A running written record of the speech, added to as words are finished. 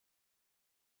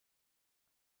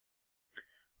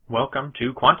Welcome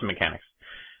to Quantum Mechanics.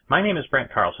 My name is Brant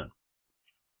Carlson.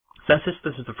 Since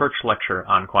this is the first lecture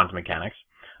on quantum mechanics,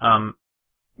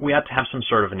 we ought to have some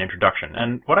sort of an introduction.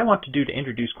 And what I want to do to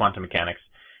introduce quantum mechanics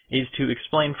is to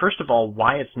explain, first of all,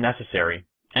 why it's necessary,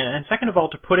 and second of all,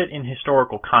 to put it in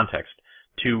historical context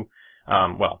to,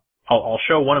 I'll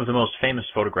show one of the most famous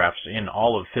photographs in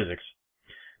all of physics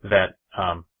that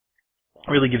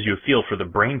really gives you a feel for the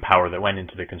brain power that went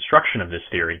into the construction of this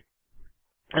theory.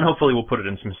 And hopefully we'll put it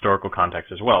in some historical context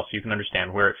as well, so you can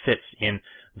understand where it fits in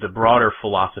the broader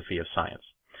philosophy of science.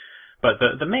 But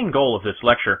the main goal of this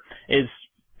lecture is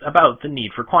about the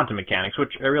need for quantum mechanics,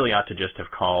 which I really ought to just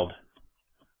have called,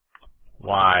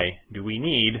 Why Do We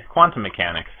Need Quantum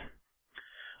Mechanics?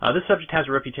 This subject has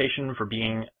a reputation for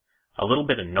being a little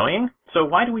bit annoying, so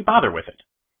why do we bother with it?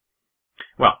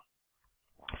 Well,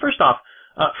 first off,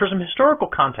 for some historical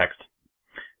context,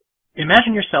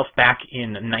 imagine yourself back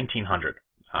in 1900.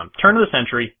 Turn of the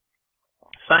century,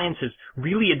 science has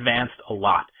really advanced a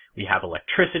lot. We have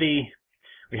electricity,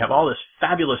 we have all this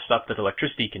fabulous stuff that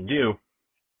electricity can do,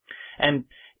 and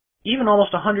even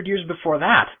almost 100 years before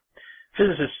that,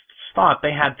 physicists thought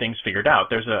they had things figured out.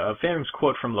 There's a famous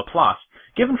quote from Laplace: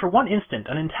 "Given for one instant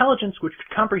an intelligence which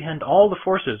could comprehend all the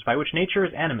forces by which nature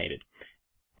is animated,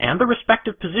 and the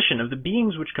respective position of the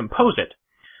beings which compose it,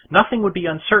 nothing would be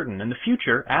uncertain, and the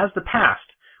future, as the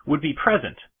past, would be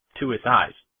present to its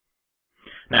eyes."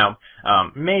 Now,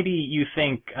 maybe you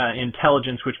think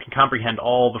intelligence which can comprehend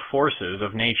all the forces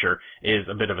of nature is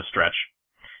a bit of a stretch.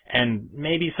 And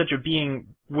maybe such a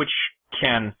being which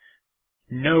can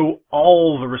know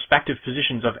all the respective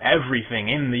positions of everything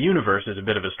in the universe is a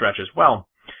bit of a stretch as well.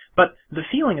 But the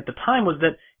feeling at the time was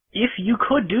that if you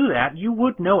could do that, you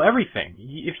would know everything.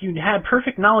 If you had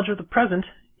perfect knowledge of the present,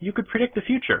 you could predict the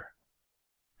future.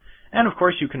 And of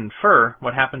course you can infer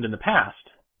what happened in the past.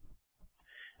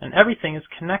 And everything is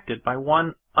connected by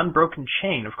one unbroken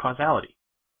chain of causality.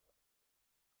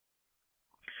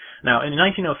 Now, in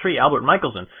 1903, Albert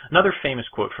Michelson, another famous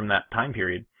quote from that time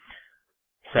period,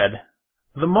 said,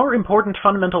 "The more important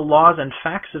fundamental laws and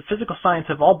facts of physical science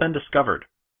have all been discovered.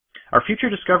 Our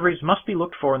future discoveries must be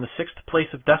looked for in the sixth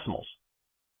place of decimals."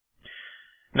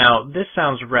 Now, this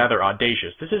sounds rather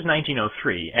audacious. This is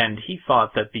 1903, and he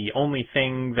thought that the only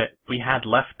thing that we had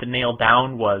left to nail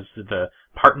down was the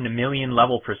part in a million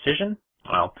level precision.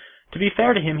 Well, to be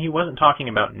fair to him, he wasn't talking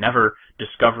about never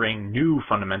discovering new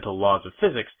fundamental laws of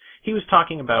physics. He was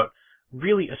talking about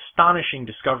really astonishing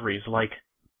discoveries like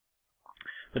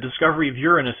the discovery of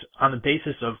Uranus on the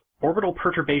basis of orbital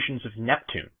perturbations of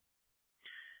Neptune.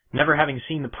 Never having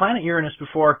seen the planet Uranus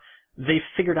before, they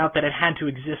figured out that it had to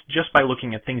exist just by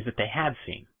looking at things that they had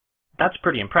seen. That's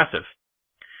pretty impressive.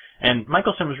 And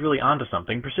Michelson was really onto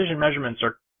something. Precision measurements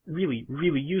are really,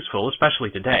 really useful, especially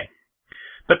today.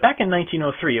 But back in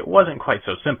 1903, it wasn't quite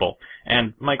so simple,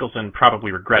 and Michelson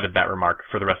probably regretted that remark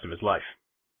for the rest of his life.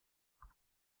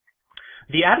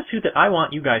 The attitude that I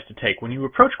want you guys to take when you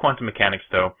approach quantum mechanics,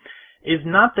 though, is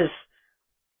not this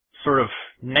sort of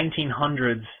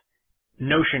 1900s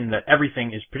notion that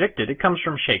everything is predicted. It comes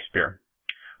from Shakespeare.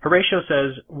 Horatio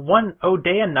says, "Oh,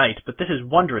 day and night, but this is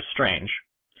wondrous strange,"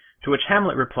 to which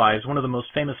Hamlet replies, one of the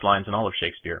most famous lines in all of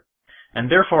Shakespeare, "And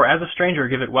therefore as a stranger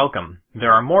give it welcome.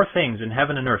 There are more things in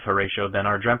heaven and earth, Horatio, than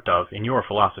are dreamt of in your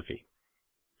philosophy."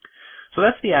 So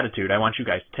that's the attitude I want you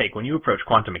guys to take when you approach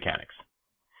quantum mechanics.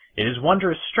 It is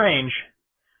wondrous strange,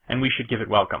 and we should give it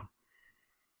welcome.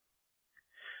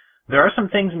 There are some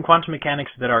things in quantum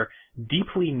mechanics that are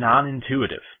deeply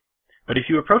non-intuitive, but if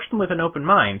you approach them with an open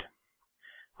mind,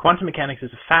 quantum mechanics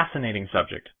is a fascinating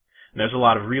subject, and there's a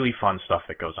lot of really fun stuff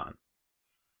that goes on.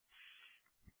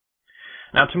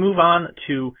 Now, to move on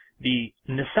to the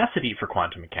necessity for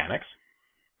quantum mechanics,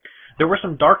 there were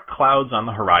some dark clouds on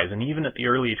the horizon, even at the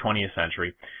early 20th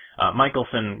century.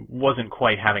 Michelson wasn't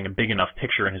quite having a big enough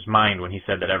picture in his mind when he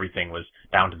said that everything was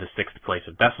down to the sixth place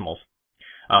of decimals.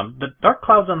 The dark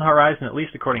clouds on the horizon, at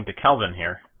least according to Kelvin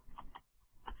here,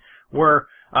 were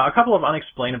a couple of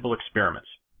unexplainable experiments.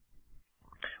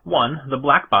 One, the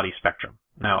black body spectrum.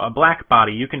 Now, a black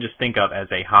body you can just think of as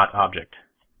a hot object.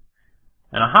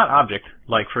 And a hot object,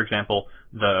 like, for example,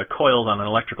 the coils on an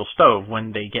electrical stove,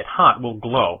 when they get hot, will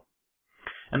glow.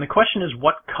 And the question is,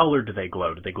 what color do they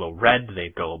glow? Do they glow red? Do they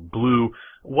glow blue?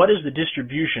 What is the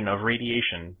distribution of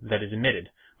radiation that is emitted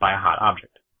by a hot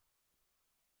object?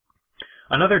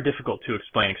 Another difficult to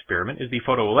explain experiment is the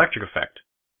photoelectric effect.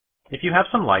 If you have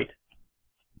some light,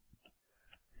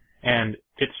 and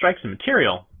it strikes a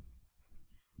material,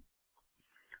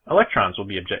 electrons will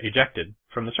be ejected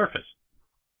from the surface.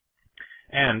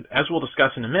 And as we'll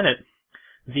discuss in a minute,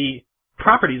 the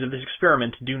properties of this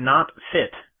experiment do not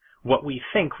fit what we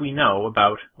think we know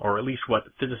about, or at least what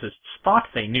physicists thought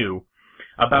they knew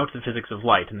about the physics of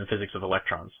light and the physics of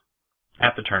electrons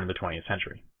at the turn of the 20th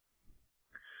century.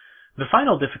 The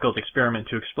final difficult experiment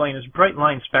to explain is bright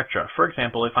line spectra. For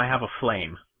example, if I have a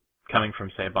flame coming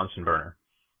from, say, a Bunsen burner,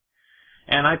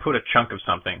 and I put a chunk of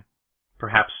something,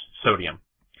 perhaps sodium,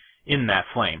 in that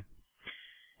flame,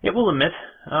 it will emit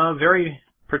a very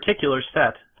particular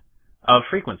set of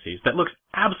frequencies that looks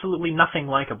absolutely nothing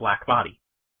like a black body.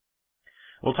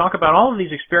 We'll talk about all of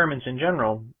these experiments in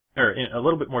general, or in a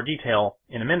little bit more detail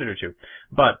in a minute or two,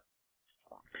 but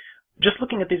just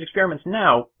looking at these experiments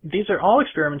now, these are all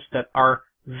experiments that are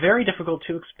very difficult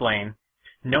to explain,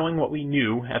 knowing what we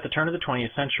knew at the turn of the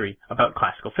 20th century about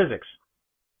classical physics.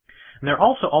 And there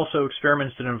are also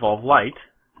experiments that involve light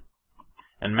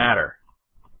and matter.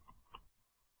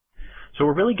 So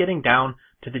we're really getting down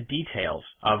to the details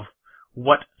of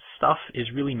what stuff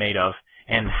is really made of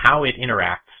and how it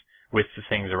interacts with the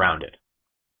things around it.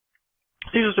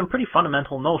 These are some pretty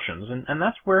fundamental notions, and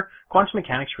that's where quantum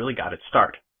mechanics really got its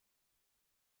start.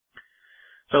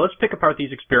 So let's pick apart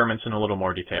these experiments in a little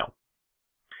more detail.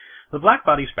 The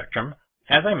black-body spectrum,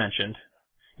 as I mentioned,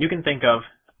 you can think of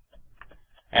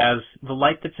as the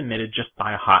light that's emitted just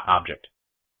by a hot object.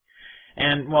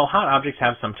 And while hot objects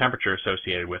have some temperature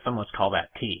associated with them, let's call that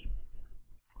T.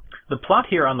 The plot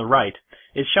here on the right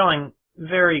is showing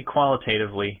very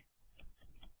qualitatively,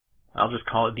 I'll just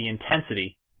call it the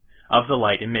intensity of the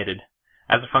light emitted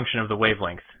as a function of the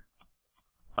wavelength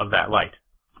of that light.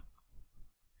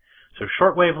 So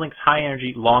short wavelengths, high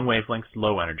energy, long wavelengths,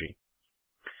 low energy.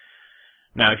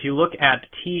 Now if you look at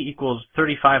T equals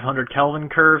 3500 Kelvin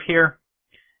curve here,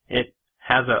 it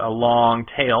has a long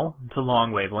tail to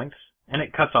long wavelengths, and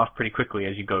it cuts off pretty quickly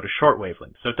as you go to short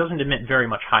wavelengths. So it doesn't emit very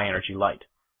much high energy light.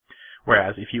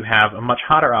 Whereas if you have a much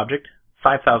hotter object,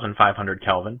 5500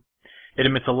 Kelvin, it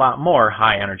emits a lot more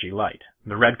high energy light.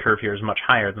 The red curve here is much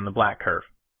higher than the black curve.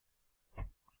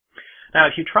 Now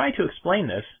if you try to explain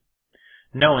this,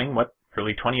 knowing what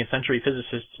early 20th century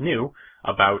physicists knew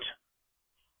about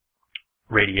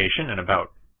radiation and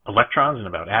about electrons and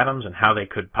about atoms and how they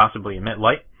could possibly emit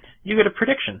light, you get a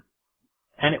prediction.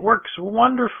 And it works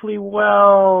wonderfully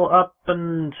well up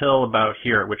until about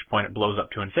here, at which point it blows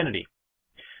up to infinity.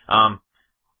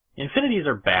 Infinities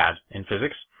are bad in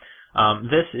physics.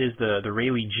 This is the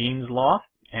Rayleigh-Jeans law,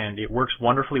 and it works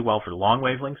wonderfully well for long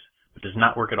wavelengths, but does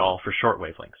not work at all for short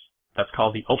wavelengths. That's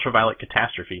called the ultraviolet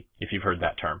catastrophe, if you've heard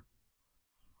that term.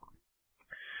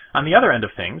 On the other end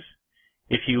of things,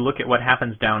 if you look at what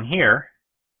happens down here,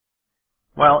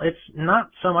 well, it's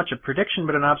not so much a prediction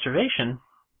but an observation,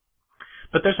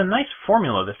 but there's a nice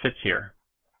formula that fits here.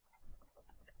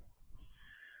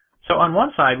 So on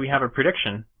one side we have a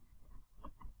prediction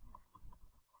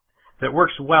that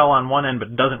works well on one end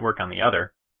but doesn't work on the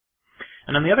other.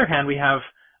 And on the other hand we have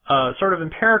a sort of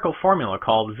empirical formula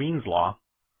called Wien's law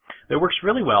that works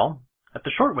really well at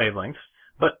the short wavelengths,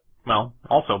 but, well,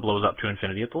 also blows up to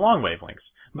infinity at the long wavelengths.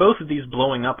 Both of these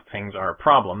blowing up things are a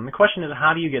problem. The question is,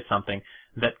 how do you get something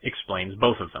that explains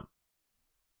both of them?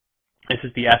 This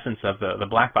is the essence of the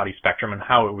black-body spectrum and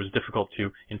how it was difficult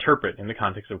to interpret in the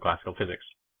context of classical physics.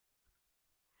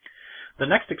 The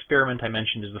next experiment I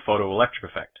mentioned is the photoelectric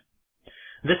effect.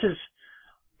 This is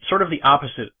sort of the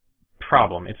opposite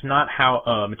problem. It's not how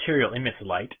a material emits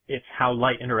light, it's how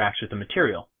light interacts with the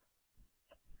material.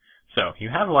 So you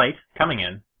have light coming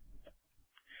in,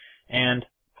 and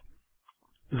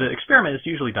the experiment is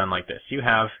usually done like this. You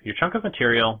have your chunk of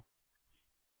material,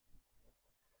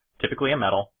 typically a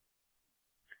metal,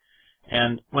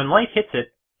 and when light hits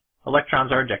it,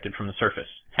 electrons are ejected from the surface,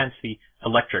 hence the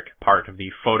electric part of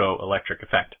the photoelectric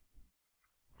effect.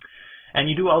 And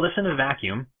you do all this in a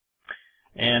vacuum,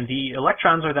 and the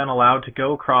electrons are then allowed to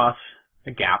go across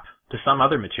a gap to some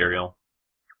other material,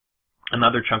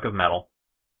 another chunk of metal,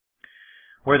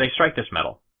 where they strike this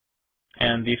metal.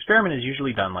 And the experiment is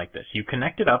usually done like this. You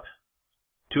connect it up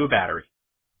to a battery.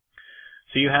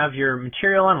 So you have your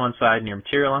material on one side and your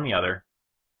material on the other,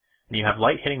 and you have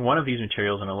light hitting one of these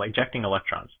materials and ejecting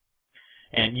electrons.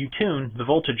 And you tune the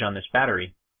voltage on this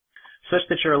battery such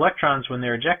that your electrons, when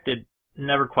they're ejected,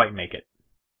 never quite make it.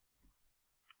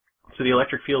 So the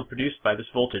electric field produced by this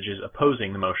voltage is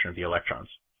opposing the motion of the electrons.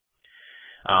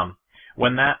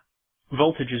 When that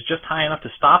voltage is just high enough to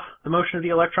stop the motion of the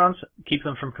electrons, keep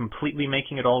them from completely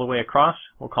making it all the way across,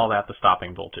 we'll call that the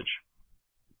stopping voltage.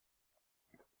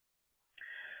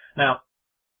 Now,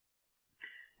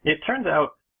 it turns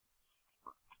out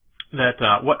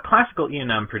that what classical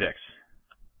E&M predicts,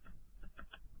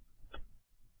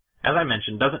 as I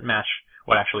mentioned, doesn't match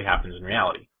what actually happens in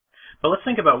reality. But let's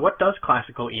think about what does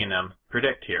classical E&M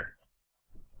predict here.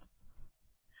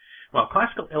 Well,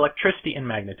 classical electricity and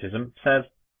magnetism says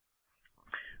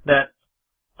that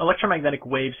electromagnetic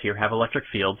waves here have electric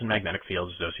fields and magnetic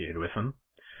fields associated with them,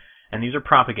 and these are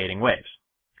propagating waves.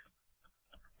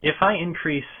 If I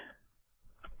increase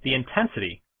the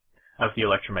intensity of the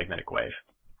electromagnetic wave,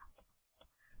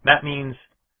 that means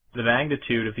the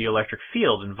magnitude of the electric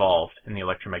field involved in the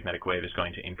electromagnetic wave is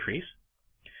going to increase.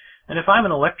 And if I'm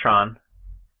an electron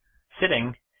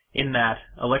sitting in that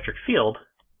electric field,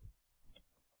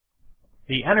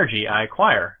 the energy I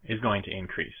acquire is going to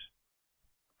increase.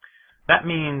 That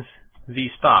means the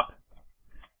stop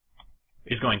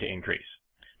is going to increase,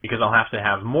 because I'll have to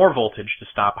have more voltage to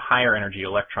stop a higher energy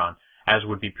electron, as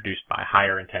would be produced by a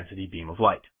higher intensity beam of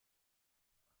light.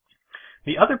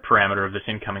 The other parameter of this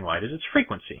incoming light is its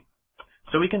frequency.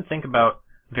 So we can think about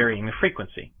varying the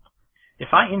frequency. If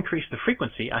I increase the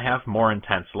frequency, I have more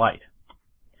intense light.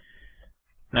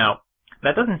 Now,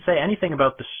 that doesn't say anything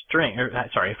about the string,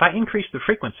 if I increase the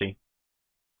frequency,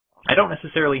 I don't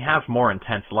necessarily have more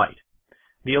intense light.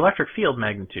 The electric field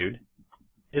magnitude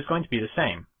is going to be the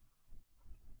same,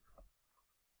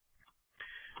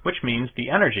 which means the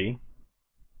energy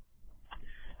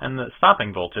and the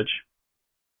stopping voltage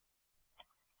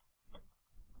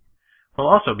will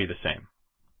also be the same.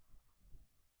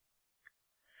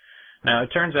 Now, it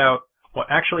turns out what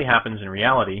actually happens in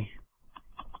reality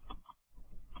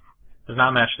does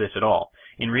not match this at all.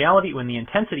 In reality, when the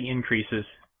intensity increases,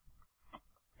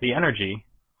 the energy,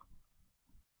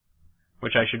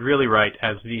 which I should really write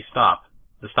as V stop,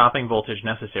 the stopping voltage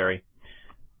necessary,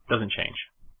 doesn't change.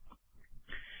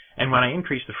 And when I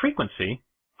increase the frequency,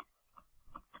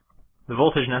 the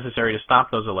voltage necessary to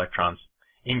stop those electrons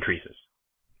increases.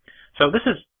 So this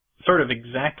is sort of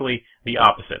exactly the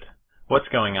opposite. What's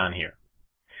going on here?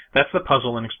 That's the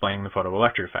puzzle in explaining the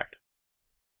photoelectric effect.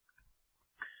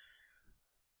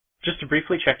 Just to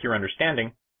briefly check your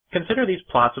understanding, consider these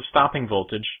plots of stopping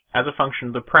voltage as a function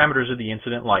of the parameters of the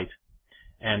incident light,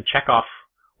 and check off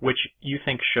which you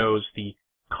think shows the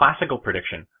classical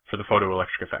prediction for the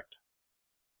photoelectric effect.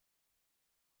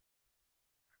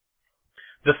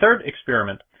 The third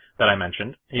experiment that I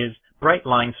mentioned is bright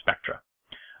line spectra.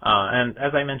 And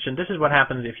as I mentioned, this is what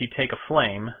happens if you take a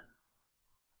flame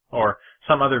or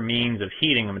some other means of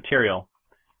heating a material,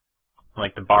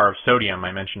 like the bar of sodium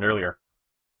I mentioned earlier.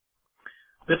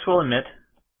 This will emit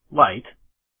light,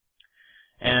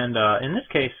 and in this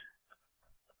case,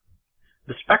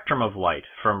 the spectrum of light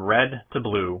from red to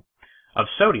blue of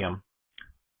sodium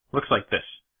looks like this.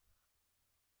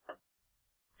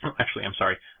 Actually, I'm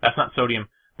sorry, that's not sodium,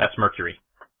 that's mercury.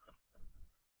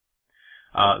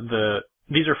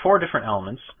 These are four different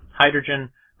elements: hydrogen,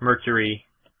 mercury,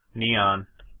 neon,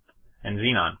 and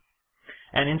xenon.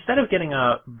 And instead of getting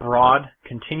a broad,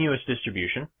 continuous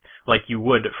distribution, like you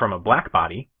would from a black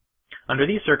body, under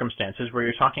these circumstances where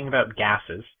you're talking about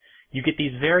gases, you get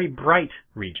these very bright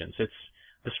regions. It's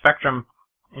the spectrum,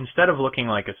 instead of looking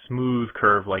like a smooth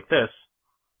curve like this,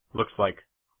 looks like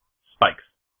spikes.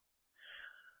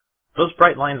 Those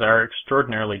bright lines are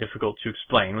extraordinarily difficult to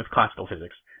explain with classical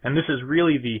physics, and this is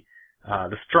really the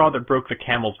straw that broke the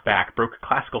camel's back, broke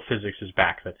classical physics'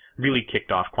 back, that really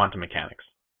kicked off quantum mechanics.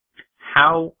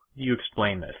 How do you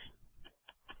explain this?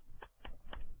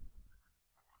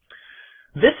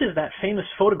 This is that famous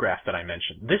photograph that I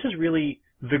mentioned. This is really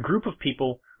the group of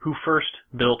people who first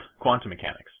built quantum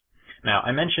mechanics. Now,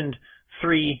 I mentioned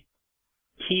three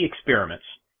key experiments.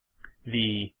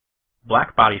 The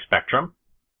black body spectrum.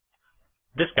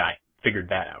 This guy figured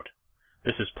that out.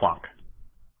 This is Planck.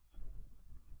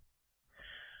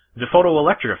 The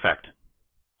photoelectric effect.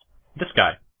 This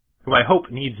guy, who I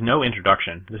hope needs no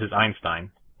introduction, this is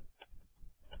Einstein,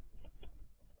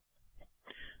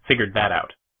 figured that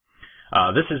out.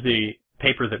 This is the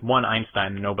paper that won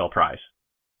Einstein the Nobel Prize.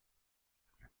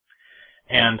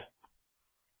 And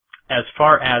as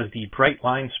far as the bright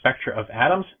line spectra of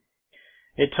atoms,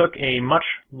 it took a much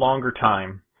longer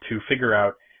time to figure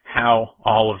out how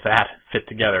all of that fit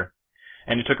together.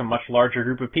 And it took a much larger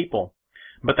group of people.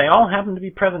 But they all happen to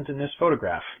be present in this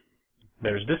photograph.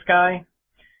 There's this guy,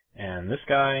 and this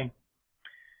guy,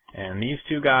 and these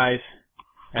two guys,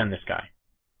 and this guy.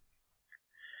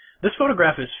 This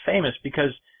photograph is famous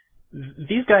because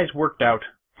these guys worked out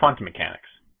quantum mechanics.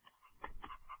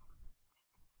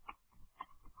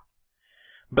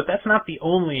 But that's not the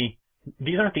only,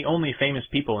 these aren't the only famous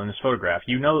people in this photograph.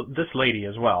 You know this lady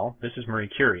as well. This is Marie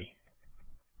Curie.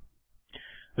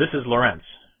 This is Lorentz,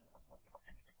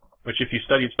 which if you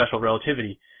studied special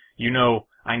relativity, you know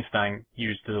Einstein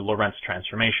used the Lorentz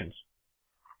transformations.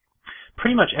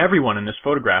 Pretty much everyone in this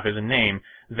photograph is a name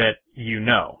that you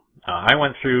know. I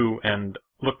went through and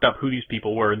looked up who these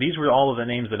people were, these were all of the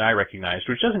names that I recognized,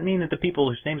 which doesn't mean that the people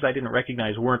whose names I didn't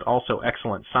recognize weren't also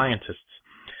excellent scientists.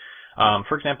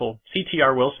 For example,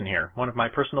 C.T.R. Wilson here, one of my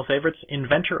personal favorites,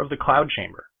 inventor of the cloud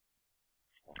chamber.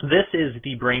 This is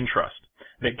the brain trust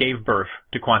that gave birth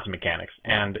to quantum mechanics,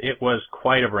 and it was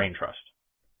quite a brain trust.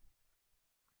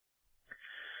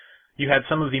 You had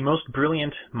some of the most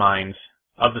brilliant minds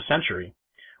of the century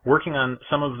working on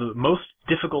some of the most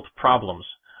difficult problems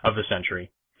of the century.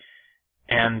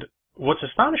 And what's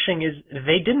astonishing is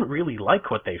they didn't really like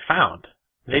what they found.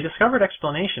 They discovered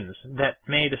explanations that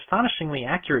made astonishingly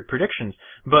accurate predictions,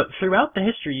 but throughout the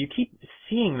history you keep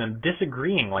seeing them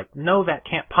disagreeing, like, no, that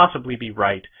can't possibly be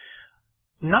right.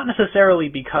 Not necessarily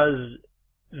because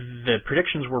the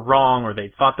predictions were wrong or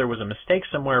they thought there was a mistake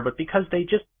somewhere, but because they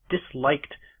just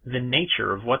disliked the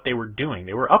nature of what they were doing.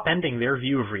 They were upending their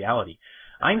view of reality.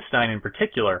 Einstein, in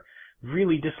particular,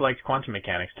 really disliked quantum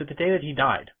mechanics to the day that he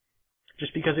died,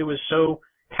 just because it was so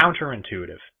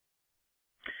counterintuitive.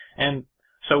 And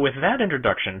so with that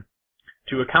introduction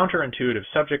to a counterintuitive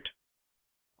subject,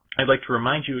 I'd like to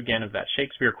remind you again of that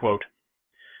Shakespeare quote,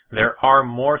 "There are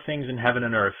more things in heaven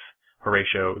and earth,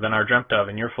 Horatio, than are dreamt of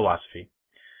in your philosophy."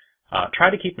 Try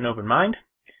to keep an open mind,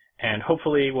 and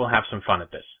hopefully we'll have some fun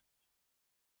at this.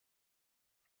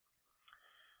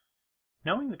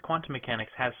 Knowing that quantum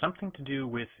mechanics has something to do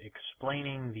with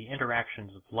explaining the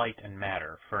interactions of light and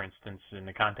matter, for instance, in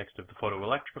the context of the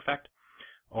photoelectric effect,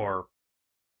 or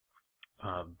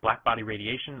black body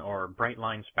radiation, or bright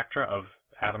line spectra of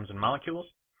atoms and molecules,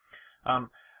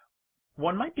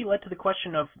 one might be led to the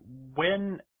question of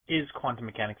when is quantum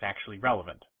mechanics actually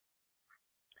relevant?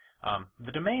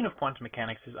 The domain of quantum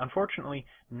mechanics is unfortunately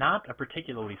not a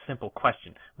particularly simple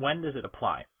question. When does it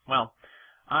apply? Well,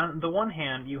 on the one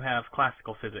hand, you have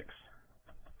classical physics,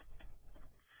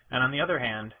 and on the other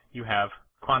hand, you have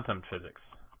quantum physics.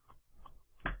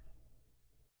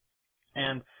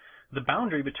 And the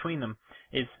boundary between them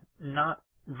is not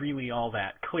really all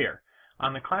that clear.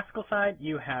 On the classical side,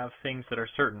 you have things that are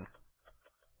certain,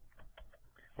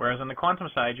 whereas on the quantum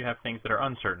side, you have things that are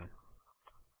uncertain.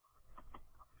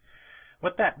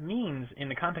 What that means in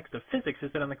the context of physics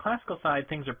is that on the classical side,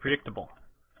 things are predictable.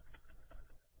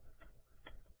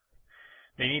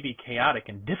 They may be chaotic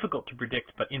and difficult to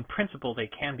predict, but in principle, they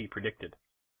can be predicted.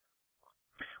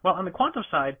 Well, on the quantum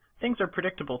side, things are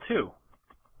predictable too,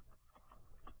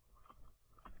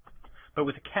 but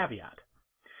with a caveat.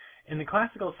 In the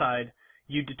classical side,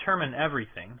 you determine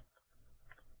everything.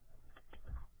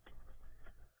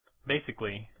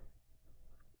 Basically,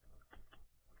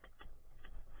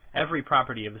 every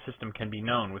property of the system can be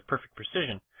known with perfect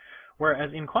precision,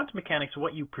 whereas in quantum mechanics,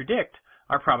 what you predict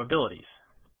are probabilities.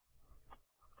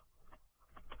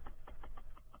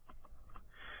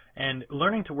 And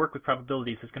learning to work with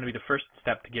probabilities is going to be the first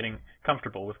step to getting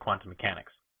comfortable with quantum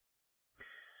mechanics.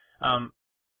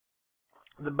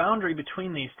 The boundary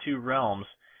between these two realms,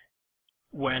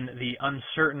 when the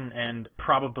uncertain and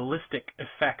probabilistic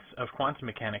effects of quantum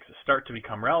mechanics start to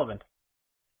become relevant,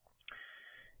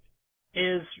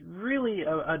 is really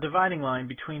a dividing line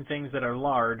between things that are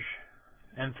large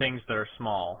and things that are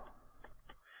small.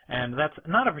 And that's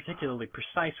not a particularly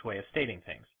precise way of stating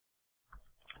things.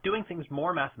 Doing things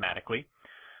more mathematically,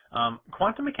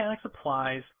 quantum mechanics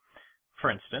applies,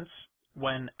 for instance,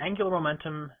 when angular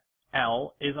momentum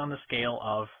L is on the scale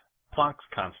of Planck's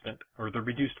constant, or the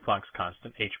reduced Planck's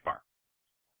constant, h bar.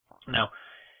 Now,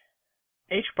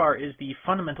 h bar is the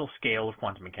fundamental scale of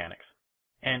quantum mechanics,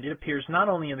 and it appears not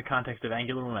only in the context of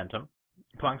angular momentum.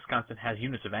 Planck's constant has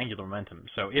units of angular momentum,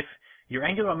 so if your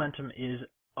angular momentum is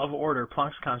of order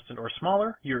Planck's constant or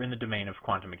smaller, you're in the domain of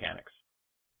quantum mechanics.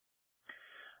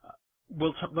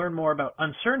 We'll learn more about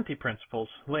uncertainty principles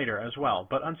later as well,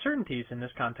 but uncertainties in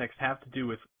this context have to do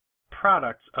with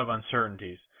products of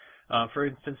uncertainties. For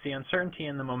instance, the uncertainty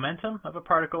in the momentum of a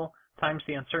particle times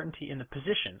the uncertainty in the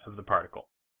position of the particle.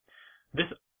 This,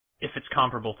 if it's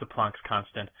comparable to Planck's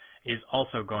constant, is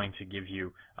also going to give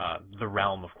you the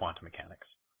realm of quantum mechanics.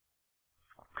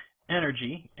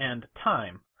 Energy and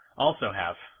time also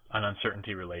have an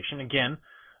uncertainty relation, again,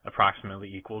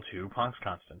 approximately equal to Planck's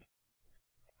constant.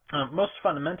 Most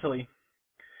fundamentally,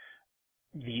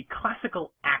 the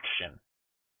classical action,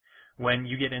 when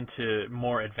you get into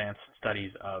more advanced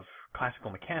studies of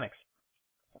classical mechanics,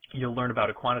 you'll learn about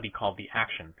a quantity called the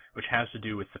action, which has to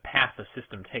do with the path a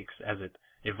system takes as it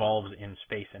evolves in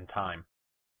space and time.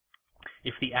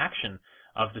 If the action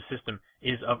of the system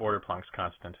is of order Planck's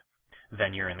constant,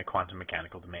 then you're in the quantum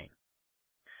mechanical domain.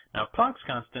 Now, Planck's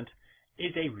constant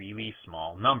is a really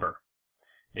small number.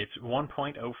 It's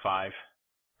 1.05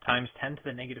 times 10 to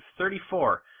the negative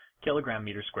 34 kilogram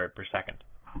meters squared per second.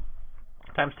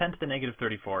 times 10 to the negative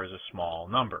 34 is a small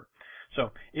number.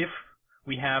 So if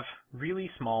we have really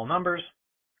small numbers,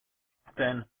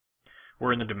 then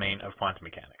we're in the domain of quantum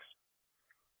mechanics.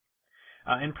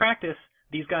 In practice,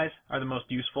 these guys are the most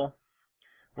useful,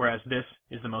 whereas this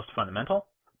is the most fundamental.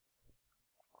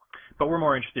 But we're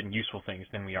more interested in useful things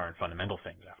than we are in fundamental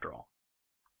things, after all.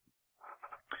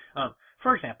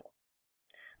 For example,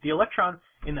 the electron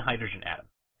in the hydrogen atom.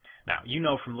 Now, you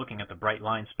know from looking at the bright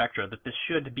line spectra that this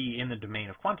should be in the domain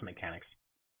of quantum mechanics.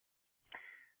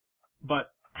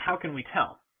 But how can we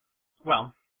tell?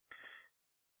 Well,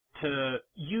 to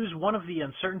use one of the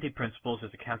uncertainty principles as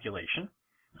a calculation,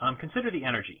 consider the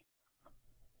energy.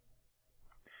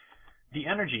 The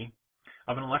energy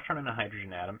of an electron in a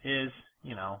hydrogen atom is,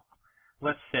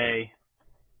 let's say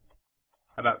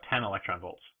about 10 electron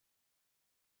volts.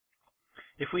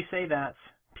 If we say that's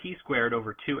p squared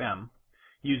over 2m,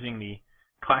 using the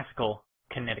classical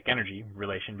kinetic energy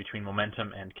relation between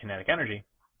momentum and kinetic energy,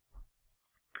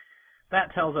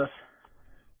 that tells us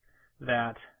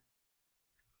that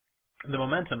the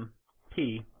momentum,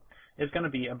 p, is going to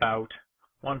be about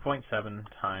 1.7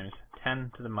 times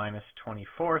 10 to the minus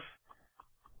 24th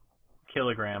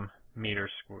kilogram, where'd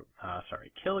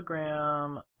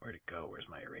it go? Where's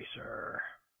my eraser?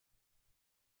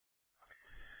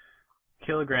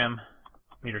 Kilogram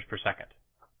meters per second.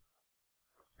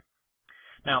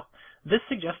 Now, this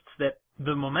suggests that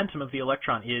the momentum of the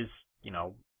electron is,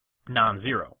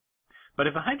 non-zero. But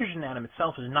if a hydrogen atom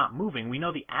itself is not moving, we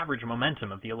know the average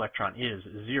momentum of the electron is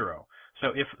 0. So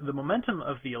if the momentum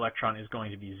of the electron is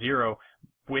going to be 0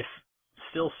 with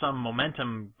still some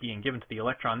momentum being given to the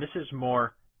electron, this is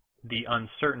more the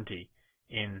uncertainty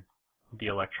in the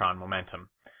electron momentum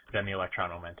than the electron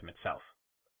momentum itself.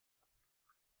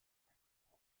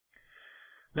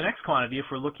 The next quantity, if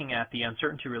we're looking at the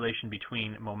uncertainty relation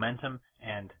between momentum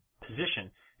and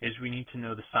position, is we need to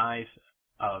know the size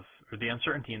of, or the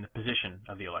uncertainty in the position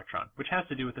of the electron, which has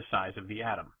to do with the size of the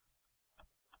atom.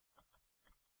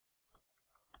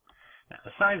 Now,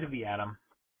 the size of the atom,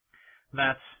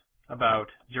 that's about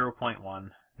 0.1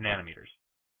 nanometers,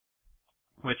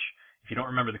 which, if you don't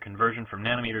remember the conversion from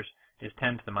nanometers, is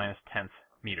 10 to the minus 10th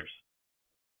meters.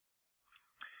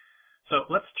 So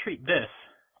let's treat this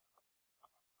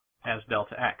as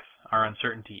delta x, our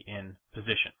uncertainty in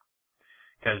position,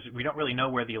 because we don't really know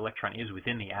where the electron is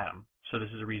within the atom, so this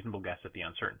is a reasonable guess at the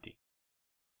uncertainty.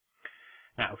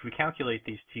 Now, if we calculate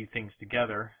these two things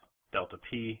together, delta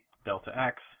p, delta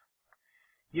x,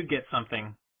 you get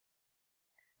something,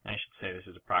 I should say this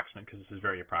is approximate because this is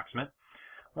very approximate,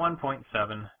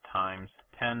 1.7 times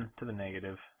 10 to the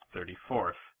negative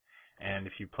 34th, and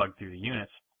if you plug through the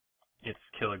units, it's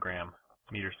kilogram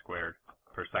meter squared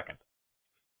per second.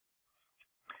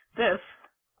 This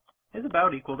is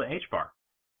about equal to h bar.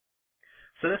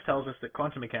 So this tells us that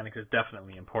quantum mechanics is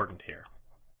definitely important here.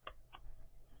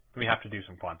 We have to do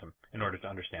some quantum in order to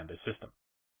understand this system.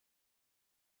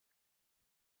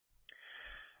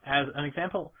 As an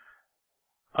example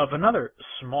of another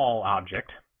small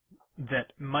object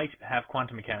that might have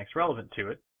quantum mechanics relevant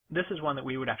to it, this is one that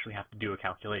we would actually have to do a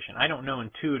calculation. I don't know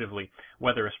intuitively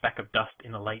whether a speck of dust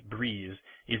in a light breeze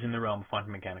is in the realm of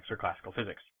quantum mechanics or classical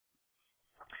physics.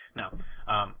 Now,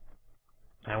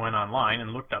 I went online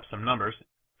and looked up some numbers.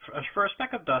 For a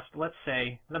speck of dust, let's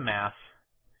say the mass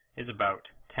is about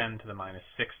 10 to the minus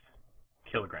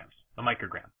 6th kilograms, a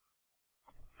microgram.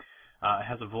 It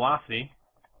has a velocity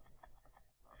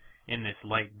in this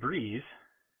light breeze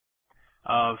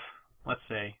of, let's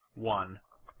say, 1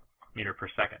 meter per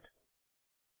second.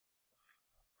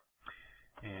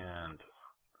 And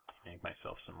make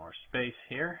myself some more space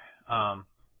here.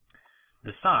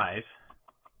 The size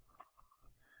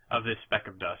of this speck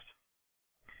of dust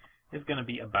is going to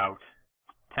be about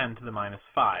 10 to the minus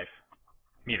 5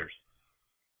 meters.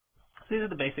 So these are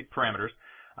the basic parameters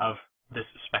of this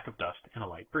speck of dust in a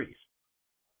light breeze.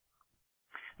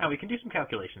 Now we can do some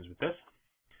calculations with this.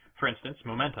 For instance,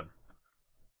 momentum.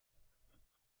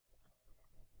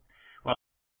 Well,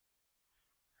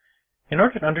 in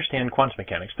order to understand quantum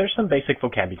mechanics, there's some basic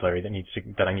vocabulary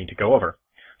that I need to go over.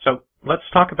 So let's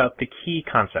talk about the key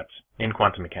concepts in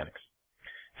quantum mechanics.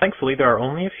 Thankfully, there are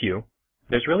only a few.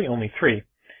 There's really only 3,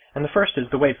 and the first is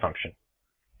the wave function.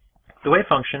 The wave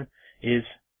function is,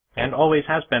 and always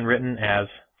has been, written as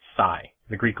psi,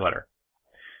 the Greek letter.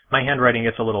 My handwriting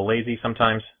gets a little lazy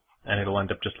sometimes, and it'll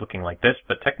end up just looking like this,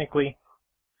 but technically,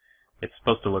 it's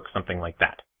supposed to look something like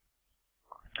that.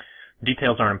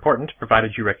 Details aren't important,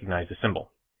 provided you recognize the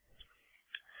symbol.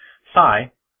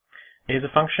 Psi is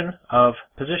a function of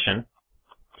position,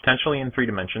 potentially in 3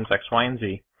 dimensions, x, y, and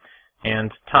z,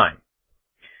 and time.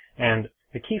 And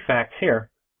the key facts here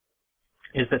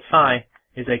is that psi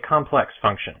is a complex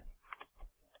function,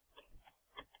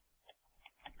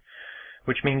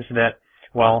 which means that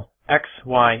while x,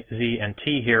 y, z, and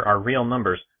t here are real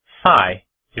numbers, psi,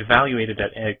 evaluated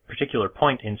at a particular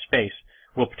point in space,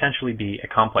 will potentially be a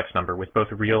complex number with both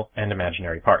a real and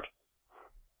imaginary part.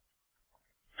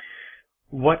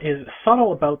 What is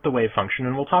subtle about the wave function,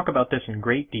 and we'll talk about this in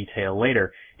great detail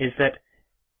later, is that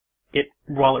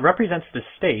while it represents the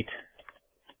state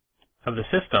of the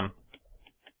system,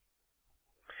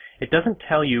 it doesn't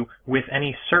tell you with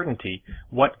any certainty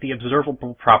what the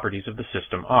observable properties of the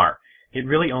system are. It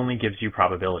really only gives you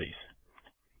probabilities.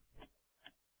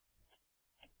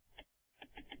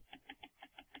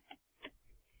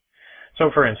 So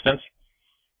for instance,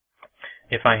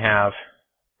 if I have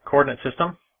a coordinate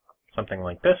system, something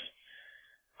like this,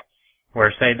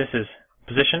 where say this is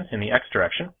position in the x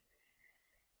direction,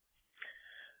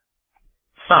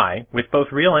 psi, with both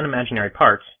real and imaginary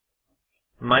parts,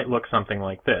 might look something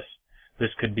like this. This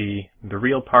could be the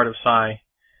real part of psi,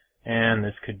 and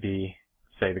this could be,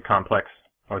 say, the complex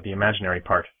or the imaginary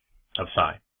part of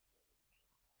psi.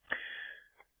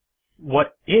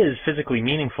 What is physically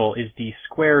meaningful is the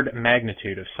squared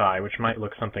magnitude of psi, which might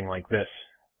look something like this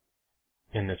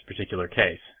in this particular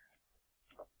case.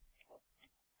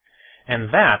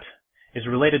 And that is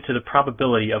related to the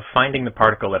probability of finding the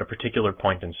particle at a particular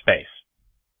point in space.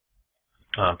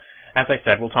 As I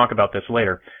said, we'll talk about this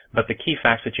later, but the key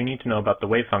facts that you need to know about the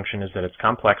wave function is that it's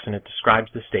complex and it describes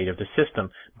the state of the system,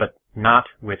 but not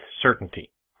with certainty.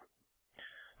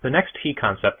 The next key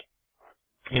concept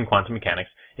in quantum mechanics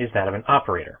is that of an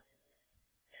operator.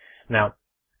 Now,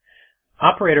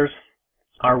 operators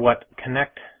are what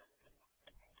connect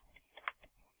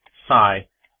psi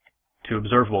to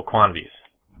observable quantities.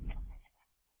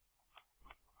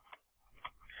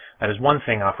 That is one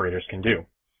thing operators can do.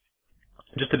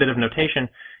 Just a bit of notation,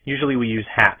 usually we use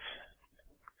hats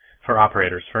for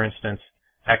operators. For instance,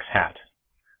 x hat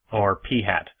or p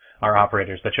hat are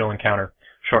operators that you'll encounter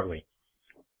shortly.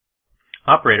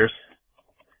 Operators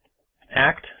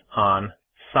act on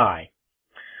psi.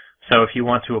 So if you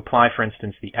want to apply, for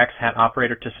instance, the x hat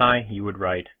operator to psi, you would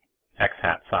write x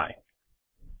hat psi.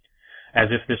 As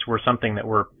if this were something that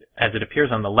as it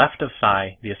appears on the left of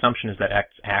psi, the assumption is that x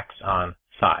acts on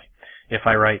psi. If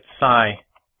I write psi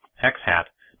x hat,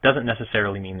 doesn't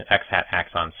necessarily mean that x hat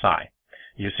acts on psi.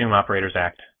 You assume operators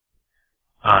act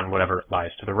on whatever lies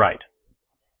to the right.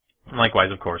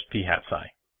 Likewise, of course, p hat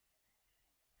psi.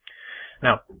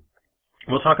 Now,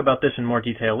 we'll talk about this in more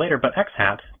detail later, but x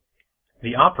hat,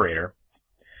 the operator,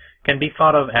 can be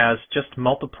thought of as just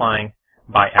multiplying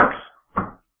by x.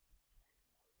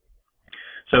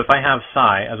 So if I have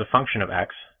psi as a function of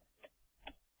x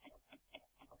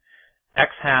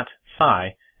hat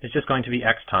psi is just going to be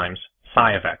x times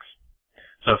psi of x.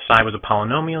 So if psi was a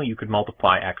polynomial, you could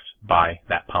multiply x by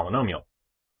that polynomial.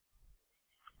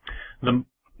 The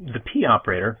p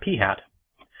operator, p hat,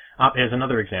 is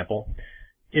another example,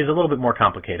 is a little bit more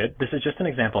complicated. This is just an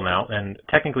example now, and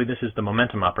technically this is the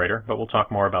momentum operator, but we'll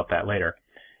talk more about that later.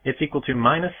 It's equal to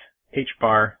minus h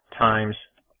bar times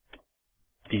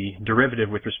the derivative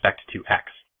with respect to x.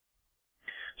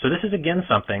 So this is again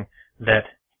something that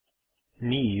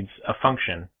needs a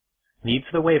function, needs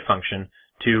the wave function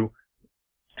to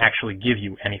actually give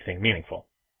you anything meaningful.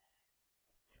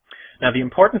 Now the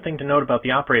important thing to note about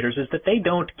the operators is that they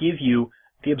don't give you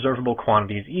the observable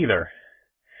quantities either.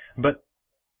 But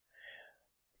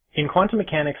in quantum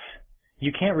mechanics,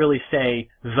 you can't really say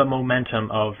the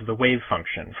momentum of the wave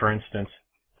function. For instance,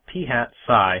 p hat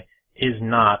psi is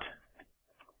not,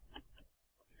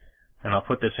 and I'll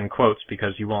put this in quotes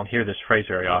because you won't hear this phrase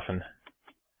very often,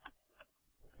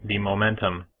 the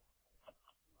momentum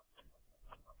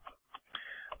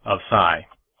of psi.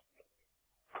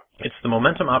 It's the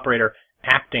momentum operator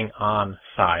acting on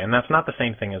psi, and that's not the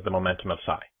same thing as the momentum of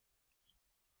psi.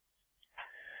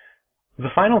 The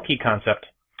final key concept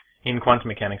in quantum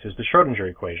mechanics is the Schrödinger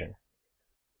equation.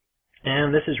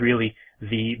 And this is really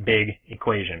the big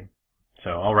equation.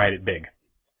 So I'll write it big.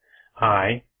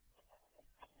 I,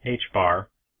 h bar,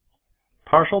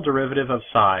 partial derivative of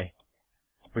psi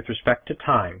with respect to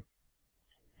time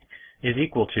is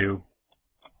equal to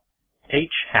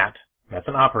h hat, that's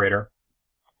an operator,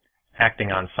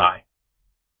 acting on psi.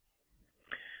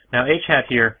 Now h hat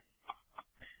here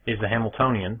is the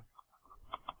Hamiltonian,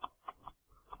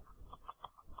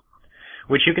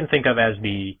 which you can think of as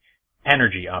the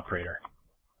energy operator.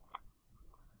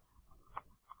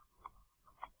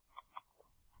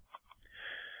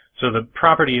 So the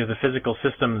property of the physical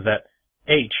system that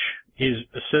H is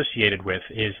associated with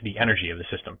is the energy of the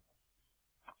system.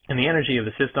 And the energy of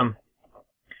the system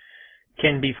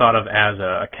can be thought of as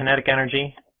a kinetic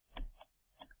energy.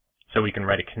 So we can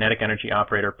write a kinetic energy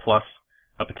operator plus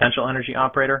a potential energy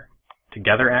operator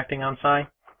together acting on psi.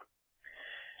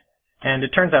 And it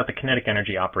turns out the kinetic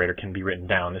energy operator can be written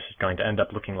down. This is going to end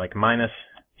up looking like minus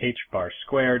h bar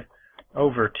squared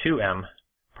over 2m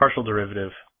partial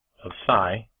derivative of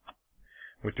psi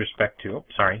with respect to,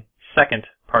 second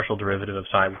partial derivative of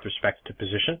psi with respect to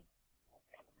position,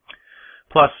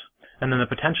 plus, and then the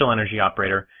potential energy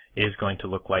operator is going to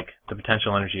look like the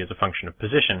potential energy as a function of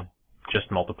position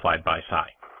just multiplied by psi.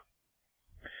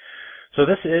 So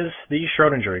this is the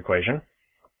Schrodinger equation.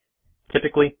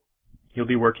 Typically, you'll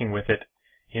be working with it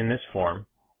in this form.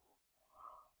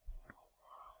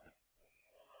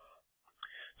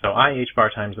 So I h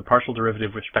bar times the partial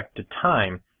derivative with respect to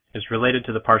time is related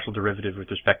to the partial derivative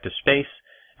with respect to space,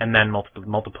 and then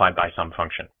multiplied by some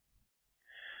function.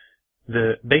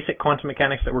 The basic quantum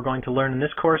mechanics that we're going to learn in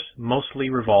this course mostly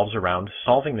revolves around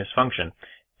solving this function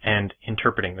and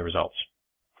interpreting the results.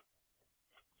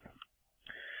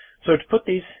 So to put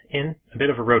these in a bit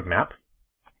of a roadmap,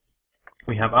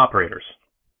 we have operators.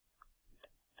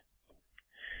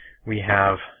 We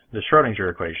have the Schrodinger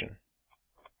equation.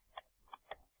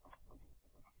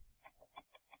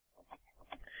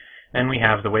 And we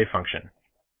have the wave function.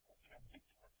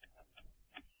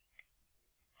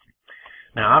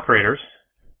 Now operators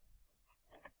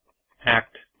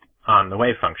act on the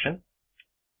wave function,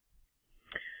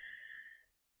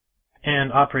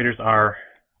 and operators are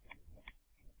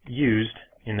used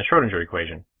in the Schrodinger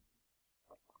equation.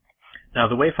 Now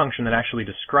the wave function that actually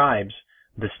describes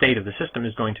the state of the system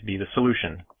is going to be the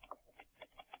solution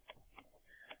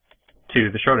to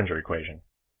the Schrodinger equation.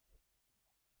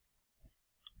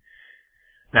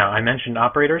 Now I mentioned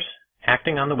operators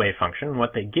acting on the wave function.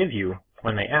 What they give you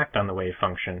when they act on the wave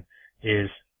function is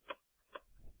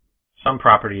some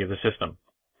property of the system,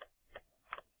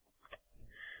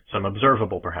 some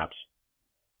observable perhaps.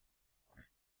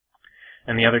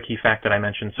 And the other key fact that I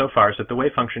mentioned so far is that the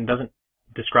wave function doesn't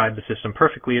describe the system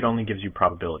perfectly, it only gives you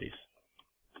probabilities.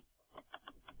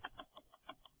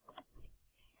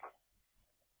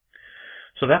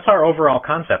 So that's our overall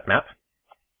concept map.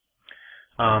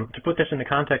 To put this in the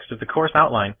context of the course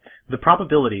outline, the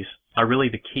probabilities are really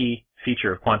the key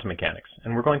feature of quantum mechanics,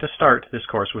 and we're going to start this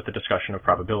course with a discussion of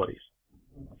probabilities.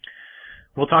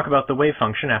 We'll talk about the wave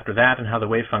function after that and how the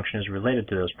wave function is related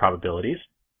to those probabilities,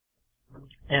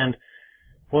 and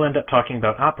we'll end up talking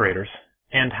about operators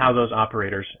and how those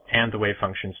operators and the wave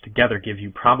functions together give you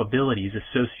probabilities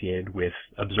associated with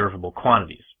observable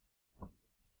quantities.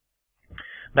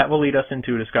 That will lead us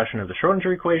into a discussion of the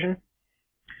Schrodinger equation,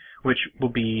 which will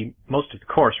be most of the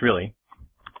course, really.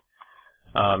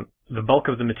 The bulk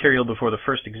of the material before the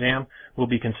first exam will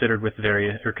be concerned with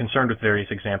various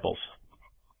examples.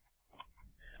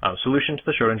 Solution to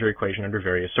the Schrodinger equation under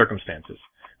various circumstances.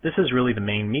 This is really the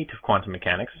main meat of quantum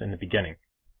mechanics in the beginning.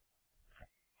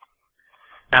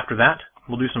 After that,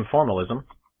 we'll do some formalism.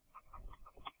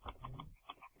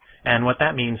 And what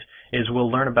that means is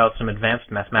we'll learn about some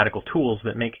advanced mathematical tools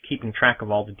that make keeping track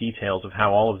of all the details of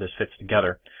how all of this fits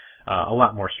together a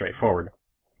lot more straightforward.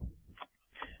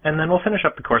 And then we'll finish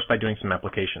up the course by doing some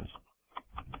applications.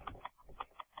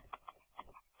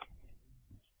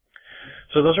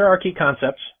 So those are our key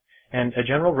concepts and a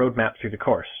general roadmap through the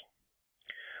course.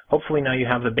 Hopefully now you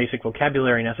have the basic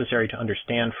vocabulary necessary to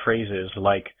understand phrases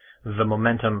like the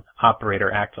momentum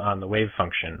operator acts on the wave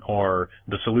function, or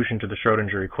the solution to the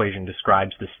Schrodinger equation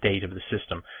describes the state of the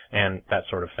system, and that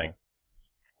sort of thing.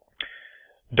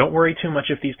 Don't worry too much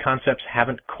if these concepts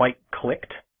haven't quite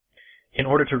clicked. In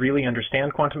order to really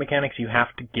understand quantum mechanics, you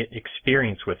have to get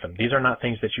experience with them. These are not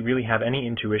things that you really have any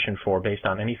intuition for based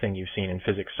on anything you've seen in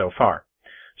physics so far.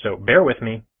 So bear with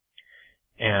me,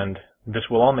 and this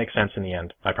will all make sense in the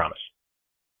end, I promise.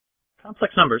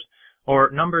 Complex numbers, or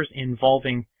numbers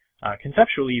involving,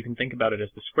 conceptually you can think about it as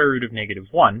the square root of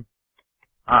 -1,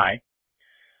 I,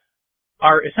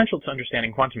 are essential to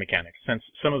understanding quantum mechanics, since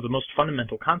some of the most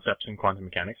fundamental concepts in quantum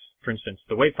mechanics, for instance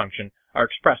the wave function, are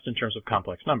expressed in terms of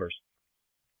complex numbers.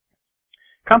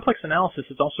 Complex analysis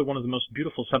is also one of the most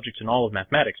beautiful subjects in all of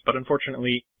mathematics, but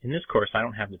unfortunately, in this course I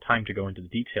don't have the time to go into the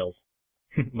details.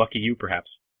 Lucky you, perhaps.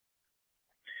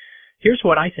 Here's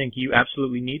what I think you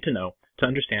absolutely need to know to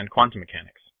understand quantum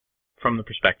mechanics from the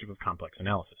perspective of complex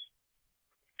analysis.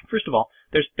 First of all,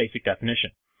 there's basic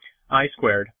definition. I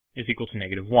squared is equal to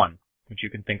 -1, which you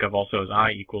can think of also as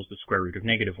I equals the square root of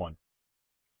 -1.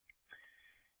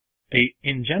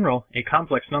 In general, a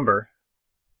complex number,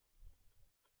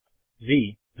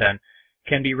 z, then,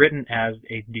 can be written as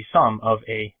the sum of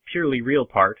a purely real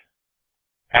part,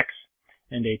 x,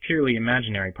 and a purely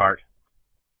imaginary part,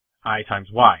 I times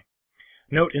y.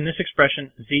 Note in this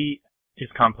expression, z is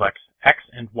complex, x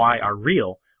and y are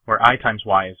real, where I times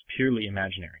y is purely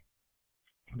imaginary.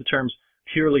 The terms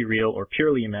purely real or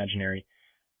purely imaginary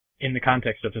in the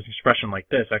context of this expression like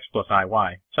this, x plus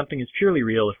iy, something is purely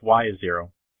real if y is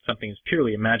 0, something is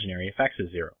purely imaginary if x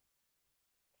is 0.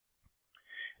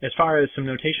 As far as some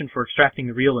notation for extracting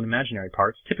the real and imaginary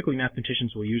parts, typically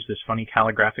mathematicians will use this funny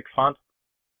calligraphic font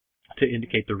to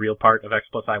indicate the real part of x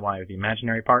plus iy or the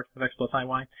imaginary part of x plus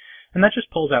iy, and that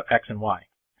just pulls out x and y.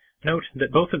 Note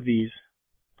that both of these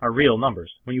are real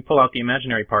numbers. When you pull out the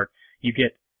imaginary part, you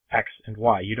get x and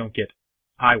y. You don't get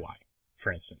iy,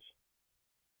 for instance.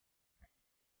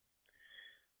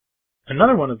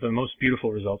 Another one of the most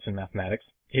beautiful results in mathematics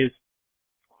is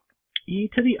e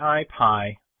to the I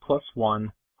pi plus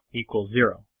 1 equals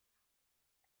 0.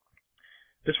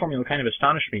 This formula kind of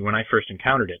astonished me when I first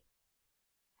encountered it,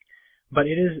 but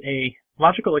it is a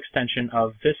logical extension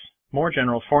of this more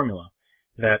general formula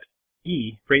that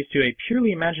e raised to a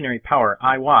purely imaginary power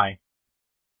iy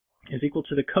is equal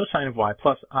to the cosine of y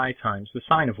plus I times the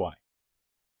sine of y.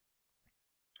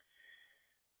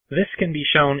 This can be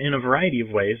shown in a variety of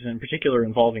ways, in particular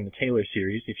involving the Taylor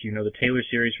series. If you know the Taylor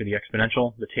series for the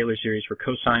exponential, the Taylor series for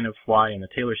cosine of y, and the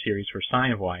Taylor series for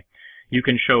sine of y, you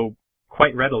can show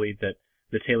quite readily that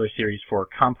the Taylor series for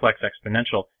complex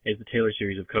exponential is the Taylor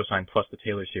series of cosine plus the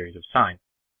Taylor series of sine.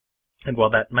 And while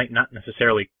that might not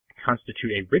necessarily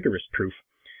constitute a rigorous proof,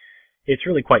 it's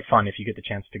really quite fun if you get the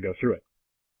chance to go through it.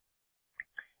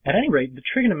 At any rate, the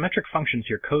trigonometric functions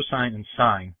here, cosine and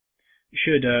sine,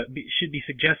 should be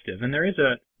suggestive, and there is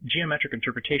a geometric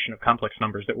interpretation of complex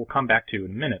numbers that we'll come back to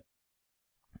in a minute.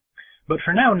 But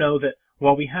for now, know that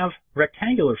while we have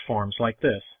rectangular forms like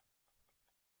this,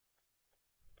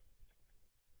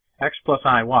 x plus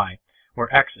iy,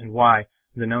 where x and y,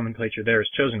 the nomenclature there is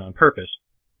chosen on purpose,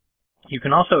 you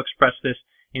can also express this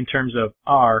in terms of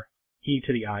r e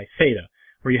to the I theta,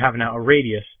 where you have now a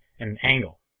radius and an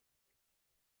angle.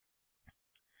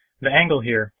 The angle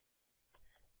here,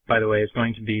 by the way, is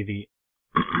going to be the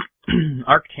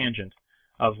arctangent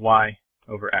of y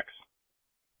over x.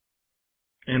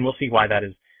 And we'll see why that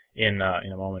is in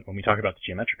a moment when we talk about the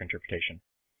geometric interpretation.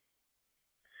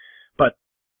 But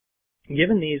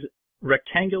given these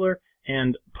rectangular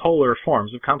and polar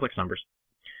forms of complex numbers,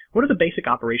 what do the basic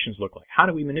operations look like? How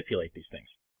do we manipulate these things?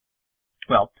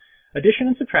 Well, addition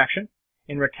and subtraction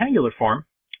in rectangular form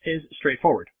is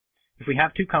straightforward. If we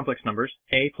have two complex numbers,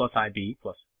 a plus ib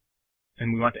plus,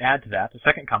 and we want to add to that a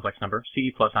second complex number,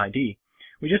 c plus id,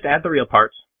 we just add the real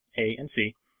parts, a and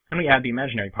c, and we add the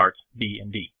imaginary parts, b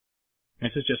and d.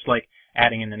 This is just like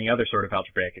adding in any other sort of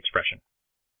algebraic expression.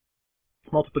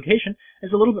 Multiplication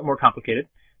is a little bit more complicated.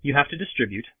 You have to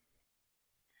distribute,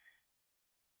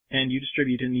 and you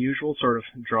distribute in the usual sort of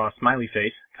draw a smiley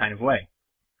face kind of way.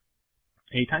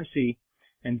 A times c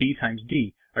and b times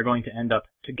d are going to end up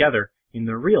together in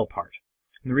the real part.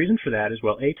 And the reason for that is,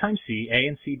 well, a times c, a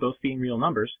and c both being real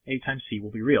numbers, a times c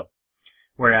will be real.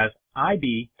 Whereas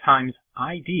ib times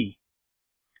id,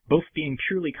 both being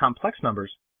purely complex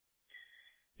numbers,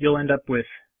 you'll end up with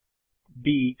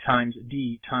b times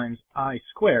d times I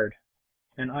squared,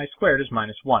 and I squared is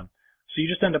minus 1. So you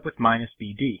just end up with minus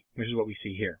bd, which is what we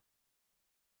see here.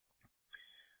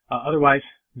 Otherwise,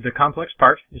 the complex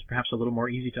part is perhaps a little more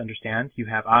easy to understand. You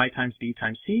have I times b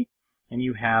times c, and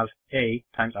you have a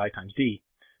times I times d,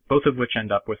 both of which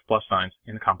end up with plus signs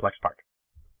in the complex part.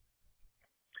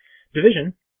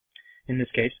 Division, in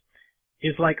this case,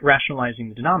 is like rationalizing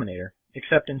the denominator,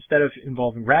 except instead of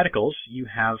involving radicals, you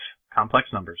have complex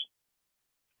numbers.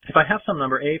 If I have some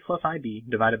number a plus ib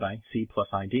divided by c plus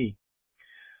id,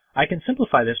 I can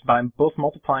simplify this by both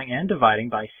multiplying and dividing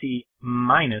by c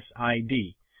minus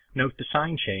id. Note the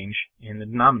sign change in the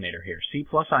denominator here. C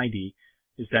plus id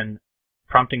is then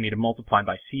prompting me to multiply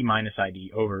by c minus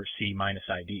id over c minus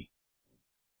id.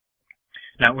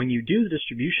 Now, when you do the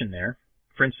distribution there,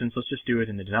 for instance, let's just do it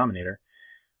in the denominator,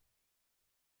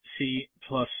 c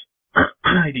plus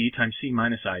id times c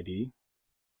minus id,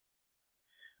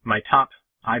 my top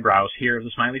eyebrows here of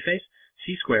the smiley face,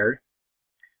 c squared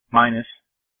times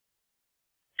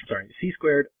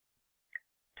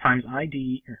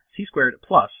id, or c squared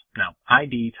plus, now,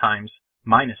 id times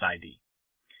minus id,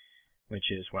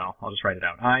 which is, well, I'll just write it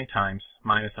out, I times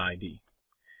minus id,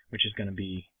 which is going to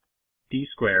be d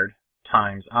squared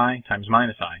times I times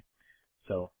minus I.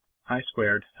 So I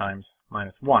squared times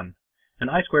minus 1, and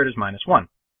I squared is minus 1.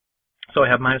 So I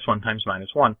have minus 1 times minus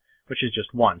 1, which is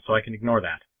just 1, so I can ignore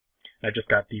that. I've just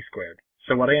got d squared.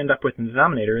 So what I end up with in the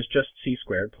denominator is just c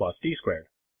squared plus d squared.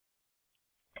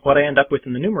 What I end up with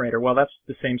in the numerator, well, that's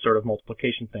the same sort of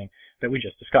multiplication thing that we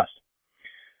just discussed.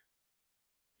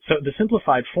 So the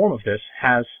simplified form of this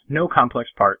has no complex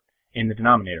part in the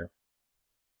denominator,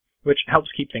 which helps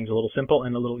keep things a little simple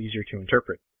and a little easier to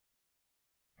interpret.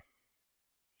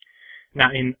 Now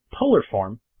in polar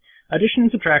form, addition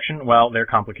and subtraction, well, they're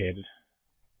complicated.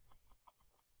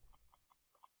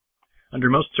 Under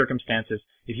most circumstances,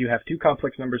 if you have two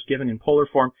complex numbers given in polar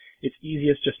form, it's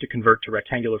easiest just to convert to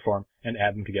rectangular form and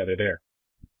add them together there.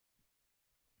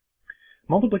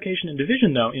 Multiplication and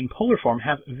division, though, in polar form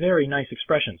have very nice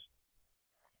expressions.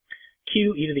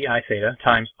 Q e to the I theta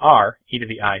times R e to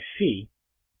the I phi.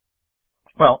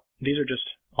 Well, these are just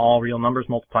all real numbers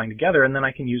multiplying together, and then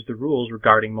I can use the rules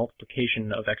regarding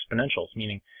multiplication of exponentials,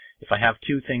 meaning if I have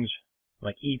two things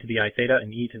like e to the I theta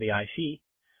and e to the I phi,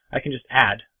 I can just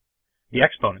add the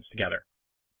exponents together.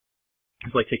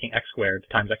 It's like taking x squared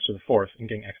times x to the fourth and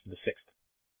getting x to the sixth.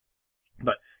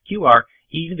 But QR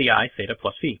e to the I theta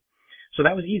plus phi. So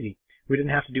that was easy. We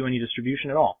didn't have to do any distribution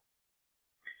at all.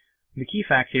 The key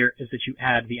fact here is that you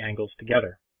add the angles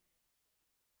together.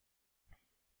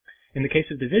 In the case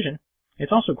of division,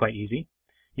 it's also quite easy.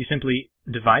 You simply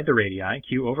divide the radii,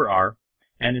 q over r,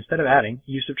 and instead of adding,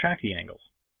 you subtract the angles.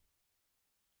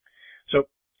 So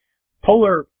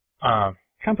polar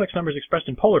complex numbers expressed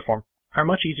in polar form are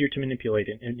much easier to manipulate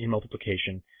in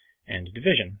multiplication and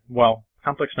division, while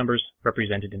complex numbers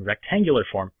represented in rectangular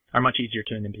form are much easier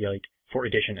to manipulate for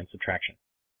addition and subtraction.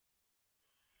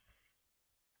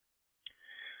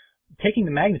 Taking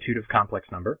the magnitude of a complex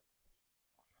number,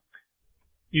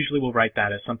 usually we'll write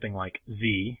that as something like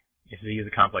z, if z is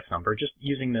a complex number, just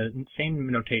using the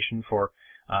same notation for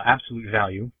absolute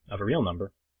value of a real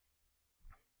number,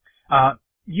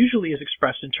 usually is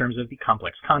expressed in terms of the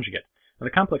complex conjugate. Now,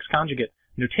 the complex conjugate,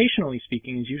 notationally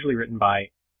speaking, is usually written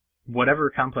by whatever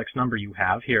complex number you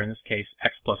have, here in this case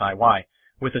x plus iy,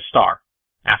 with a star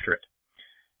after it.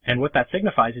 And what that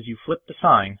signifies is you flip the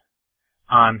sign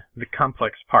on the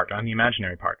complex part, on the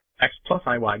imaginary part. X plus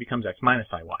iy becomes x minus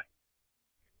iy.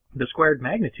 The squared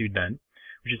magnitude then,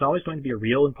 which is always going to be a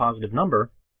real and positive number,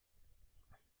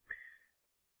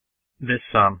 this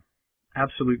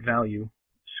absolute value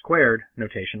squared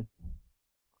notation,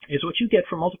 is what you get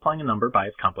from multiplying a number by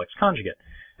its complex conjugate.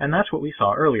 And that's what we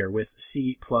saw earlier with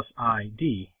c plus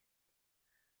id.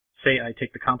 Say I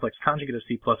take the complex conjugate of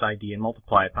c plus id and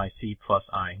multiply it by c plus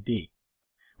id.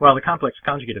 Well, the complex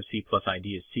conjugate of c plus id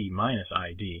is c minus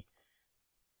id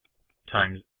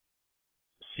times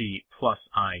c plus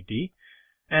id.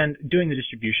 And doing the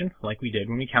distribution, like we did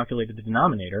when we calculated the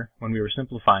denominator, when we were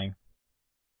simplifying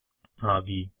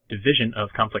the division of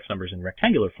complex numbers in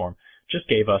rectangular form, just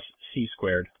gave us c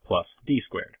squared plus d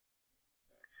squared.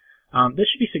 This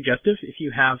should be suggestive if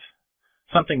you have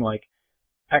something like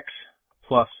x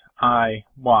plus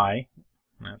iy,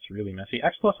 that's really messy,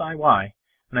 x plus iy,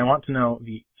 and I want to know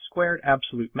the squared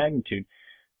absolute magnitude.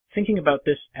 Thinking about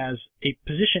this as a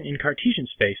position in Cartesian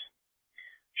space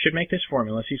should make this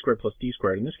formula, c squared plus d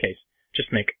squared in this case,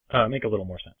 just make a little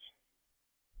more sense.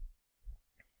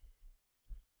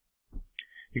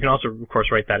 You can also, of course,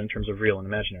 write that in terms of real and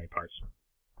imaginary parts.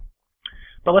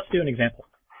 But let's do an example.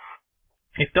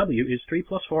 If w is 3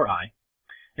 plus 4i,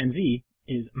 and z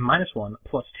is minus 1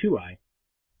 plus 2i,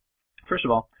 first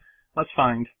of all, let's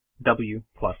find w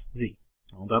plus z.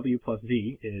 Well, w plus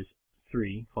z is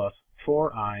 3 plus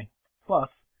 4i plus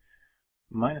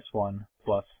minus 1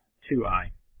 plus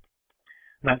 2i.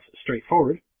 That's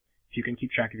straightforward. If you can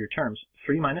keep track of your terms,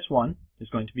 3 minus 1 is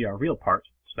going to be our real part,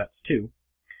 so that's 2.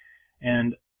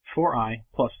 And 4i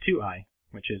plus 2i,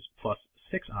 which is plus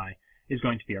 6i, is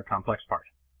going to be our complex part.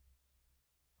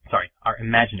 Sorry, our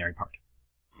imaginary part.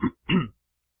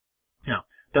 Now,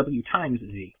 w times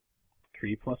z,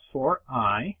 3 plus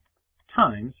 4i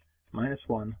times minus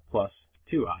 1 plus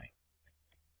 2i.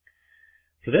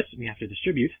 For this, we have to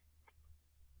distribute,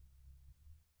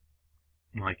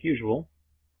 like usual.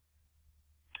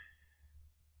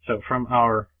 So from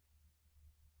our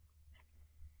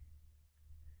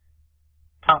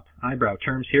top eyebrow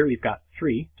terms here, we've got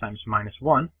 3 times minus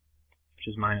 1, which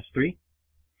is minus 3,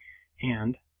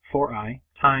 and 4i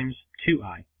times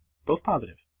 2i, both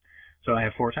positive. So I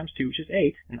have 4 times 2, which is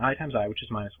 8, and I times I, which is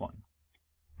minus 1,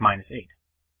 minus 8.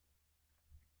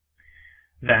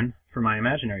 Then, for my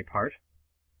imaginary part,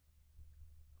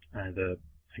 I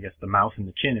guess the mouth and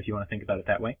the chin, if you want to think about it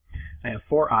that way, I have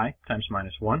 4i times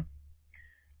minus 1,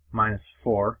 minus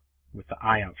 4 with the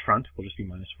I out front, will just be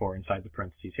minus 4 inside the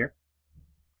parentheses here.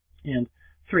 And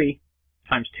 3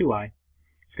 times 2i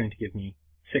is going to give me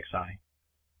 6i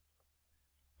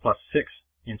plus 6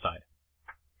 inside.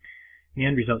 The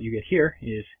end result you get here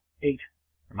is 8,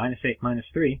 or minus 8 minus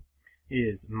 3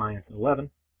 is minus 11,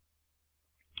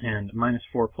 and minus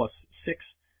 4 plus 6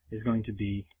 is going to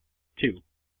be 2. So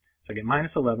I get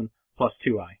minus 11 plus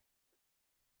 2i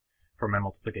for my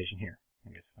multiplication here. I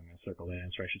guess if I'm going to circle that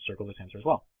answer, I should circle this answer as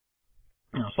well.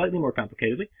 Now, slightly more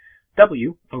complicatedly,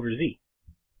 w over z.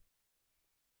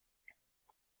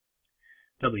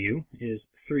 W is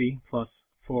 3 plus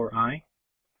 4i,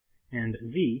 and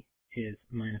z is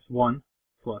minus 1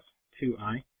 plus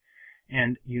 2i.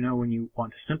 And you know when you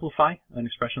want to simplify an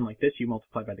expression like this, you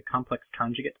multiply by the complex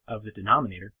conjugate of the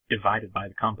denominator divided by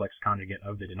the complex conjugate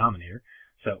of the denominator.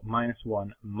 So minus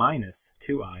 1 minus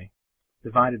 2i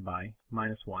divided by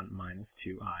minus 1 minus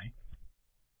 2i.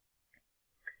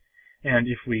 And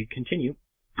if we continue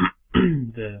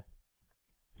the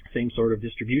same sort of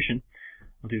distribution,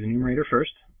 I'll do the numerator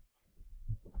first.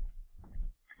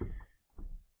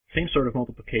 Same sort of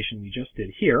multiplication we just did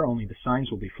here, only the signs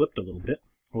will be flipped a little bit.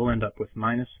 We'll end up with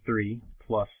minus 3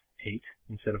 plus 8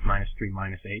 instead of minus 3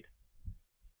 minus 8.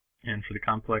 And for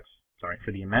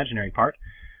the imaginary part,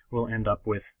 we'll end up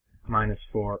with minus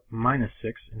 4 minus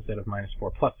 6 instead of minus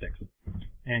 4 plus 6.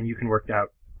 And you can work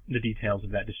out the details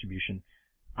of that distribution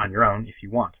on your own if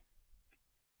you want.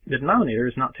 The denominator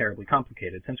is not terribly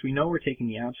complicated, since we know we're taking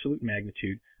the absolute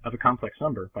magnitude of a complex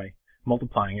number by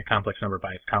multiplying a complex number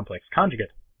by its complex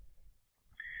conjugate.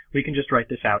 We can just write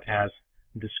this out as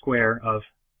the square of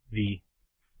the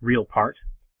real part,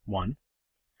 1,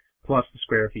 plus the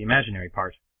square of the imaginary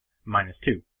part, minus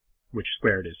 2, which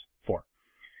squared is 4.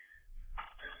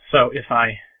 So if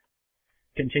I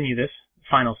continue this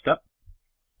final step,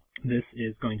 this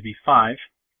is going to be 5.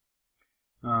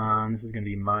 This is going to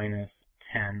be minus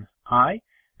 10i,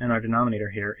 and our denominator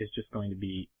here is just going to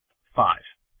be 5.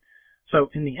 So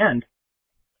in the end,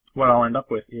 what I'll end up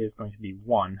with is going to be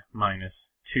 1 minus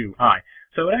 2i.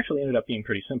 So it actually ended up being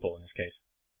pretty simple in this case.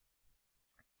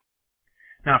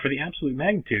 Now for the absolute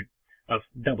magnitude of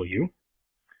w,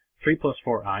 3 plus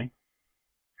 4i,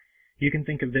 you can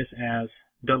think of this as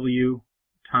w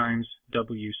times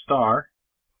w star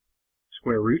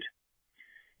square root.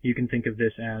 You can think of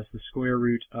this as the square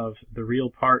root of the real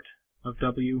part of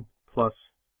w plus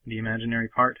the imaginary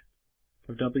part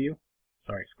of w.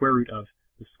 Sorry, square root of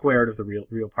the squared of the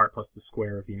real part plus the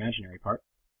square of the imaginary part,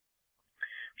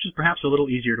 which is perhaps a little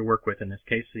easier to work with in this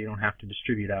case, so you don't have to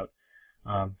distribute out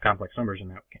complex numbers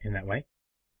in that way.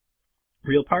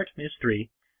 Real part is 3,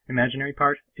 imaginary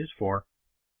part is 4.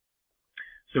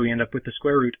 So we end up with the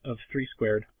square root of 3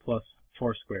 squared plus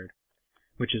 4 squared,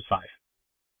 which is 5.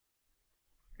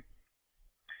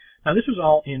 Now this was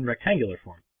all in rectangular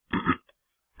form.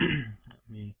 Let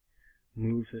me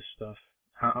move this stuff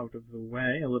out of the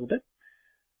way a little bit.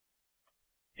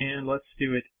 And let's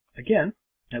do it again,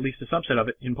 at least a subset of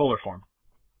it, in polar form.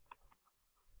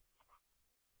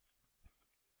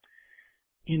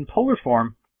 In polar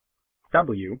form,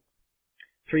 w,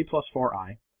 3 plus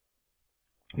 4i,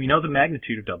 we know the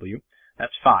magnitude of w,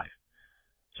 that's 5.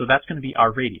 So that's going to be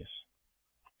our radius,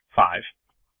 5.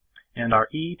 And our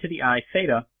e to the I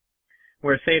theta,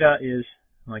 where theta is,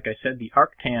 like I said, the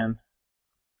arctan.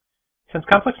 Since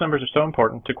complex numbers are so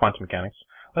important to quantum mechanics,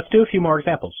 let's do a few more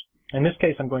examples. In this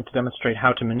case, I'm going to demonstrate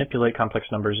how to manipulate complex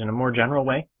numbers in a more general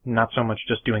way, not so much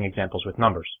just doing examples with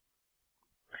numbers.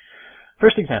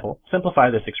 First example, simplify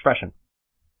this expression.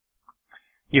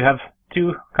 You have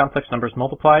two complex numbers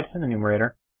multiplied in the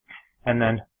numerator, and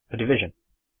then a division.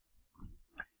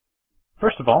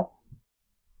 First of all,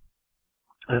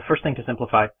 the first thing to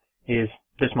simplify is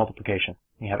this multiplication.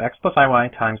 You have x plus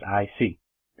iy times ic.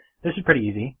 This is pretty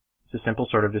easy. It's a simple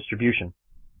sort of distribution.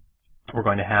 We're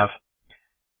going to have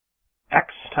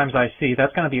x times ic.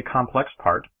 That's going to be a complex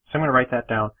part. So I'm going to write that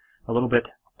down a little bit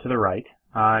to the right,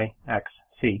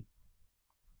 ixc.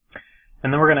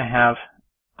 And then we're going to have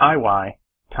iy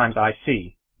times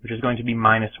ic, which is going to be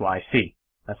minus yc.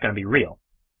 That's going to be real.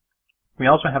 We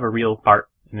also have a real part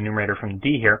in the numerator from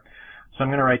d here, so I'm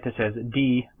going to write this as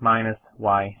d minus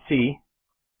yc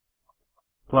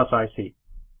plus ic.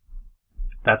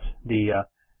 That's the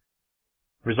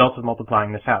result of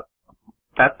multiplying this out.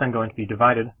 That's then going to be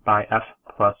divided by f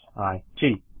plus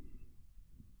ig.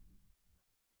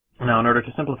 Now, in order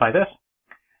to simplify this,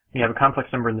 you have a complex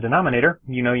number in the denominator.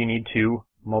 You know you need to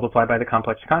multiply by the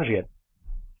complex conjugate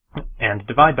and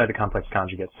divide by the complex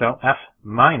conjugate. So f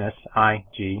minus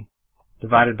ig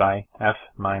divided by f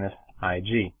minus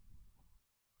ig.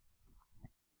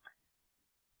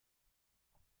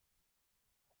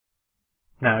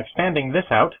 Now, expanding this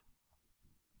out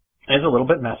is a little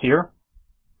bit messier,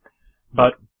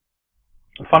 but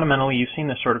fundamentally you've seen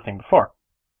this sort of thing before.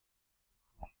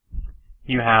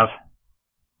 You have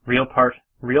real part,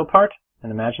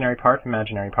 and imaginary part in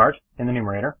the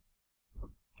numerator.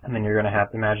 And then you're going to have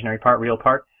imaginary part,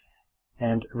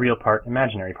 and real part,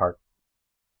 imaginary part.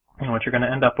 And what you're going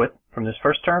to end up with from this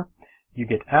first term, you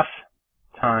get f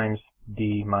times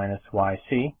d minus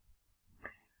yc.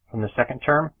 From the second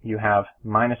term, you have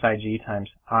minus ig times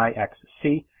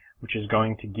ixc, which is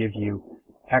going to give you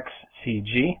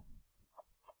xcg.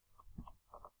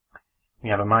 We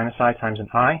have a minus I times an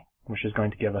I, which is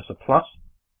going to give us a plus.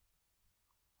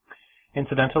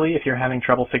 Incidentally, if you're having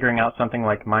trouble figuring out something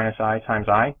like minus I times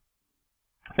I,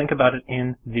 think about it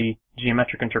in the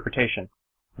geometric interpretation.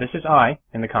 This is I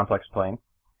in the complex plane.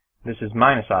 This is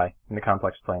minus I in the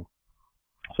complex plane.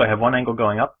 So I have one angle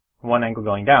going up, one angle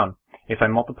going down. If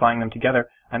I'm multiplying them together,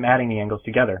 I'm adding the angles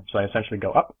together. So I essentially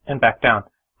go up and back down,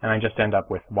 and I just end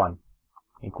up with 1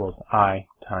 equals I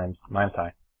times minus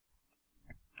I.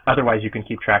 Otherwise, you can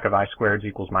keep track of I squareds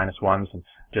equals minus 1s and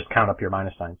just count up your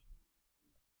minus signs.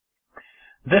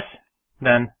 This,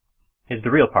 then, is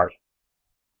the real part.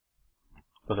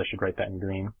 Suppose I should write that in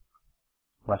green,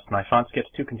 lest my fonts get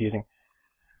too confusing.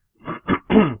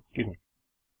 Excuse me.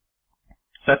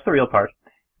 So that's the real part.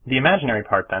 The imaginary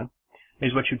part, then,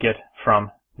 is what you get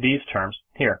from these terms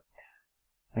here.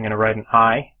 I'm going to write an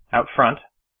I out front,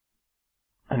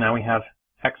 and now we have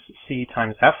xc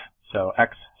times f, so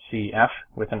xcf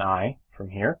with an I from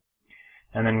here.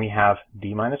 And then we have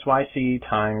d minus yc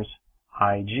times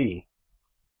ig,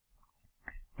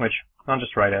 which I'll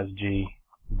just write as g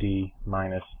d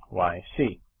minus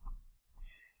yc.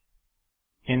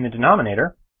 In the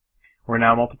denominator, we're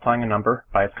now multiplying a number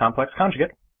by its complex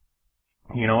conjugate.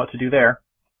 You know what to do there.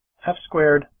 F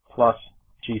squared plus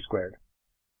g squared.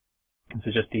 This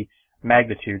is just the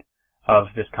magnitude of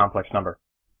this complex number.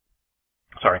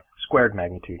 Sorry, squared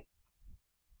magnitude.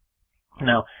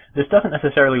 Now, this doesn't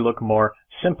necessarily look more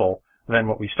simple than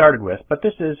what we started with, but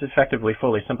this is effectively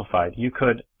fully simplified. You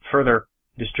could further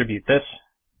distribute this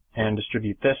and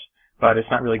distribute this, but it's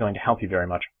not really going to help you very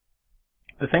much.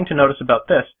 The thing to notice about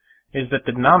this is that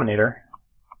the denominator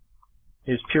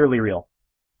is purely real.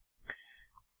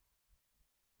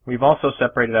 We've also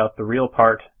separated out the real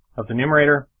part of the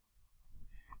numerator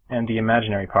and the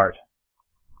imaginary part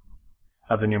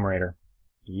of the numerator.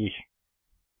 Yeesh.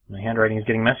 My handwriting is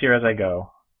getting messier as I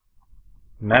go.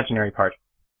 Imaginary part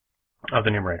of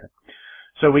the numerator.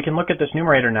 So we can look at this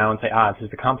numerator now and say, this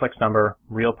is the complex number,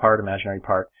 real part, imaginary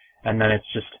part, and then it's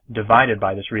just divided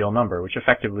by this real number, which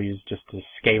effectively is just a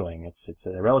scaling. It's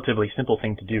a relatively simple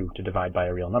thing to do, to divide by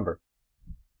a real number.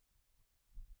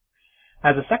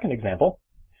 As a second example,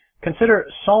 consider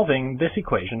solving this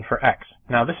equation for x.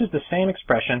 Now this is the same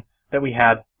expression that we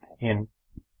had in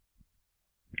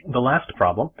the last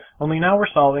problem, only now we're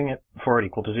solving it for it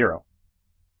equal to 0.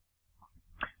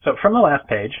 So from the last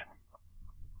page,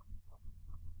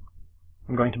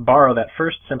 I'm going to borrow that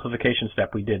first simplification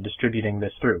step we did, distributing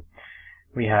this through.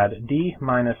 We had d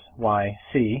minus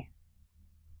yc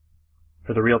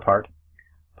for the real part,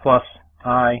 plus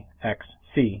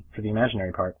ixc for the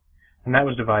imaginary part, and that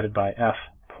was divided by f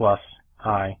plus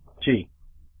ig.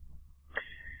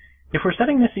 If we're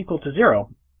setting this equal to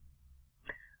 0,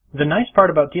 the nice part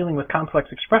about dealing with complex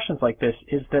expressions like this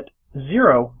is that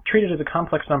 0, treated as a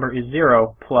complex number, is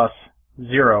 0 plus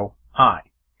 0i.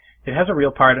 It has a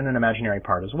real part and an imaginary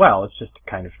part as well. It's just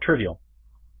kind of trivial.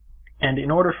 And in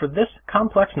order for this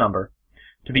complex number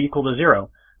to be equal to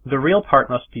 0, the real part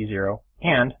must be 0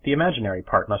 and the imaginary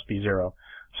part must be 0.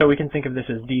 So we can think of this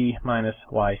as d minus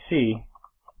yc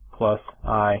plus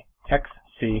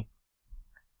ixc.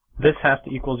 This has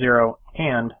to equal 0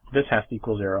 and this has to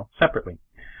equal 0 separately.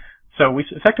 So we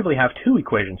effectively have two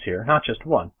equations here, not just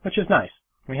one, which is nice.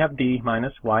 We have d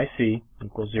minus yc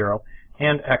equals 0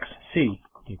 and xc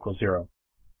equals 0,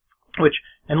 which,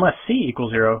 unless c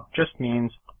equals 0, just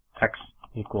means x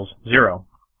equals 0.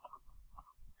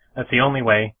 That's the only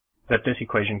way that this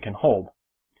equation can hold,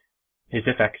 is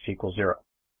if x equals 0.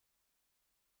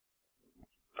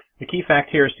 The key fact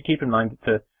here is to keep in mind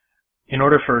that in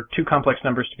order for two complex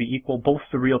numbers to be equal, both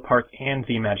the real parts and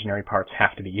the imaginary parts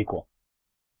have to be equal.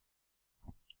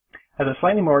 As a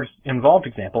slightly more involved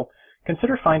example,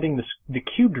 consider finding the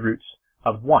cubed roots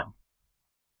of 1.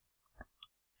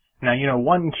 Now, you know,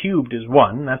 1 cubed is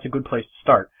 1. That's a good place to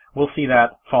start. We'll see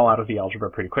that fall out of the algebra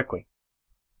pretty quickly.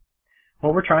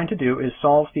 What we're trying to do is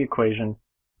solve the equation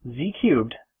z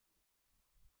cubed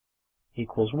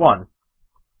equals 1,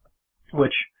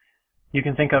 which you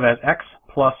can think of as x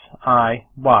plus I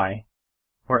y,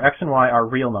 where x and y are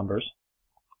real numbers,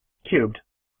 cubed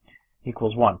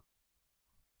equals 1.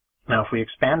 Now, if we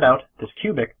expand out this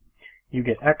cubic, you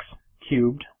get x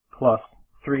cubed plus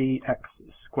 3x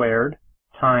squared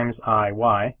times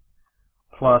iy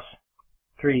plus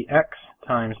 3x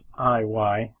times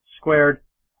iy squared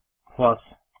plus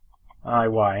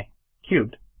iy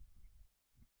cubed.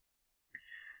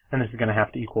 and this is going to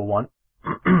have to equal 1.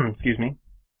 Excuse me,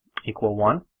 equal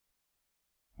 1.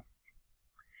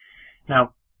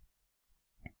 Now,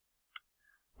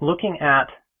 looking at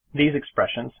these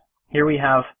expressions, here we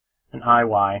have an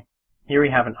iy, here we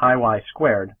have an iy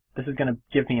squared. This is going to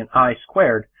give me an I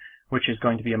squared, which is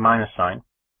going to be a minus sign.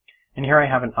 And here I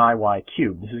have an iy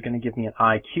cubed. This is going to give me an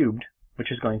I cubed,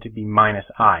 which is going to be minus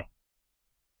I.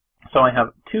 So I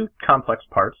have two complex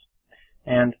parts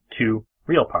and two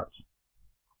real parts.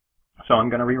 So I'm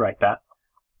going to rewrite that.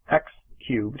 X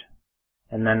cubed,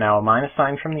 and then now a minus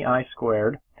sign from the I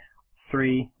squared,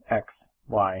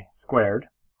 3xy squared,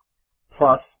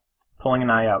 plus, pulling an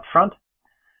I out front,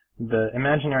 the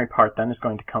imaginary part then is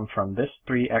going to come from this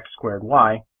 3x squared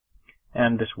y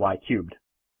and this y cubed.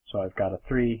 So I've got a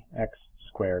 3x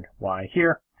squared y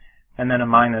here, and then a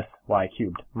minus y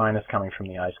cubed, minus coming from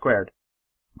the I squared.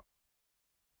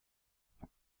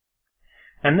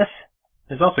 And this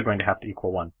is also going to have to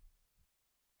equal 1.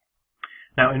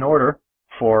 Now, in order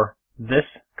for this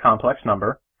complex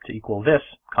number to equal this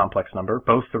complex number,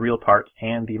 both the real parts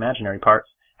and the imaginary parts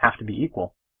have to be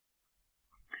equal.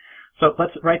 So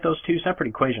let's write those two separate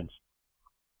equations.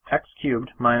 X cubed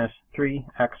minus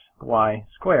 3xy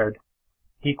squared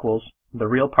equals the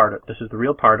real part, this is the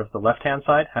real part of the left-hand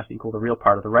side, has to equal the real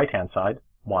part of the right-hand side,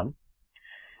 1.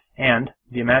 And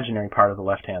the imaginary part of the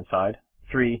left-hand side,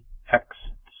 3x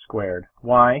squared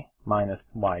y minus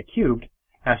y cubed,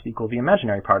 has to equal the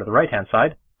imaginary part of the right-hand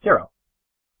side, 0.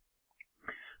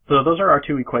 So those are our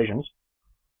two equations.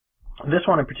 This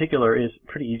one in particular is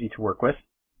pretty easy to work with.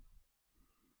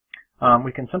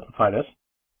 We can simplify this.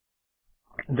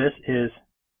 This is,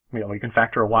 we can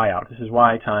factor a y out. This is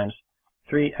y times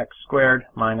 3x squared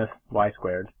minus y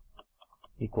squared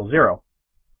equals 0.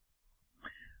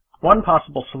 One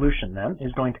possible solution then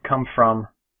is going to come from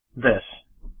this.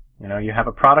 You have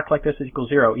a product like this is equal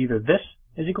to 0. Either this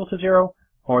is equal to 0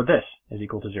 or this is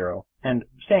equal to 0. And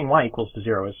saying y equals to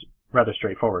 0 is rather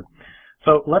straightforward.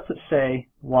 So let's say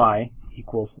y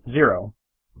equals 0,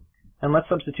 and let's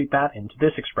substitute that into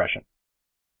this expression.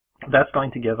 That's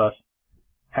going to give us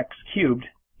x cubed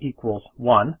equals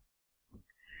 1,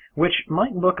 which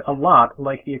might look a lot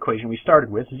like the equation we started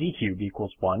with, z cubed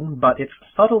equals 1, but it's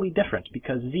subtly different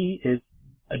because z is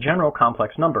a general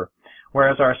complex number,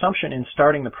 whereas our assumption in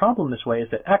starting the problem this way is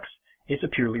that x is a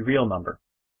purely real number.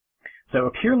 So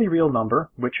a purely real number,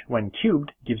 which when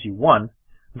cubed gives you 1,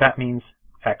 that means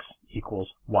x equals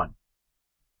 1.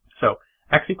 So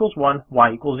x equals 1,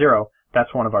 y equals 0,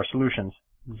 that's one of our solutions.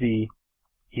 Z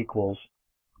equals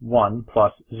 1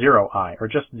 plus 0i, or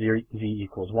just z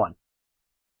equals 1.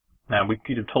 Now, we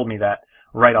could have told me that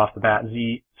right off the bat,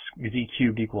 z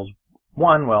cubed equals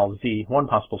 1. Well, one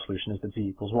possible solution is that z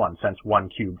equals 1, since 1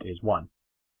 cubed is 1.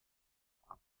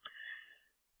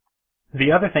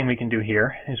 The other thing we can do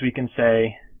here is we can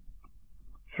say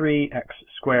 3x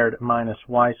squared minus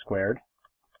y squared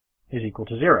is equal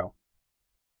to 0.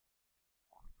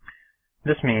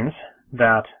 This means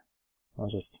that, I'll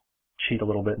just cheat a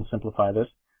little bit and simplify this,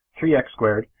 3x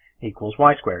squared equals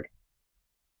y squared.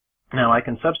 Now I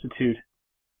can substitute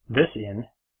this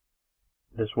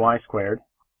y squared,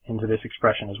 into this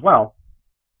expression as well.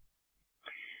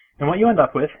 And what you end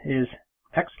up with is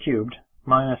x cubed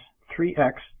minus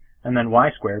 3x, and then y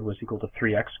squared was equal to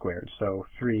 3x squared. So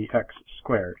 3x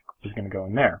squared is going to go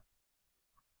in there.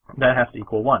 That has to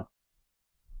equal 1.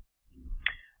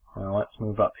 Now let's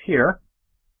move up here.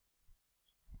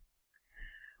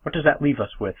 What does that leave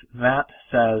us with? That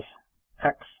says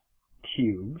x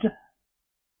cubed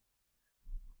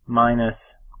minus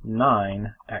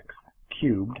 9x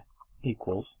cubed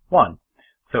equals 1.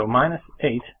 So minus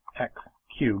 8x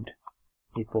cubed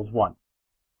equals 1.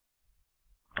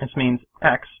 This means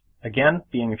x, again,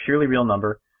 being a purely real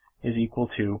number, is equal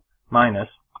to minus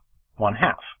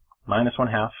 1/2. Minus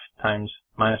 1/2 times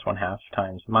minus 1/2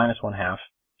 times minus 1/2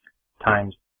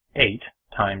 times 8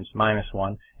 times minus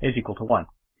 1 is equal to 1.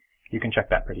 You can check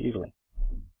that pretty easily.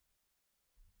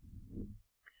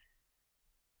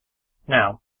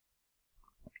 Now,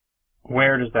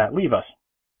 where does that leave us?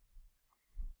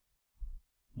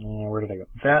 Where did I go?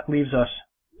 That leaves us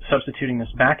substituting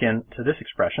this back into this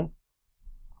expression,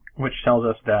 which tells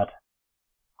us that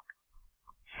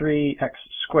 3x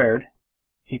squared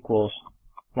equals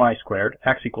y squared.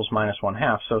 X equals minus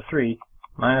 1/2, so 3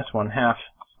 minus 1/2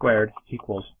 squared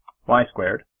equals y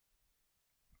squared,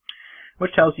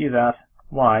 which tells you that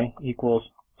y equals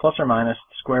plus or minus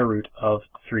the square root of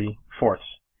 3/4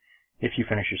 if you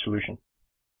finish your solution.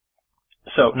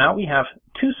 So now we have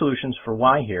two solutions for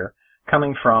y here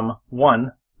coming from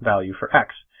one value for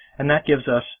x, and that gives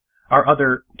us our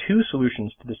other two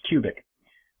solutions to this cubic.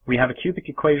 we have a cubic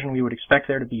equation. We would expect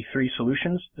there to be 3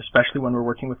 solutions, especially when we're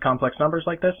working with complex numbers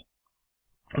like this.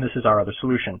 And this is our other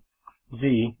solution.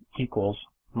 Z equals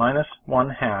minus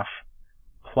 1/2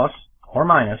 plus or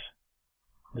minus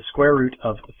the square root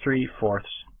of 3/4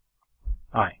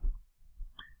 I.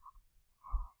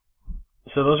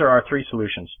 So those are our 3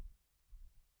 solutions.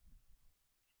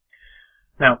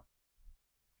 Now,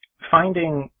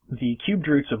 finding the cubed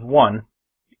roots of 1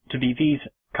 to be these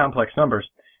complex numbers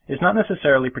is not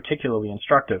necessarily particularly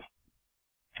instructive.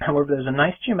 However, there's a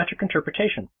nice geometric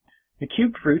interpretation. The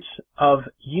cubed roots of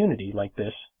unity like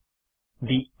this,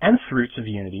 the nth roots of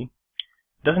unity,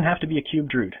 doesn't have to be a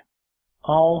cubed root.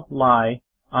 All lie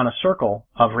on a circle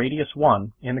of radius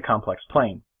 1 in the complex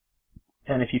plane.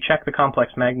 And if you check the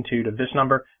complex magnitude of this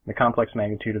number and the complex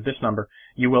magnitude of this number,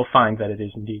 you will find that it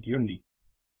is indeed unity.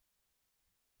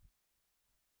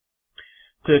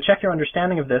 To check your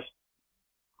understanding of this,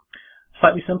 a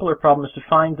slightly simpler problem is to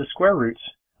find the square roots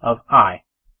of I.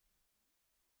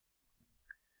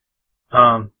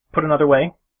 Put another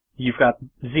way, you've got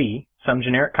Z, some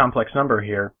generic complex number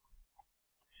here,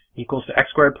 equals to x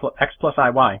squared plus x plus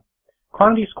iy.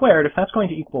 Quantity squared, if that's going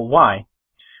to equal y,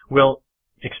 we'll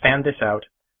expand this out,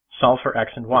 solve for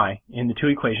x and y in the 2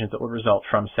 equations that will result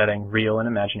from setting real and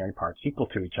imaginary parts equal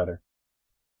to each other.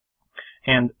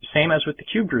 And same as with the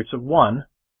cubed roots of 1,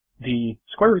 the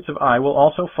square roots of I will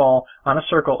also fall on a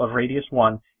circle of radius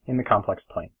 1 in the complex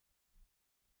plane.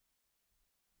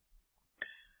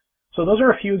 So those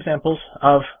are a few examples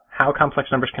of how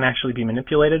complex numbers can actually be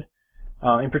manipulated.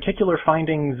 In particular,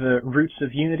 finding the roots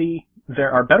of unity,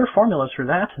 there are better formulas for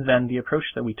that than the approach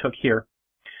that we took here,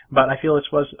 but I feel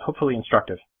this was hopefully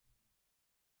instructive.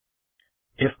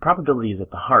 If probability is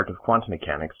at the heart of quantum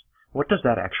mechanics, what does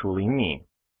that actually mean?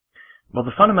 Well,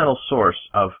 the fundamental source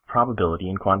of probability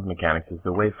in quantum mechanics is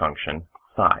the wave function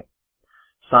psi.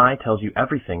 Psi tells you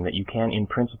everything that you can in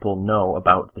principle know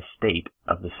about the state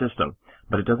of the system,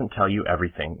 but it doesn't tell you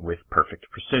everything with perfect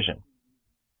precision.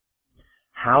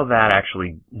 How that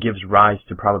actually gives rise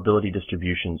to probability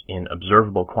distributions in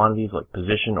observable quantities like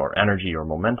position or energy or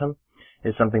momentum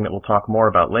is something that we'll talk more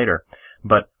about later,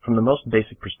 but from the most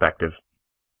basic perspective,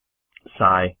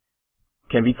 psi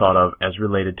can be thought of as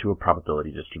related to a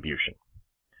probability distribution.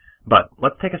 But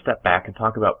let's take a step back and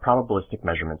talk about probabilistic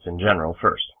measurements in general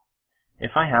first.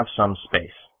 If I have some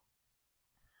space,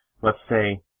 let's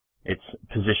say it's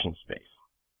position space.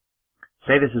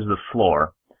 Say this is the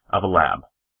floor of a lab,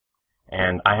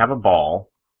 and I have a ball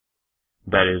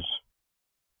that is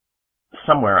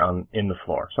somewhere on the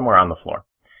floor.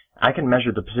 I can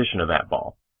measure the position of that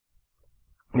ball.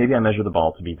 Maybe I measure the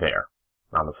ball to be there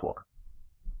on the floor.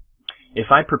 If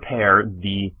I prepare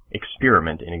the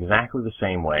experiment in exactly the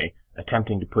same way,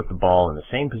 attempting to put the ball in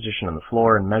the same position on the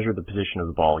floor and measure the position of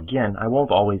the ball again, I won't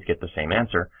always get the same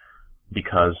answer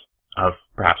because of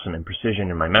perhaps some imprecision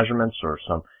in my measurements or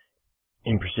some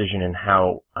imprecision in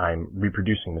how I'm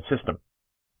reproducing the system.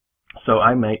 So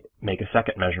I might make a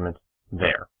second measurement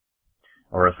there,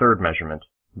 or a third measurement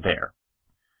there.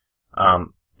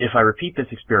 If I repeat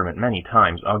this experiment many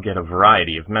times, I'll get a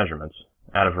variety of measurements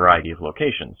at a variety of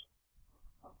locations.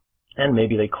 And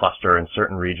maybe they cluster in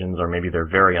certain regions, or maybe they're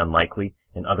very unlikely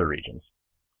in other regions.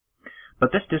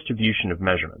 But this distribution of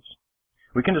measurements,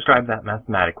 we can describe that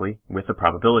mathematically with a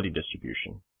probability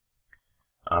distribution.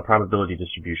 A probability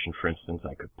distribution, for instance,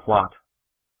 I could plot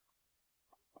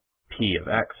P of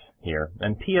x here,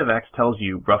 and P of x tells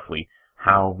you roughly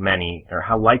how many, or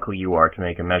how likely you are to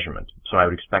make a measurement. So I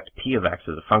would expect P of x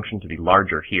as a function to be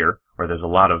larger here, where there's a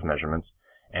lot of measurements,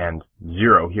 and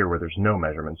 0 here where there's no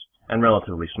measurements, and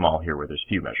relatively small here where there's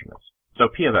few measurements. So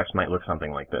P of x might look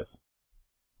something like this.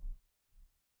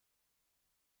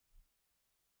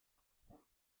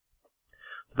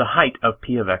 The height of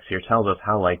P of x here tells us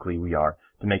how likely we are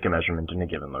to make a measurement in a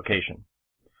given location.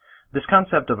 This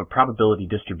concept of a probability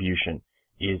distribution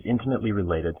is intimately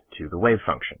related to the wave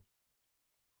function.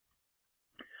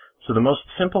 So the most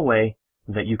simple way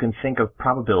that you can think of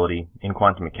probability in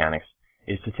quantum mechanics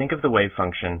is to think of the wave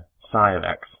function psi of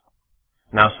x.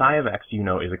 Now psi of x, you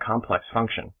know, is a complex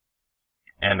function,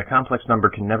 and a complex number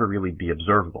can never really be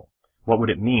observable. What would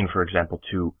it mean, for example,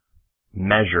 to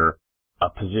measure a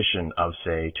position of,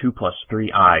 say, 2 plus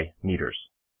 3i meters?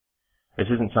 This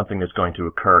isn't something that's going to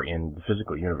occur in the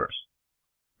physical universe.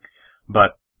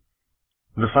 But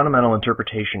the fundamental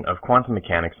interpretation of quantum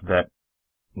mechanics that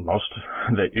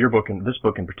this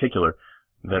book in particular,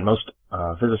 that most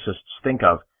physicists think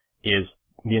of is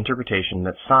the interpretation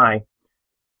that psi,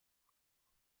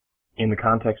 in the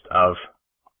context of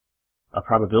a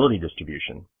probability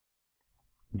distribution,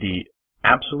 the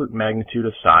absolute magnitude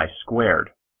of psi squared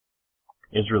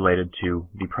is related to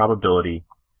the probability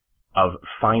of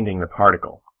finding the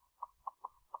particle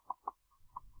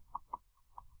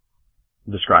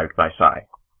described by psi.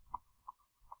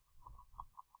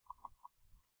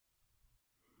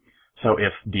 So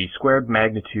if the squared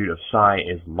magnitude of psi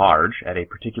is large at a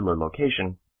particular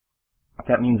location,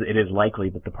 that means it is likely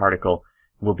that the particle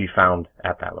will be found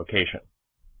at that location.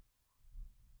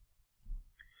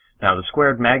 Now the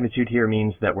squared magnitude here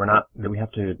means that we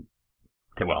have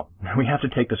to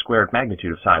take the squared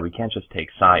magnitude of psi. We can't just take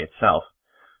psi itself.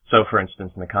 So for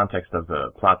instance, in the context of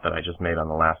the plot that I just made on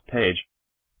the last page,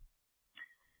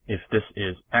 if this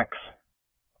is x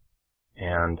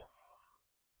and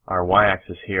our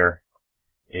y-axis here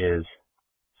is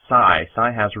psi,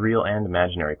 psi has real and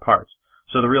imaginary parts.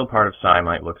 So the real part of psi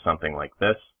might look something like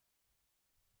this,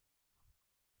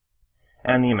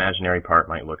 and the imaginary part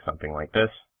might look something like this.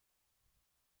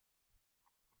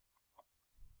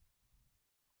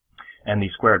 And the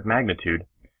squared magnitude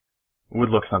would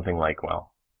look something like,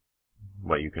 well,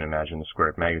 what you can imagine the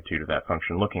squared magnitude of that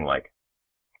function looking like.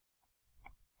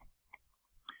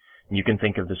 You can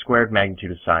think of the squared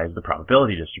magnitude of psi as the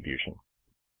probability distribution.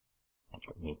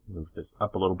 Let me move this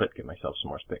up a little bit, give myself some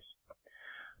more space.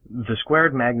 The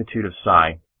squared magnitude of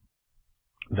psi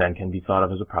then can be thought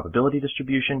of as a probability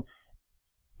distribution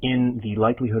in the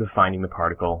likelihood of finding the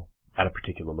particle at a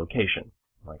particular location,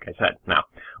 like I said. Now,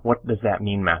 what does that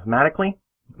mean mathematically?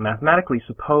 Mathematically,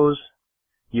 suppose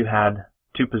you had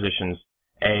two positions,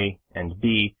 A and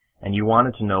B, and you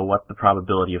wanted to know what the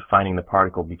probability of finding the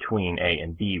particle between A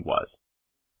and B was.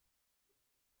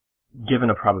 Given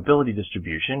a probability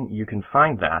distribution, you can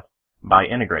find that by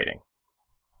integrating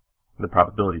the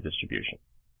probability distribution.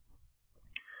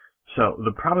 So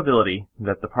the probability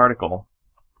that the particle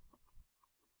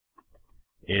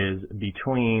is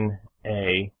between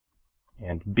A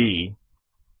and B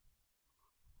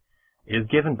is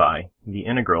given by the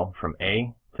integral from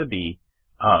A to B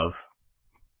of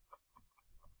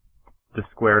the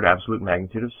squared absolute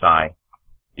magnitude of psi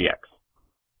dx.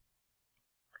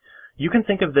 You can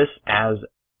think of this as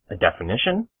a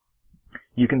definition.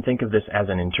 You can think of this as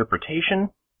an interpretation.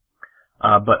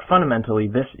 But fundamentally,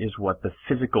 this is what the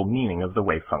physical meaning of the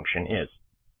wave function is.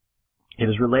 It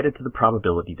is related to the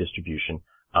probability distribution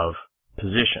of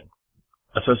position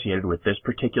associated with this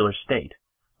particular state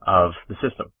of the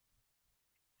system.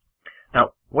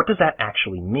 Now, what does that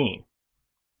actually mean?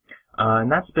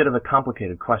 And that's a bit of a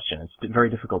complicated question. It's very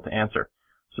difficult to answer.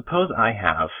 Suppose I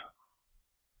have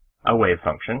a wave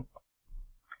function,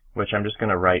 which I'm just going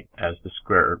to write as the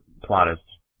plot as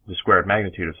the squared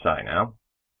magnitude of psi now.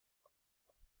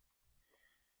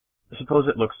 Suppose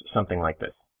it looks something like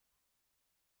this.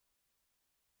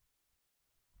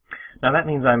 Now that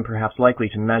means I'm perhaps likely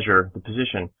to measure the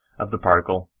position of the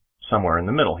particle somewhere in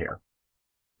the middle here.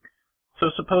 So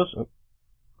suppose,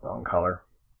 wrong color.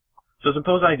 So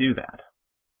suppose I do that.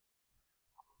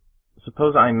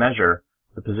 Suppose I measure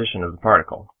the position of the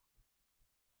particle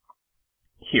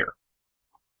here.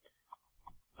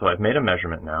 So I've made a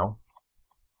measurement now.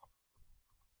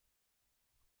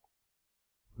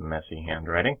 Messy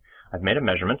handwriting. I've made a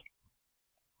measurement,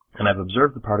 and I've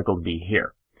observed the particle to be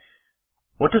here.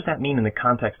 What does that mean in the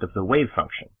context of the wave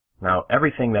function? Now,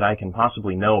 everything that I can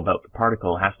possibly know about the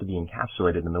particle has to be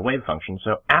encapsulated in the wave function,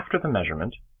 so after the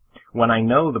measurement, when I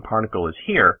know the particle is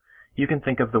here, you can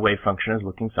think of the wave function as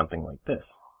looking something like this.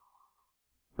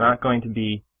 It's not going to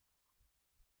be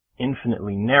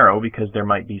infinitely narrow because there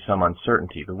might be some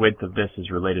uncertainty. The width of this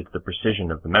is related to the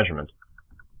precision of the measurement.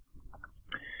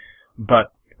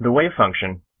 But the wave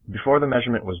function before the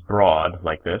measurement was broad,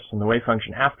 like this, and the wave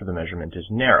function after the measurement is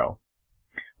narrow.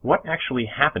 What actually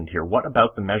happened here? What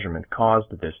about the measurement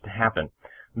caused this to happen?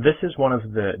 This is one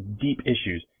of the deep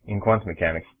issues in quantum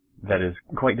mechanics that is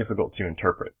quite difficult to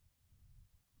interpret.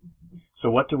 So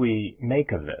what do we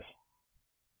make of this?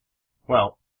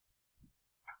 Well,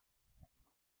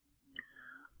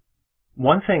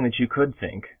 one thing that you could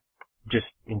think, just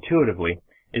intuitively,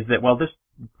 is that, well, this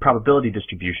probability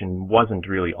distribution wasn't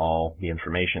really all the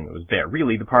information that was there.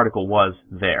 Really, the particle was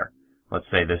there. Let's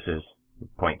say this is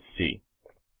point C.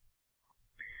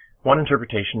 One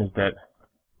interpretation is that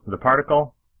the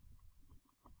particle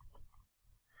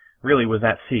really was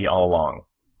at C all along.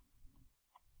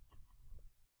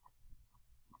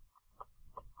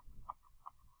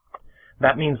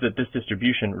 That means that this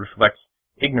distribution reflects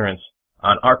ignorance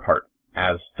on our part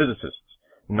as physicists,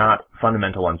 not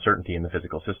fundamental uncertainty in the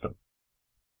physical system.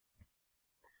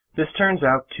 This turns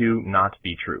out to not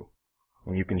be true,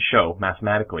 and you can show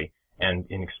mathematically and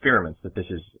in experiments that this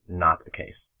is not the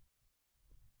case.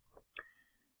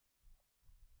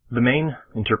 The main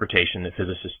interpretation that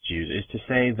physicists use is to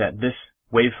say that this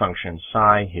wave function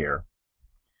psi here,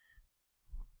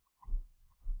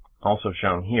 also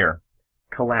shown here,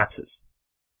 collapses.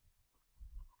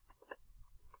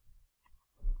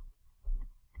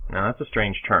 Now that's a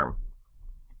strange term,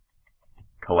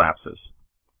 collapses.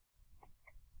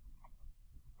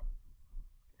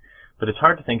 But it's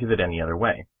hard to think of it any other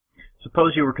way.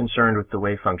 Suppose you were concerned with the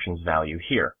wave function's value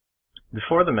here.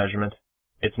 Before the measurement,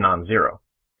 it's non-zero,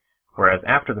 whereas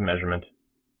after the measurement,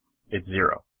 it's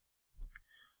 0.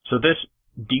 So this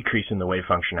decrease in the wave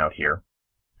function out here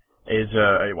is,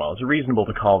 it's reasonable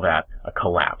to call that a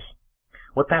collapse.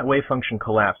 What that wave function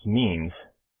collapse means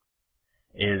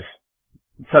is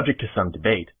subject to some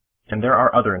debate, and there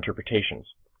are other interpretations.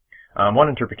 One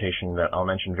interpretation that I'll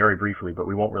mention very briefly, but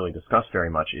we won't really discuss very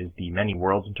much, is the many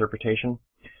worlds interpretation,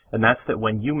 and that's that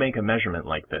when you make a measurement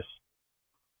like this,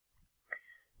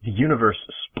 the universe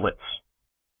splits.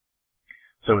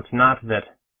 So it's not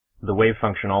that the wave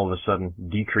function all of a sudden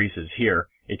decreases here,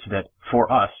 it's that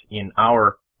for us, in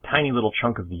our tiny little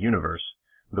chunk of the universe,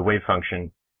 the wave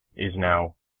function is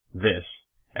now this,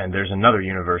 and there's another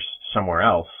universe somewhere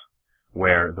else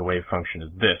where the wave function is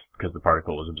this, because the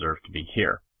particle was observed to be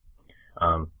here.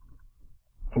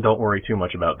 Don't worry too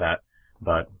much about that,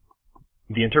 but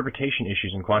the interpretation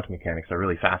issues in quantum mechanics are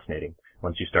really fascinating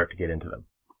once you start to get into them.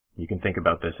 You can think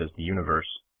about this as the universe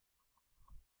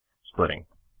splitting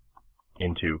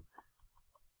into,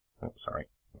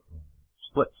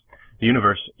 splits. The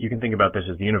universe, you can think about this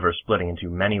as the universe splitting into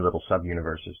many little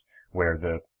sub-universes where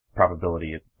the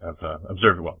probability of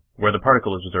where the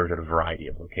particle is observed at a variety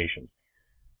of locations.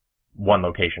 One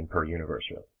location per universe,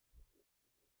 really.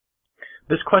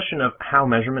 This question of how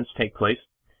measurements take place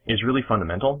is really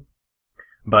fundamental,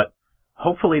 but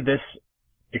hopefully this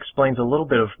explains a little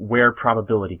bit of where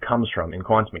probability comes from in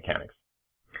quantum mechanics.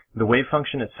 The wave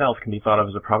function itself can be thought of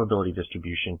as a probability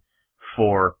distribution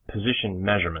for position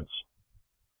measurements.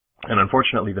 And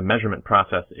unfortunately, the measurement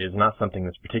process is not something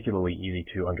that's particularly easy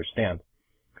to understand,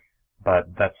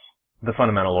 but that's the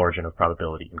fundamental origin of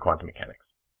probability in quantum mechanics.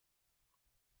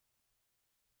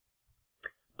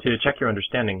 To check your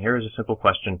understanding, here is a simple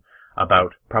question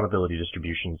about probability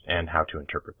distributions and how to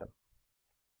interpret them.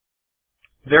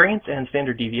 Variance and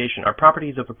standard deviation are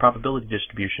properties of a probability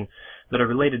distribution that are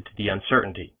related to the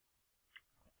uncertainty.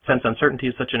 Since uncertainty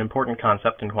is such an important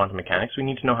concept in quantum mechanics, we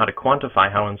need to know how to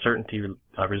quantify how uncertainty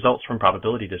results from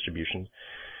probability distributions.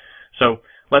 So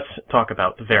let's talk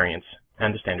about the variance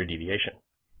and the standard deviation.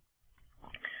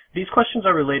 These questions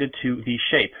are related to the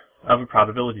shape of a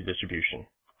probability distribution.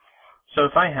 So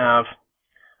if I have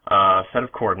a set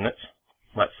of coordinates,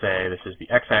 let's say this is the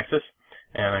x-axis,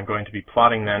 and I'm going to be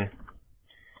plotting then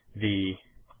the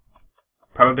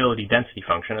probability density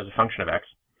function as a function of x.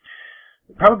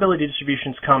 Probability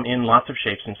distributions come in lots of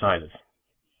shapes and sizes.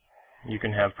 You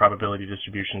can have probability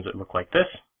distributions that look like this,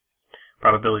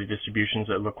 probability distributions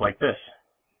that look like this.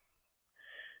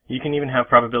 You can even have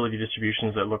probability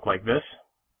distributions that look like this,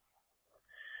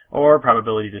 or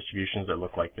probability distributions that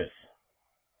look like this.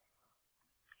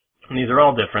 And these are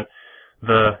all different.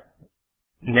 The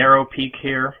narrow peak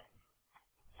here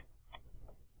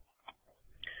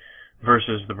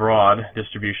versus the broad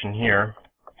distribution here.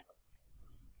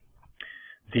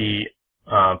 The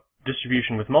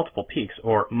distribution with multiple peaks,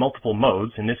 or multiple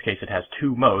modes, in this case it has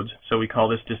two modes, so we call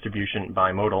this distribution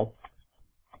bimodal,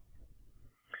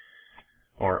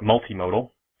 or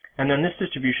multimodal. And then this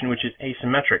distribution, which is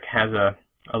asymmetric, has a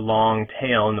long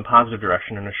tail in the positive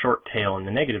direction and a short tail in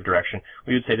the negative direction.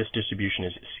 We would say this distribution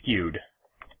is skewed.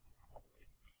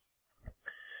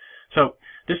 So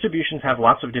distributions have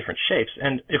lots of different shapes,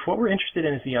 and if what we're interested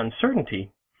in is the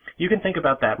uncertainty, you can think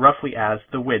about that roughly as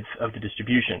the width of the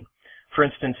distribution. For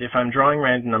instance, if I'm drawing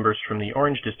random numbers from the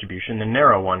orange distribution, the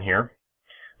narrow one here,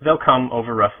 they'll come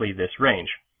over roughly this range.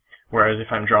 Whereas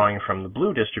if I'm drawing from the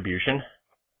blue distribution,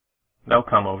 they'll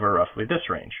come over roughly this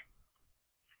range.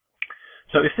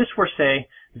 So if this were, say,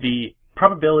 the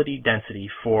probability density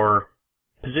for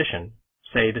position,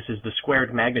 say this is the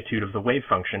squared magnitude of the wave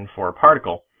function for a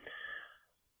particle,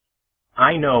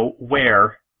 I know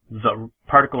where the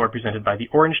particle represented by the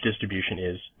orange distribution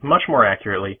is much more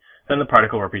accurately than the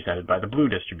particle represented by the blue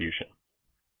distribution.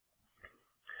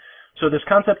 So this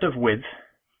concept of width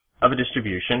of a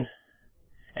distribution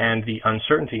and the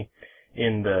uncertainty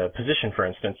in the position, for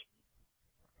instance,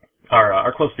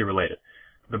 are closely related.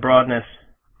 The broadness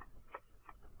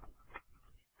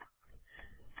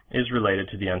is related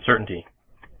to the uncertainty.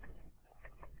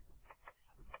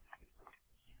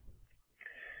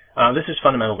 This is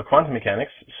fundamental to quantum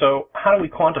mechanics, so how do we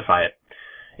quantify it?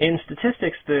 In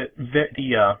statistics,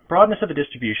 the broadness of a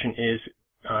distribution is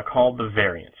called the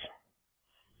variance.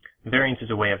 variance is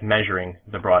a way of measuring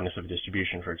the broadness of a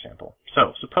distribution, for example.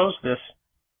 So suppose this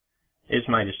is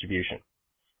my distribution.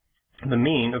 The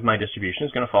mean of my distribution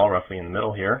is going to fall roughly in the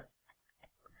middle here.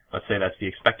 Let's say that's the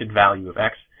expected value of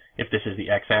x if this is the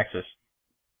x-axis.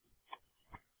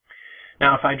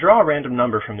 Now, if I draw a random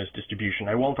number from this distribution,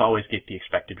 I won't always get the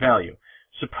expected value.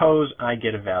 Suppose I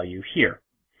get a value here.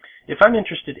 If I'm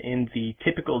interested in the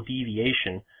typical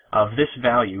deviation of this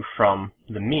value from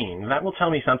the mean, that will tell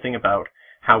me something about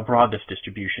how broad this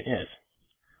distribution is.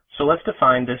 So let's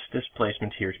define this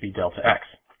displacement here to be delta x.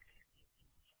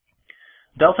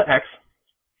 Delta x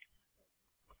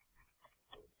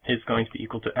is going to be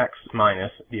equal to x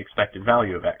minus the expected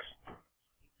value of x.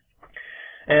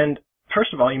 And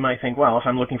first of all, you might think, well, if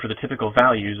I'm looking for the typical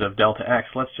values of delta x,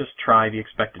 let's just try the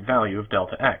expected value of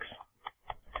delta x.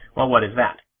 Well, what is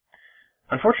that?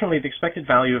 Unfortunately, the expected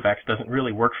value of x doesn't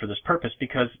really work for this purpose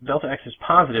because delta x is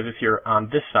positive if you're on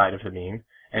this side of the mean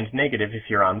and negative if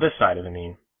you're on this side of the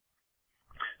mean.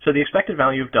 So the expected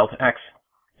value of delta x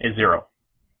is 0.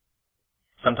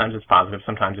 Sometimes it's positive,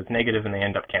 sometimes it's negative, and they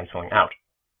end up canceling out.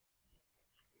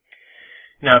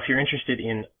 Now, if you're interested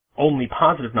in only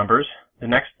positive numbers, the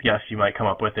next guess you might come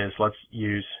up with is let's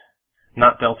use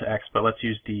not delta x, but let's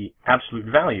use the absolute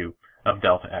value of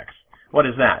delta x. What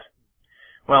is that?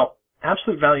 Well,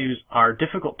 absolute values are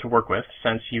difficult to work with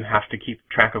since you have to keep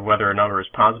track of whether a number is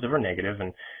positive or negative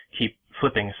and keep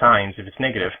flipping signs if it's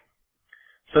negative.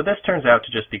 So this turns out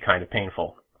to just be kind of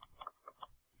painful.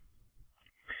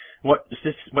 What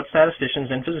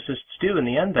statisticians and physicists do in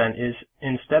the end then is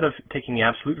instead of taking the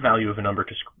absolute value of a number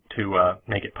to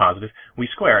make it positive, we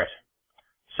square it.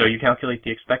 So you calculate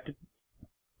the expected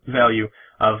value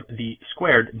of the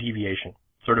squared deviation,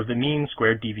 sort of the mean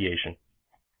squared deviation.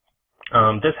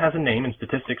 This has a name in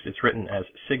statistics. It's written as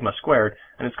sigma squared,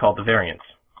 and it's called the variance.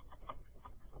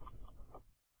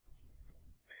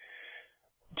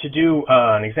 To do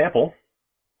an example,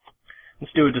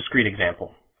 let's do a discrete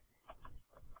example.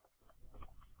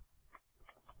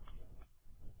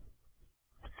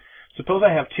 Suppose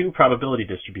I have two probability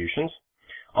distributions,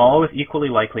 all with equally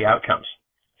likely outcomes.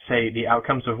 Say the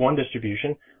outcomes of one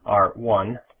distribution are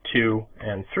 1, 2,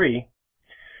 and 3,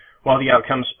 while the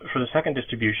outcomes for the second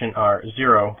distribution are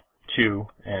 0, 2,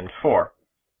 and 4.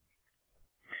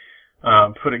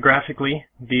 Put it graphically,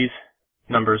 these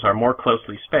numbers are more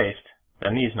closely spaced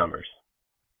than these numbers.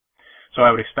 So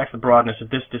I would expect the broadness of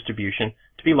this distribution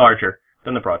to be larger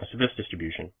than the broadness of this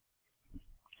distribution.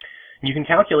 You can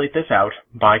calculate this out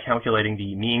by calculating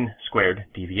the mean squared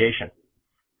deviation.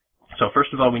 So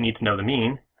first of all, we need to know the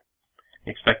mean. The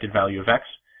expected value of x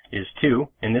is 2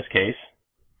 in this case,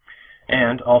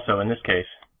 and also in this case.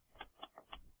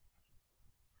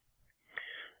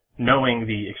 Knowing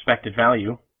the expected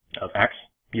value of x,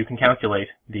 you can calculate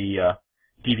the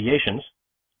deviations.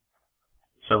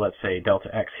 So let's say delta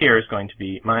x here is going to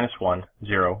be -1,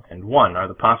 0, and 1 are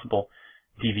the possible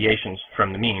deviations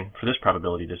from the mean for this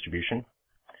probability distribution,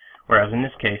 whereas in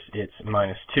this case it's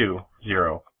 -2,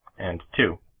 0, and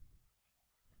 2.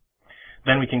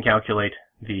 Then we can calculate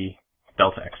the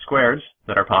delta x squareds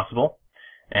that are possible,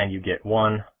 and you get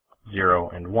 1, 0,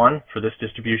 and 1 for this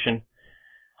distribution,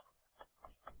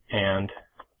 and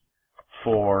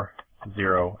 4,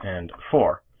 0, and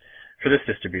 4 for this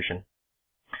distribution.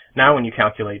 Now when you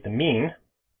calculate the mean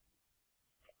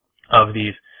of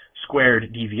these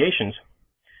squared deviations,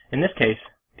 in this case,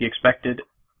 the expected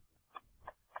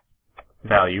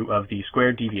value of the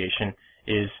squared deviation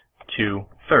is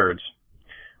 2/3,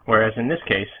 whereas in this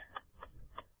case,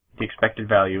 the expected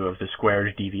value of the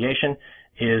squared deviation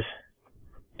is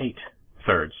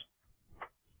 8/3.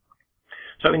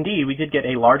 So indeed, we did get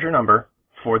a larger number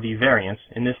for the variance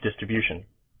in this distribution.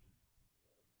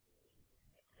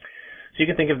 So you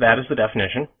can think of that as the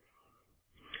definition.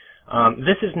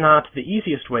 This is not the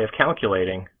easiest way of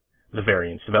calculating the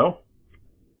variance, though.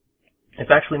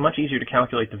 It's actually much easier to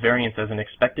calculate the variance as an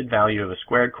expected value of a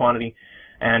squared quantity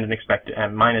and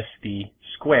minus the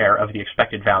square of the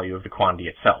expected value of the quantity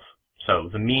itself. So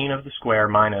the mean of the square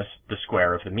minus the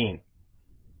square of the mean,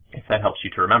 if that helps you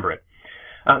to remember it.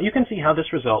 You can see how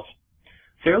this results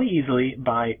fairly easily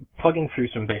by plugging through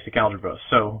some basic algebra.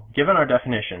 So given our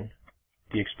definition,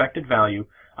 the expected value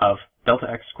of delta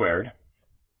x squared,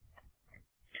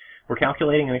 we're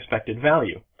calculating an expected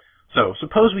value. So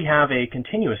suppose we have a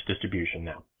continuous distribution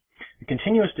now. The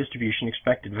continuous distribution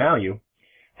expected value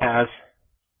has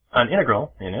an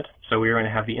integral in it, so we're going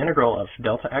to have the integral of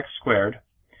delta x squared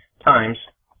times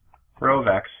rho of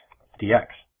x dx.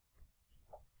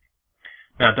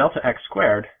 Now delta x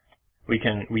squared,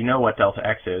 we know what delta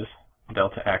x is.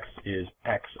 Delta x is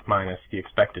x minus the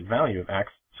expected value of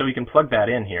x, so we can plug that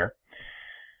in here.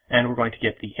 And we're going to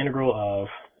get the integral of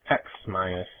x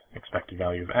minus expected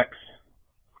value of x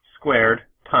squared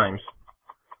times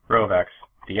rho of x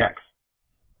dx.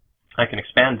 I can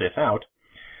expand this out,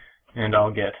 and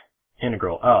I'll get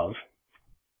integral of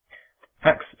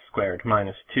x squared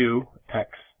minus 2x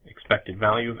expected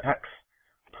value of x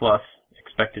plus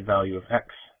expected value of x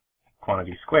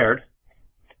quantity squared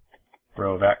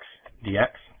rho of x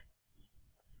dx.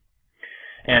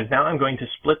 And now I'm going to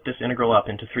split this integral up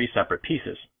into three separate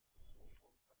pieces.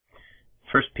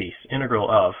 First piece, integral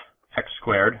of x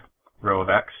squared rho of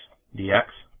x dx.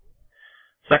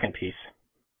 Second piece,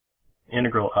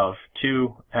 integral of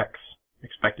 2x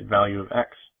expected value of x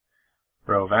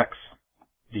rho of x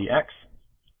dx.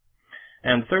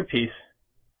 And the third piece,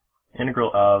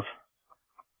 integral of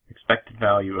expected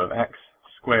value of x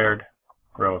squared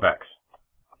rho of x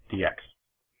dx.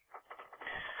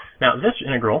 Now this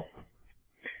integral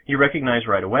you recognize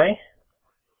right away.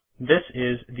 This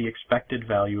is the expected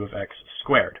value of x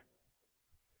squared.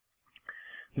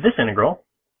 This integral,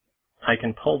 I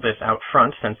can pull this out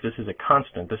front since this is a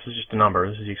constant. This is just a number.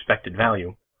 This is the expected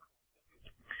value.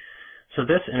 So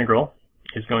this integral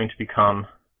is going to become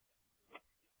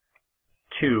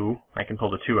 2. I can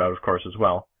pull the 2 out, of course, as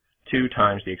well. 2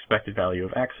 times the expected value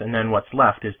of x, and then what's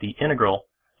left is the integral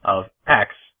of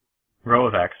x, rho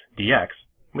of x, dx,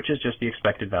 which is just the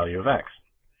expected value of x.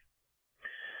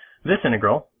 This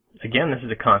integral, again, this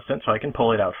is a constant, so I can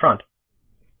pull it out front.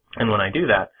 And when I do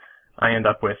that, I end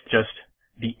up with just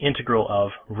the integral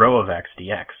of rho of x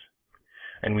dx.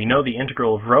 And we know the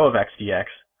integral of rho of x dx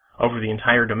over the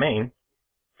entire domain.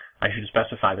 I should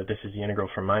specify that this is the integral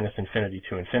from minus infinity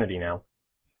to infinity now.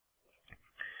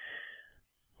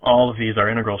 All of these are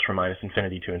integrals from minus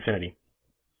infinity to infinity.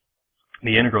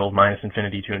 The integral of minus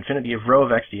infinity to infinity of rho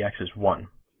of x dx is 1.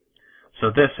 So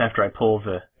this, after I pull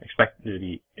the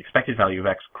expected value of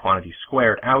x quantity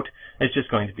squared out, is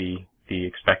just going to be the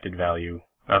expected value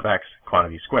of x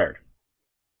quantity squared.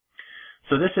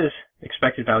 So this is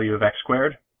expected value of x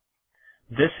squared.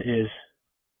 This is,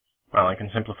 well, I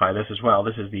can simplify this as well.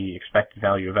 This is the expected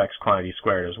value of x quantity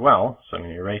squared as well. So I'm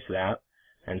going to erase that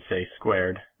and say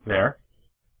squared there.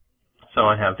 So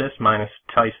I have this minus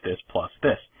twice this plus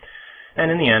this. And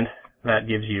in the end, that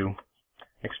gives you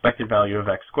expected value of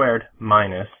x squared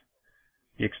minus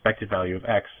the expected value of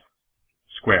x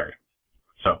squared.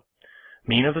 So,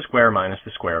 mean of the square minus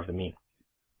the square of the mean.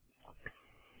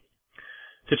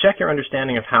 To check your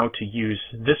understanding of how to use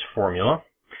this formula,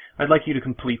 I'd like you to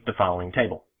complete the following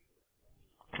table.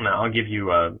 Now, I'll give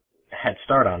you a head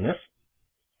start on this.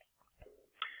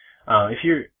 If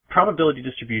your probability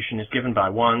distribution is given by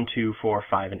 1, 2, 4,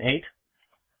 5, and 8,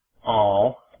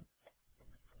 all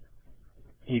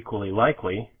equally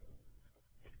likely,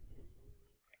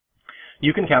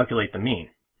 you can calculate the mean.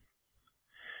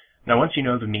 Now once you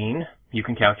know the mean, you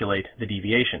can calculate the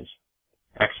deviations,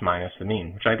 x minus the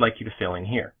mean, which I'd like you to fill in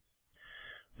here.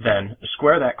 Then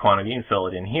square that quantity and fill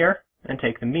it in here, and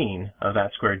take the mean of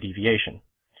that squared deviation.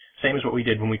 Same as what we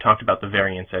did when we talked about the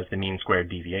variance as the mean squared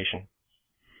deviation.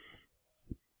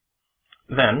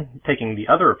 Then, taking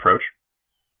the other approach,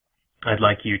 I'd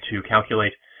like you to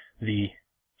calculate the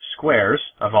squares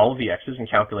of all of the x's and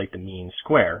calculate the mean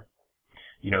square.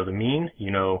 You know the mean,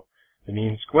 you know the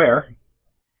mean square.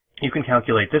 You can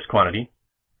calculate this quantity,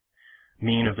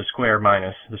 mean of the square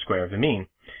minus the square of the mean,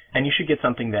 and you should get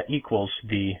something that equals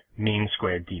the mean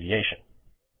squared deviation.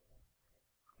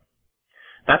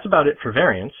 That's about it for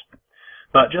variance,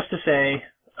 but just to say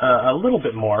a little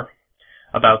bit more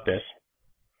about this,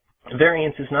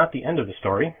 variance is not the end of the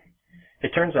story. It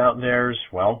turns out there's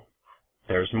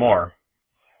more.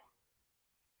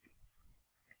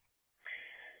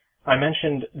 I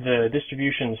mentioned the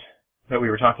distributions that we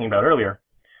were talking about earlier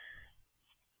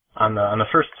on the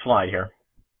first slide here.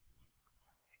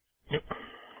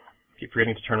 Keep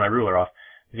forgetting to turn my ruler off.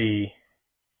 The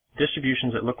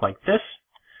distributions that look like this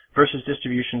versus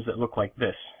distributions that look like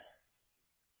this.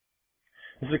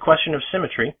 This is a question of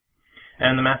symmetry,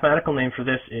 and the mathematical name for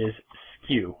this is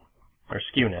skew, or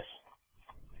skewness.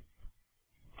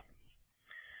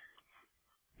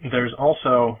 There's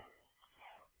also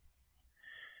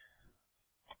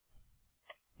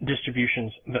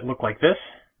distributions that look like this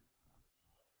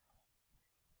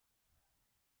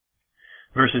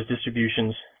versus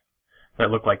distributions that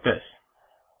look like this.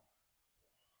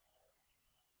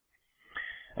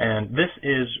 And this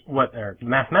is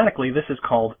mathematically, this is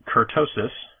called kurtosis,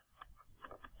 which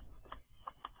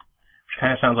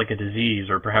kind of sounds like a disease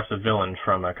or perhaps a villain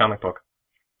from a comic book.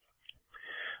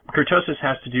 Kurtosis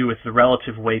has to do with the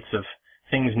relative weights of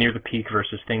things near the peak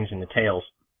versus things in the tails.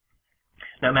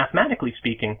 Now, mathematically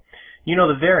speaking, you know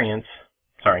the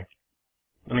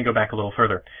let me go back a little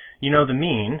further. You know the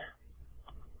mean,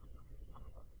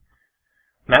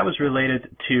 that was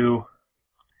related to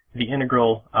the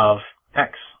integral of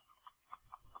x,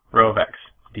 rho of x,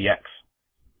 dx.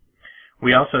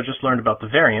 We also just learned about the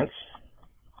variance,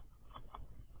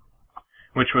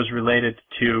 which was related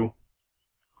to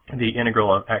the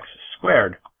integral of x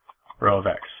squared, rho of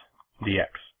x, dx.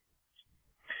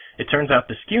 It turns out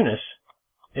the skewness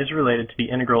is related to the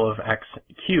integral of x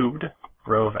cubed,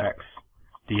 rho of x,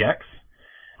 dx,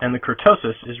 and the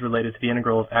kurtosis is related to the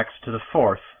integral of x to the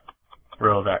fourth,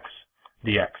 rho of x,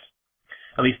 dx.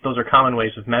 At least those are common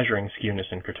ways of measuring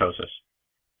skewness and kurtosis.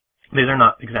 These are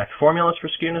not exact formulas for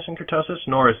skewness and kurtosis,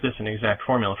 nor is this an exact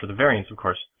formula for the variance, of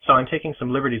course, so I'm taking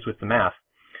some liberties with the math.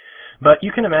 But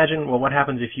you can imagine, well, what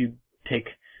happens if you take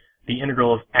the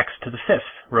integral of x to the fifth,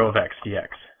 rho of x dx?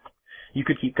 You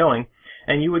could keep going,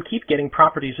 and you would keep getting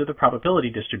properties of the probability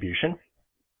distribution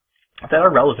that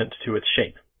are relevant to its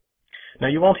shape. Now,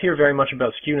 you won't hear very much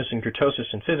about skewness and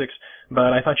kurtosis in physics,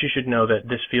 but I thought you should know that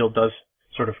this field does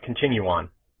sort of continue on.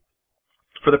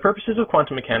 For the purposes of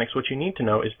quantum mechanics, what you need to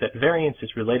know is that variance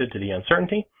is related to the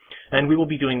uncertainty, and we will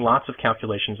be doing lots of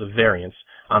calculations of variance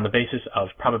on the basis of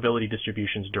probability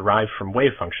distributions derived from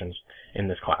wave functions in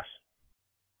this class.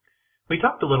 We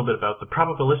talked a little bit about the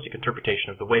probabilistic interpretation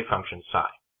of the wave function psi.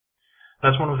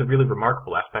 That's one of the really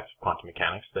remarkable aspects of quantum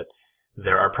mechanics, that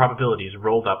there are probabilities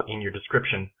rolled up in your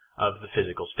description of the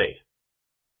physical state.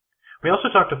 We also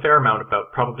talked a fair amount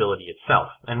about probability itself,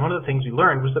 and one of the things we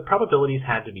learned was that probabilities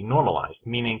had to be normalized,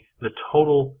 meaning the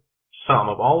total sum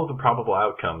of all of the probable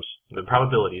outcomes, the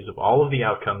probabilities of all of the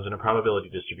outcomes in a probability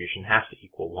distribution has to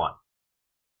equal 1.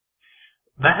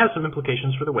 That has some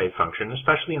implications for the wave function,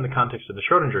 especially in the context of the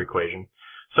Schrödinger equation,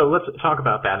 so let's talk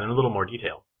about that in a little more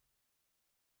detail.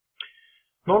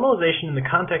 Normalization in the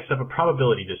context of a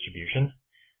probability distribution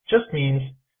just means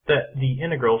that the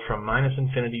integral from minus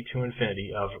infinity to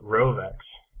infinity of rho of x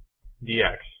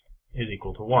dx is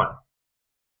equal to 1.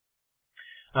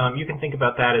 You can think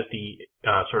about that as the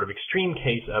sort of extreme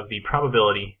case of the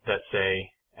probability that,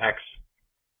 say, x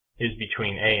is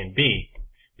between a and b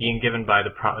being given by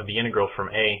the integral from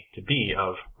a to b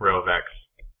of rho of x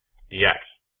dx.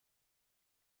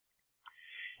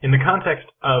 In the context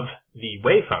of the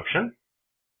wave function,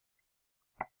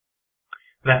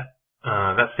 that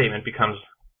statement becomes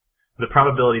the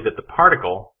probability that the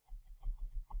particle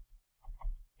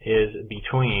is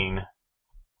between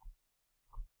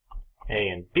a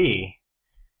and b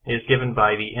is given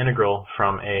by the integral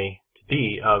from a to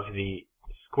b of the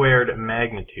squared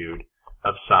magnitude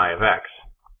of psi of x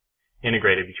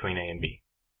integrated between a and b.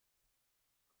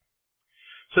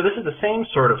 So this is the same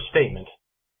sort of statement.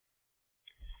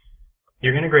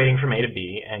 You're integrating from a to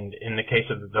b, and in the case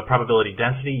of the probability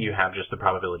density, you have just the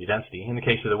probability density. In the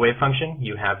case of the wave function,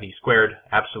 you have the squared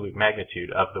absolute magnitude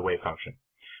of the wave function.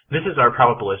 This is our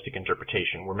probabilistic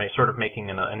interpretation. We're sort of making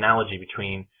an analogy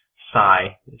between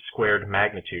psi, squared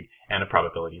magnitude, and a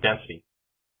probability density.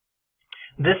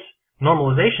 This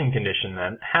normalization condition,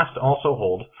 then, has to also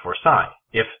hold for psi,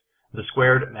 if the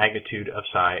squared magnitude of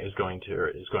psi is going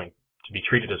to be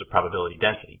treated as a probability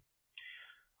density.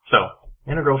 So,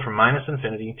 integral from minus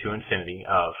infinity to infinity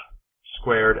of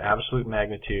squared absolute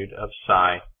magnitude of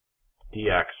psi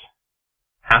dx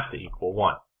has to equal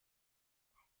 1.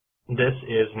 This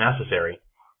is necessary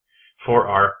for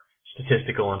our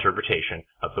statistical interpretation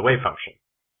of the wave function.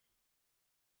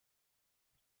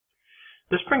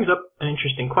 This brings up an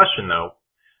interesting question, though,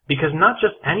 because not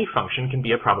just any function can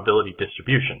be a probability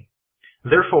distribution.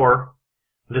 Therefore,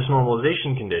 this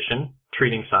normalization condition,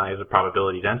 treating psi as a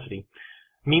probability density,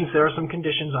 means there are some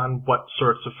conditions on what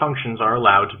sorts of functions are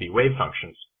allowed to be wave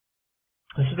functions.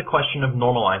 This is a question of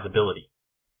normalizability.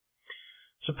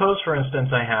 Suppose, for instance,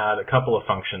 I had a couple of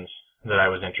functions that I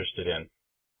was interested in.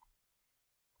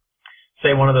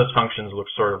 Say one of those functions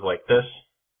looks sort of like this,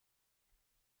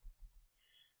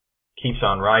 keeps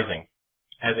on rising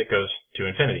as it goes to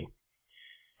infinity.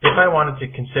 If I wanted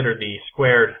to consider the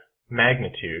squared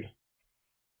magnitude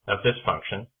of this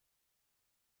function,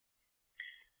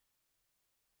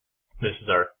 this is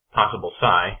our possible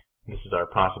psi, this is our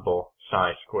possible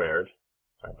psi squared,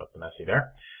 sorry about the messy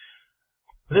there.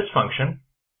 This function,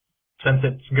 since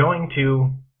it's going to,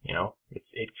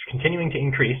 it's continuing to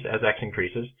increase as x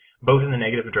increases, both in the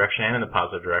negative direction and in the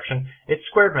positive direction, its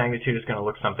squared magnitude is going to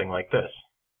look something like this.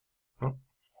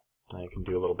 I can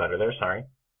do a little better there, sorry.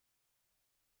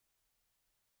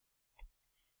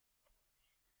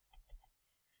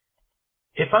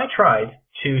 If I tried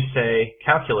to, say,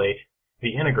 calculate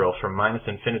the integral from minus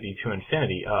infinity to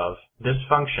infinity of this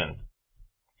function,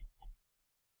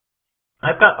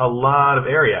 I've got a lot of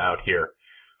area out here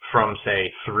from,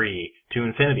 say, 3 to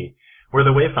infinity, where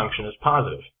the wave function is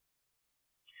positive.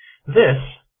 This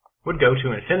would go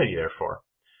to infinity, therefore.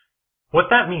 What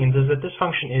that means is that this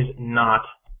function is not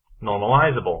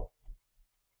normalizable.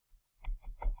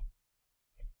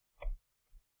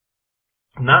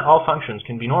 Not all functions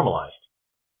can be normalized.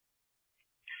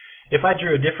 If I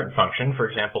drew a different function, for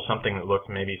example, something that looked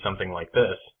maybe something like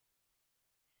this,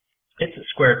 its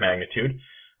squared magnitude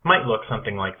might look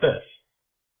something like this.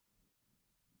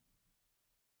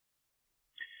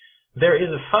 There is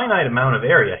a finite amount of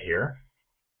area here,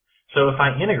 so if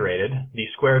I integrated the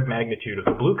squared magnitude of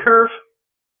the blue curve,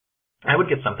 I would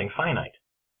get something finite.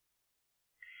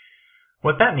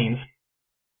 What that means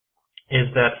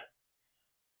is that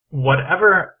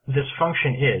whatever this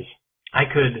function is, I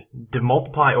could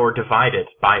demultiply or divide it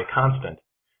by a constant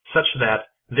such that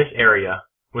this area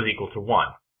was equal to 1.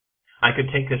 I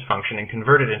could take this function and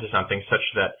convert it into something such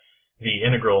that the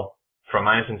integral from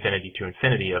minus infinity to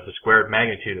infinity of the squared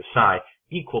magnitude of psi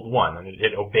equaled 1, and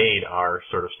it obeyed our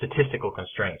sort of statistical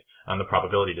constraint on the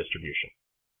probability distribution.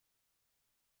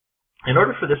 In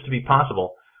order for this to be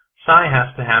possible, psi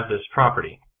has to have this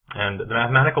property, and the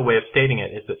mathematical way of stating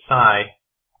it is that psi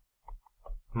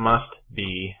must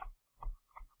be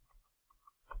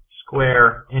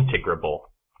square integrable.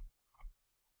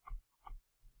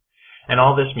 And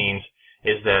all this means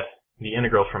is that the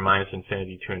integral from minus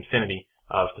infinity to infinity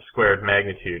of the squared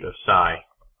magnitude of psi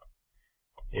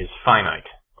is finite.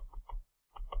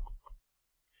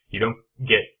 You don't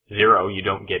get 0, you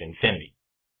don't get infinity.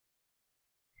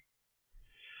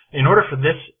 In order for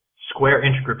this square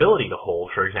integrability to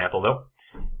hold, for example, though,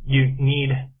 you need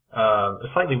a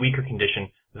slightly weaker condition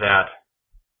that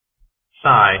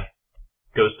psi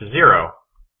goes to 0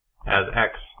 as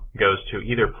x goes to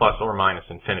either plus or minus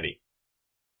infinity.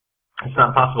 It's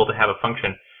not possible to have a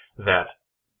function that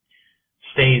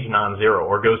stays non-zero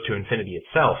or goes to infinity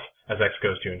itself as x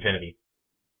goes to infinity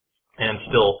and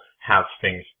still have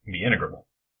things be integrable.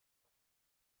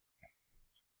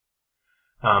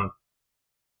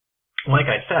 Like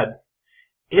I said,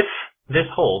 if this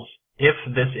holds, if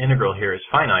this integral here is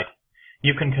finite,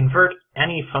 you can convert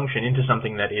any function into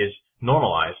something that is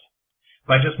normalized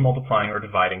by just multiplying or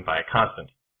dividing by a constant.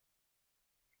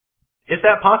 Is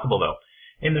that possible, though?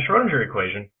 In the Schrodinger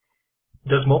equation,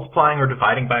 does multiplying or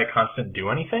dividing by a constant do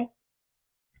anything?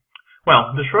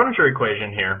 Well, the Schrodinger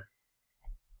equation here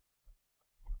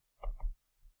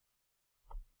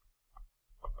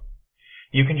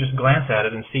you can just glance at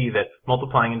it and see that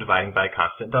multiplying and dividing by a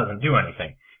constant doesn't do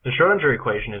anything. The Schrodinger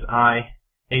equation is I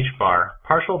h bar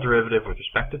partial derivative with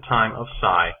respect to time of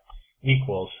psi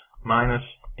equals minus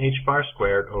h bar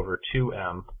squared over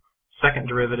 2m second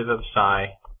derivative of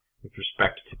psi with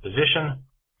respect to position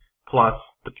plus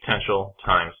the potential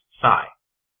times psi.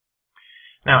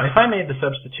 Now, if I made the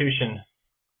substitution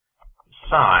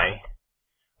psi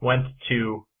went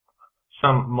to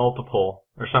some multiple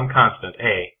or some constant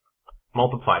a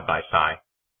multiplied by psi,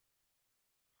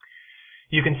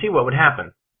 you can see what would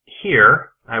happen.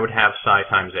 Here I would have psi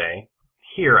times a,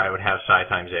 here I would have psi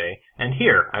times a, and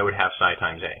here I would have psi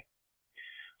times a.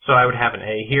 So I would have an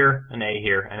a here, an a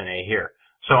here, and an a here.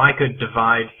 So I could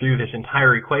divide through this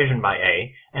entire equation by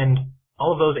a, and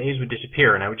all of those a's would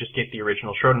disappear, and I would just get the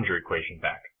original Schrodinger equation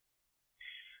back.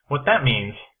 What that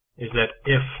means is that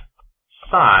if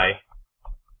psi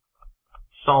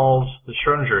solves the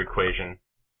Schrodinger equation,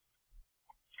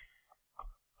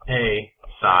 a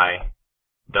psi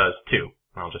does too.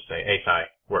 I'll just say a psi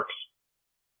works.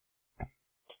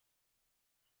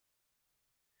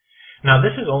 Now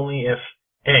this is only if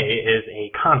a is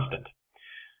a constant.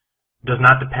 Does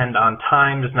not depend on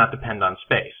time, does not depend on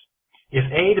space. If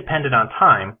a depended on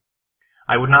time,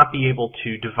 I would not be able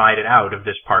to divide it out of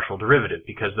this partial derivative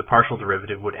because the partial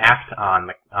derivative would act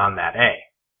on that a.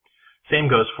 Same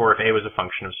goes for if a was a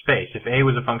function of space. If a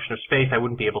was a function of space, I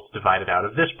wouldn't be able to divide it out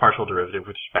of this partial derivative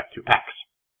with respect to x.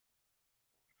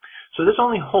 So this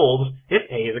only holds if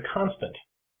a is a constant.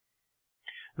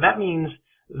 That means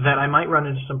that I might run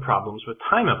into some problems with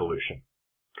time evolution.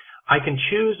 I can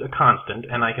choose a constant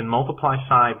and I can multiply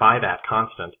psi by that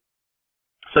constant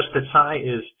such that psi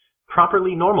is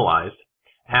properly normalized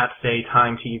at, say,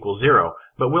 time t equals 0,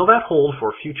 but will that hold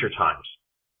for future times?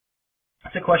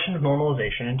 It's a question of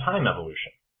normalization and time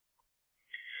evolution.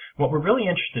 What we're really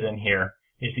interested in here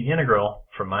is the integral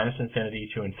from minus infinity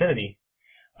to infinity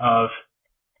of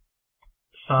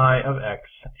psi of x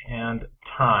and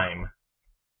time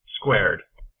squared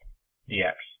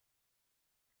dx.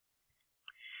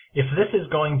 If this is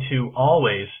going to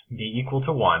always be equal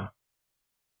to 1,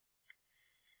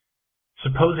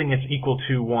 supposing it's equal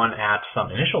to 1 at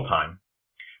some initial time,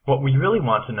 what we really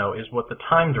want to know is what the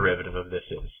time derivative of this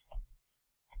is.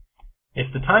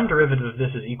 If the time derivative of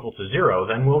this is equal to 0,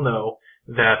 then we'll know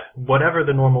that whatever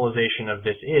the normalization of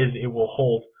this is, it will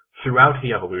hold throughout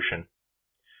the evolution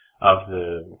of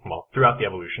the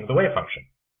wave function.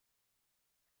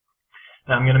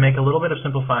 Now I'm going to make a little bit of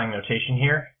simplifying notation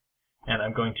here, and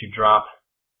I'm going to drop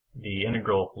the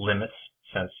integral limits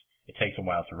since it takes a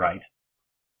while to write.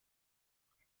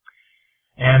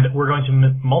 And we're going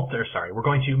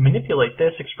to manipulate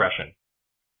this expression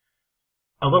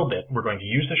a little bit. We're going to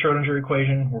use the Schrodinger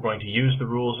equation. We're going to use the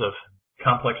rules of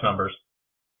complex numbers.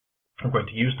 We're going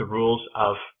to use the rules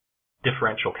of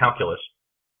differential calculus.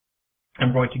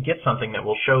 And we're going to get something that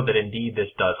will show that indeed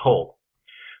this does hold.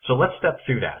 So let's step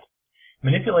through that.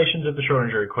 Manipulations of the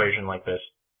Schrodinger equation like this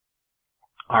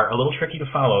are a little tricky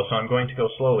to follow, so I'm going to go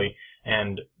slowly,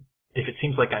 and if it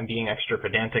seems like I'm being extra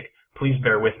pedantic, please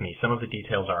bear with me. Some of the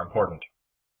details are important.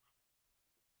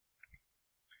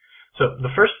 So the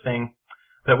first thing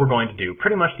that we're going to do,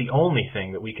 pretty much the only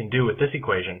thing that we can do with this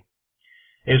equation,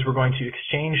 is we're going to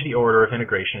exchange the order of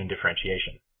integration and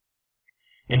differentiation.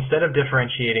 Instead of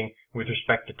differentiating with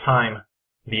respect to time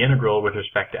the integral with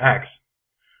respect to x,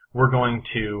 we're going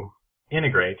to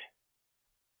integrate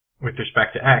with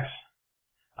respect to x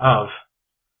of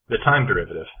the time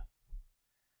derivative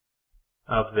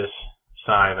of this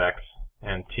psi of x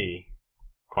and t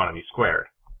quantity squared.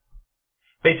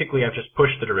 Basically, I've just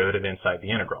pushed the derivative inside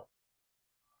the integral.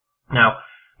 Now,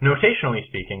 notationally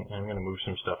speaking, I'm going to move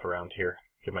some stuff around here,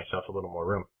 give myself a little more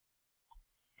room.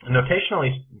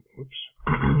 Notationally,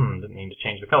 didn't mean to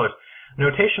change the colors.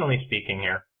 Notationally speaking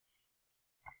here,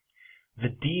 the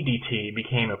d dt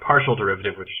became a partial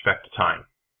derivative with respect to time.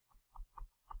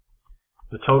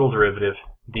 The total derivative,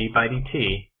 d by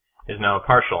dt, is now a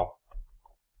partial.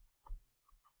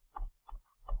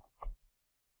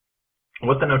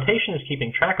 What the notation is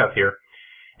keeping track of here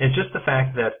is just the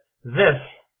fact that this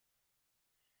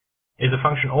is a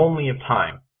function only of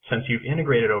time, since you've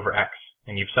integrated over x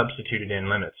and you've substituted in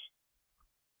limits.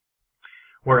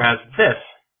 Whereas this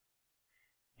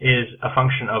is a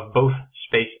function of both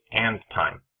space and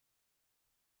time.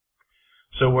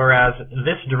 So whereas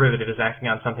this derivative is acting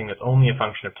on something that's only a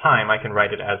function of time, I can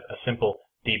write it as a simple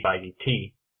d by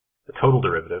dt, the total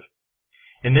derivative.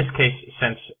 In this case,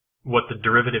 since what the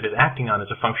derivative is acting on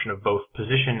is a function of both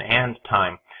position and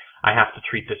time, I have to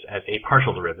treat this as a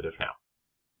partial derivative now.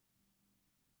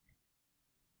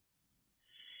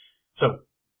 So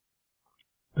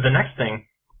the next thing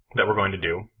that we're going to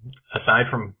do, aside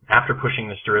from after pushing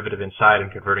this derivative inside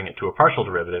and converting it to a partial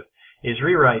derivative, is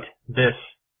rewrite this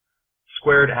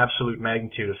squared absolute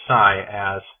magnitude of psi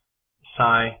as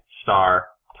psi star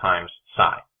times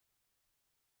psi.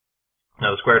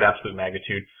 Now the squared absolute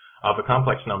magnitude of a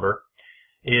complex number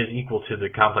is equal to the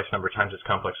complex number times its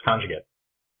complex conjugate.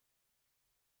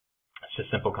 It's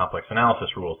just simple complex analysis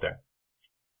rules there.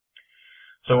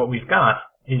 So what we've got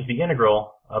is the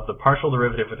integral of the partial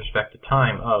derivative with respect to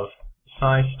time of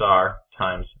psi star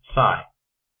times psi,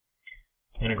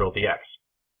 integral dx.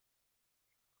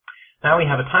 Now we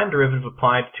have a time derivative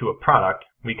applied to a product.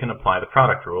 We can apply the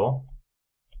product rule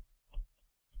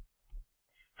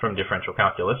from differential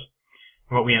calculus.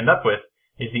 And what we end up with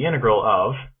is the integral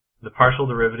of the partial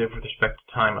derivative with respect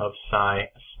to time of psi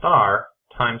star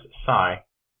times psi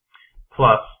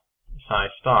plus psi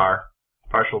star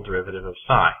partial derivative of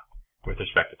psi with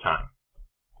respect to time.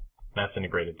 That's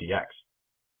integrated dx.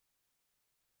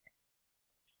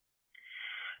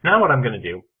 Now what I'm going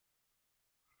to do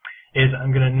is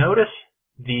I'm going to notice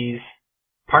these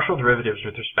partial derivatives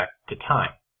with respect to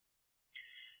time.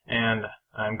 And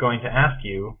I'm going to ask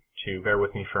you to bear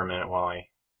with me for a minute while I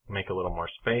make a little more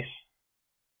space.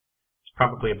 It's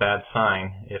probably a bad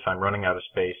sign if I'm running out of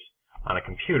space on a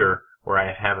computer where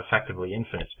I have effectively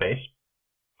infinite space.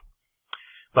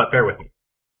 But bear with me.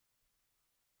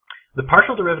 The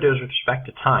partial derivatives with respect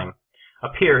to time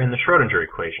appear in the Schrodinger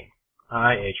equation.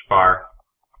 I h bar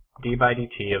d by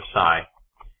dt of psi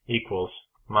equals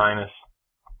minus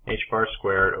h bar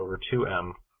squared over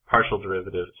 2m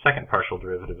second partial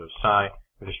derivative of psi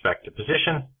with respect to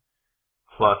position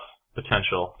plus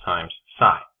potential times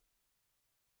psi.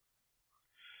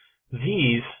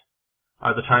 These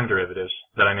are the time derivatives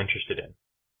that I'm interested in.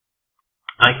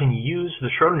 I can use the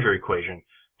Schrodinger equation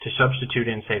to substitute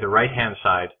in, say, the right-hand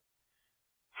side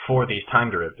for these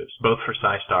time derivatives, both for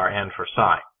psi star and for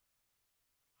psi.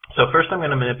 So first I'm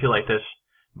going to manipulate this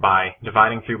by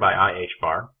dividing through by I h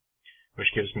bar,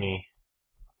 which gives me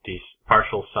the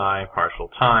partial psi partial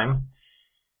time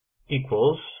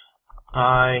equals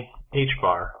I h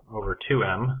bar over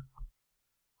 2m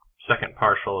second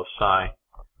partial of psi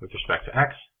with respect to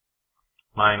x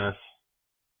minus,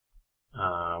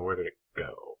 where did it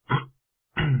go?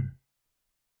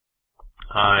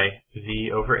 I v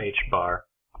over h bar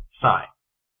psi.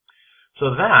 So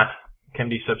that can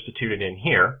be substituted in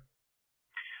here.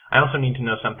 I also need to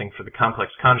know something for the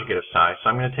complex conjugate of psi, so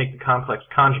I'm going to take the complex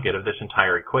conjugate of this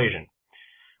entire equation.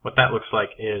 What that looks like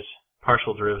is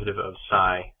partial derivative of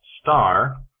psi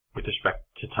star with respect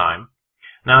to time.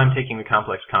 Now I'm taking the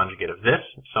complex conjugate of this,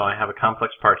 so I have a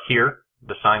complex part here.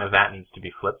 The sign of that needs to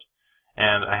be flipped.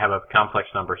 And I have a complex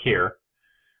number here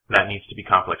that needs to be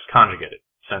complex conjugated,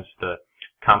 since the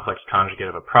complex conjugate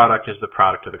of a product is the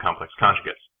product of the complex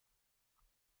conjugates.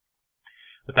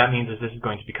 What that means is this is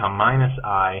going to become minus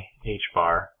I h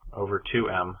bar over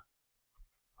 2m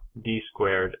d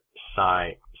squared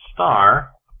psi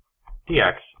star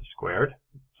dx squared.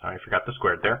 Sorry, I forgot the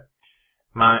squared there.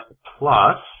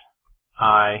 Plus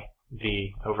I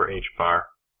v over h bar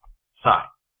psi.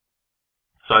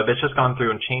 So I've just gone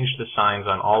through and changed the signs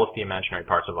on all of the imaginary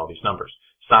parts of all these numbers.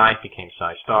 Psi became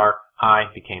psi star, I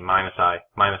became minus I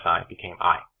became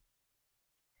I.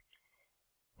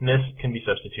 And this can be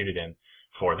substituted in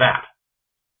for that.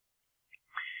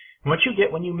 And what you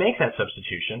get when you make that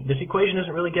substitution, this equation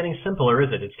isn't really getting simpler, is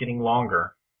it? It's getting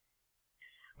longer.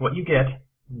 What you get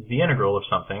is the integral of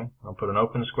something. I'll put an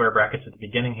open square brackets at the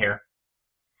beginning here.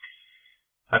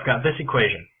 I've got this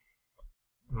equation,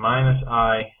 minus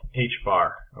I h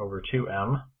bar over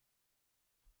 2m,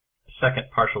 second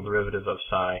partial derivative of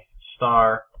psi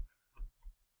star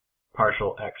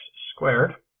partial x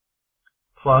squared,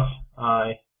 plus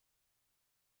I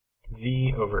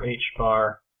v over h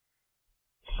bar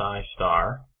psi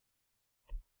star,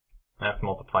 that's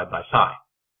multiplied by psi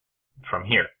from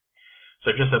here.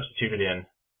 So just substituted in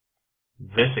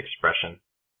this expression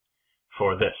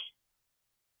for this.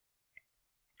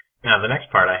 Now the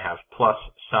next part I have plus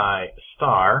psi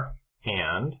star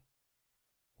and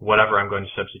whatever I'm going to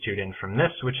substitute in from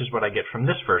this, which is what I get from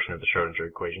this version of the Schrodinger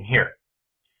equation here.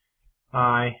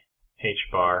 I h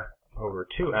bar over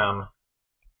 2m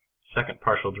second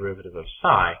partial derivative of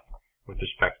psi with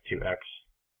respect to x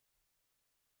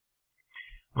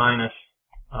minus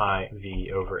I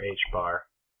v over h bar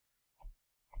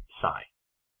psi.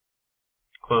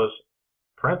 Close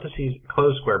parentheses,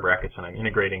 close square brackets, and I'm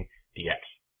integrating dx.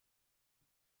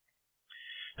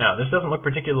 Now, this doesn't look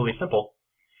particularly simple,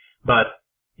 but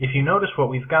if you notice what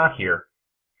we've got here,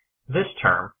 this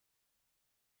term,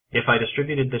 if I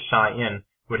distributed this psi in,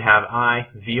 would have I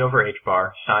v over h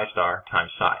bar psi star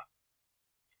times psi.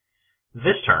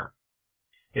 This term,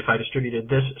 if I distributed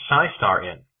this psi star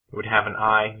in, would have an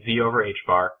I v over h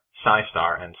bar psi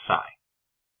star and psi.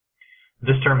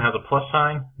 This term has a plus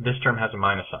sign, this term has a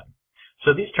minus sign.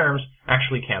 So these terms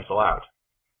actually cancel out.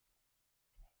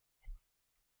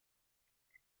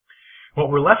 What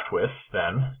we're left with,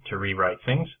 then, to rewrite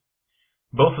things,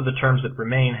 both of the terms that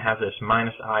remain have this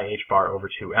minus I h bar over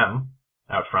 2m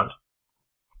out front.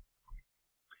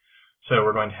 So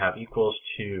we're going to have equals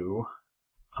to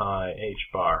I h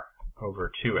bar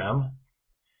over 2m.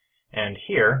 And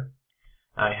here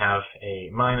I have a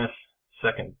minus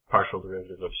second partial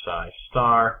derivative of psi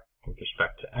star with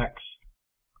respect to x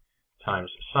times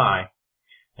psi.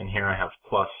 And here I have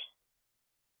plus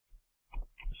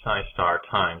psi star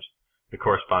times the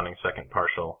corresponding second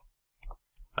partial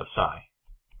of psi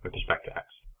with respect to x.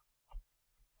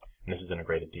 And this is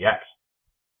integrated dx.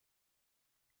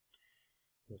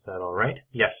 Is that all right?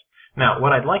 Yes. Now,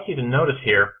 what I'd like you to notice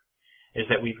here is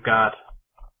that we've got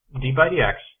d by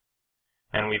dx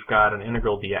and we've got an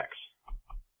integral dx.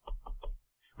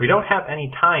 We don't have any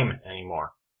time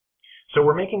anymore. So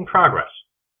we're making progress.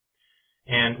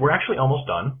 And we're actually almost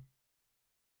done.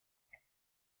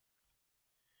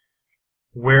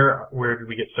 Where did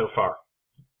we get so far?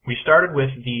 We started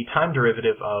with the time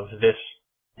derivative of this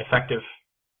effective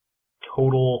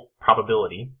total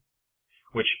probability,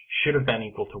 which should have been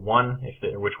equal to 1,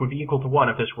 which would be equal to 1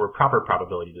 if this were a proper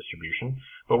probability distribution,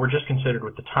 but we're just considered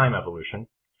with the time evolution,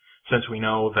 since we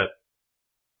know that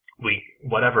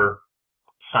whatever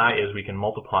psi is, we can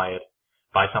multiply it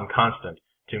by some constant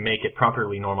to make it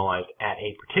properly normalized at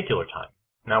a particular time.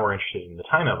 Now we're interested in the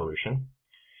time evolution.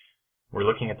 We're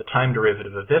looking at the time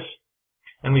derivative of this,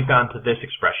 and we've gone to this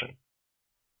expression,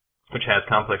 which has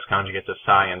complex conjugates of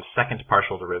psi and second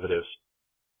partial derivatives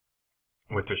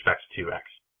with respect to x.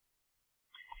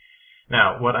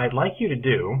 Now, what I'd like you to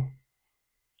do,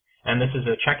 and this is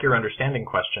a check your understanding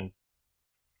question,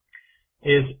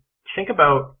 is think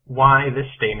about why this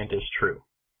statement is true.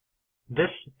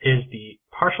 This is the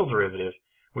partial derivative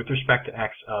with respect to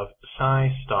x of psi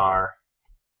star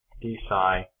d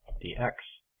psi dx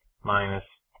minus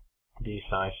d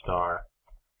psi star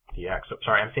dx. So,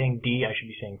 sorry, I'm saying d, I should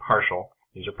be saying partial.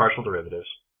 These are partial derivatives.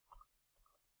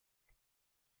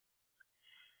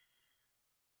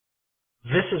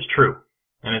 This is true,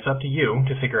 and it's up to you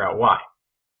to figure out why.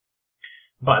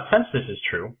 But since this is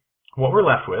true, what we're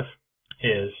left with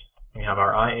is we have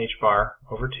our I h bar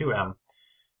over 2m,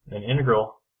 an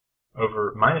integral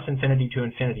over minus infinity to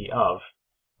infinity of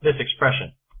this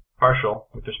expression, partial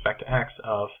with respect to x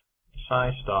of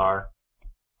psi star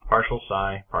partial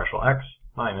psi partial x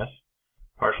minus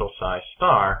partial psi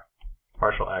star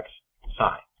partial x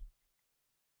psi.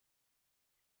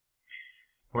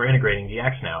 We're integrating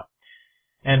dx now.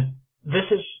 And this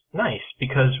is nice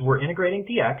because we're integrating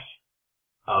dx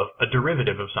of a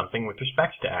derivative of something with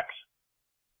respect to x.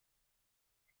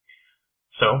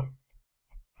 So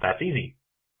that's easy.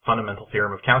 Fundamental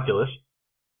theorem of calculus.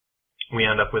 We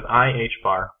end up with I h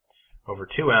bar over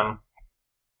 2m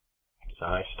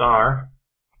psi star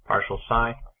partial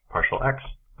psi partial x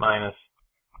minus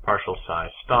partial psi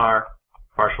star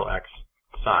partial x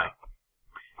psi,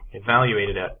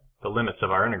 evaluated at the limits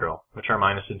of our integral, which are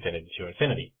minus infinity to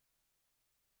infinity.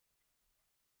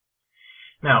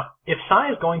 Now, if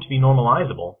psi is going to be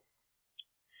normalizable,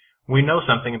 we know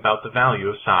something about the value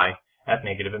of psi at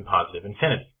negative and positive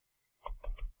infinity.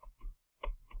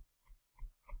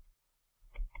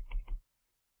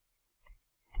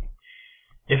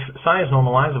 If psi is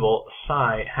normalizable,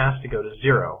 psi has to go to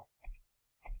 0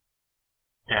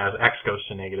 as x goes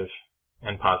to negative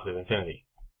and positive infinity.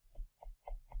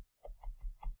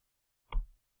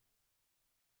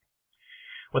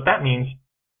 What that means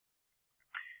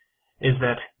is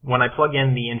that when I plug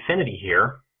in the infinity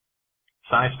here,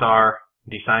 psi star,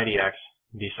 d psi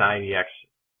dx,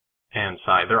 and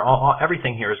psi,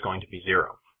 everything here is going to be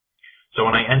 0. So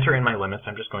when I enter in my limits,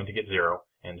 I'm just going to get 0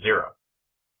 and 0.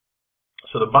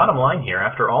 So the bottom line here,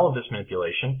 after all of this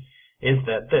manipulation, is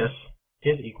that this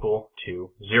is equal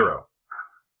to 0.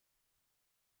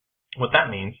 What that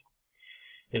means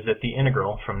is that the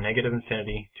integral from negative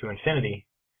infinity to infinity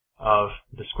of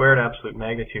the squared absolute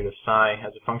magnitude of psi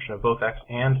as a function of both x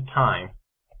and time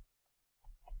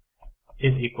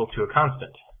is equal to a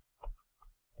constant.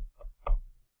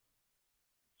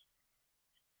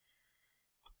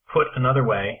 Put another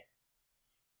way,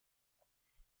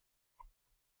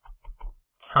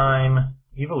 time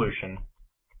evolution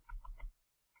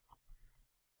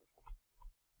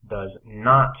does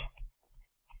not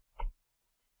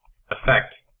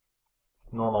affect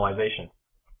normalization.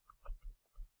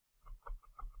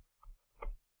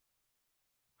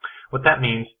 What that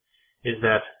means is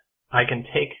that I can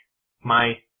take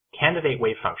my candidate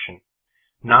wave function,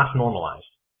 not normalized,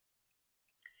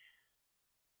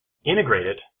 integrate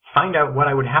it, find out what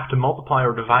I would have to multiply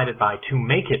or divide it by to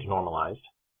make it normalized,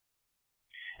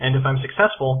 and if I'm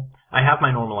successful, I have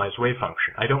my normalized wave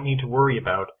function. I don't need to worry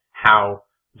about how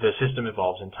the system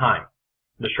evolves in time.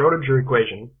 The Schrödinger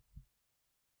equation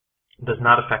does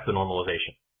not affect the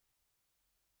normalization.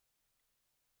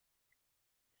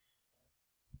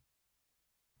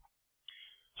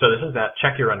 So this is that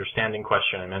check your understanding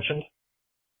question I mentioned.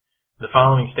 The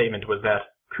following statement was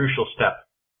that crucial step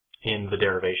in the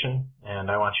derivation, and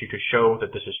I want you to show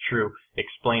that this is true,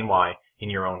 explain why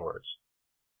in your own words.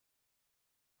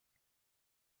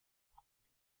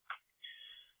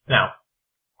 Now,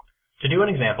 to do an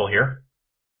example here,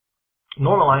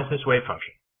 normalize this wave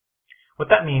function. What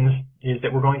that means is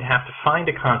that we're going to have to find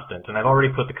a constant, and I've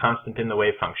already put the constant in the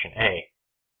wave function, a,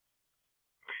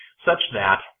 such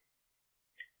that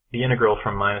the integral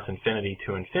from minus infinity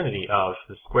to infinity of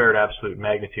the squared absolute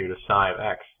magnitude of psi of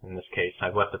x, in this case,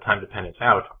 I've left the time dependence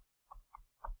out,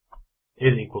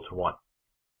 is equal to 1.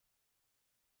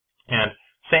 And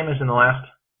same as in the last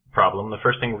problem, the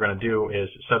first thing we're going to do is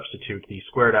substitute the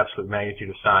squared absolute magnitude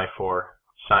of psi for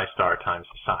psi star times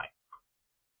psi.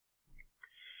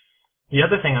 The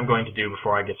other thing I'm going to do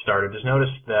before I get started is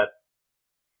notice that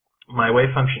my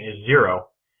wave function is 0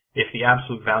 if the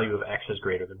absolute value of x is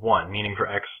greater than 1, meaning for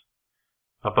x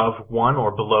above 1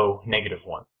 or below negative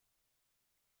 1.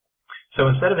 So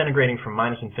instead of integrating from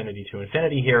minus infinity to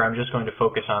infinity here, I'm just going to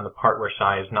focus on the part where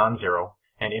psi is non-zero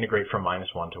and integrate from minus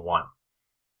 1 to 1.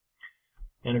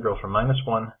 Integral from minus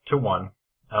 1 to 1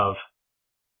 of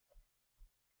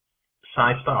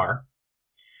psi star,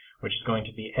 which is going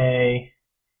to be a,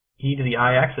 e to the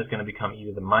ix is going to become e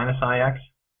to the minus ix,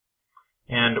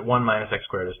 and 1 minus x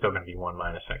squared is still going to be 1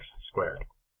 minus x squared.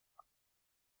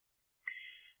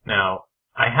 Now,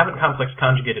 I haven't complex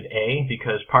conjugated a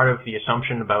because part of the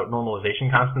assumption about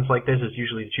normalization constants like this is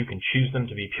usually that you can choose them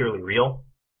to be purely real.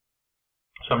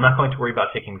 So I'm not going to worry about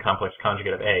taking the complex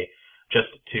conjugate of a just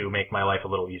to make my life a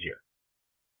little easier.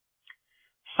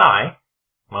 Psi,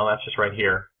 well, that's just right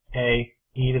here, a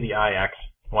e to the ix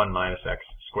 1 minus x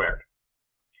squared.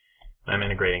 I'm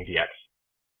integrating dx.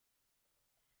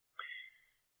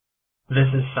 This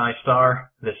is psi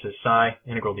star, this is psi,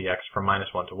 integral dx from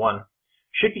 -1 to 1,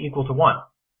 should be equal to 1.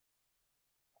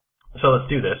 So let's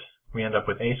do this. We end up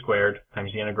with a squared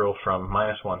times the integral from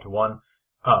 -1 to 1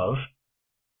 of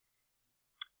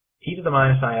e to the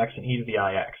minus ix and e to the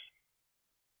ix.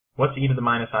 What's e to the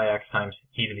minus ix times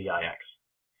e to the ix?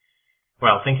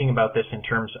 Well, thinking about this in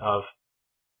terms of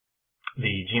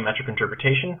the geometric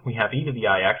interpretation, we have e to the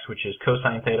ix, which is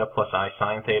cosine theta plus I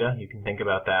sine theta. You can think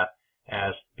about that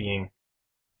as being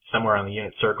somewhere on the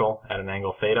unit circle at an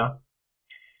angle theta.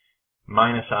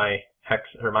 Minus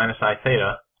ix, or minus I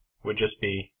theta, would just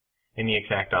be in the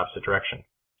exact opposite direction.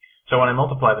 So when I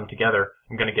multiply them together,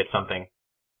 I'm going to get something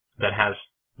that has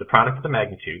the product of the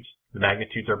magnitudes. The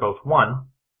magnitudes are both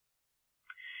 1,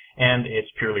 and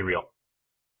it's purely real.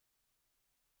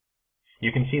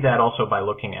 You can see that also by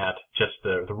looking at just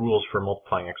the rules for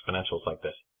multiplying exponentials like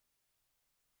this.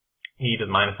 E to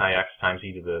the minus ix times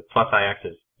e to the plus ix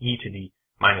is e to the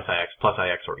minus ix plus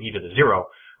ix, or e to the 0,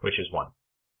 which is 1.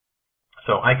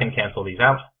 So I can cancel these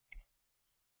out.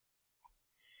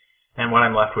 And what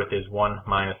I'm left with is 1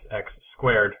 minus x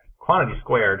squared, quantity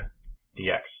squared,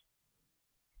 dx.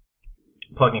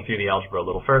 Plugging through the algebra a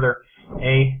little further,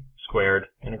 a squared,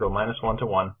 integral -1 to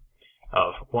 1,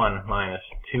 of 1 minus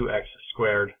 2x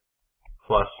squared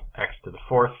plus x to the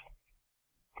 4th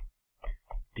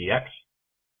dx.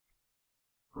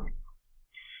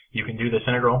 You can do this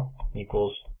integral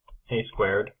equals a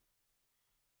squared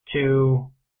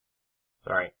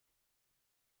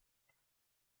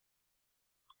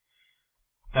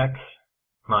x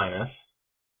minus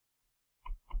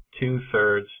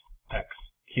 2/3 x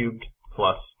cubed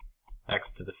plus x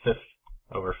to the 5th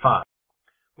over 5.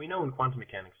 We know in quantum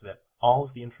mechanics that all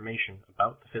of the information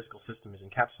about the physical system is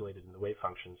encapsulated in the wave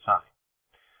function psi.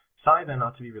 Psi then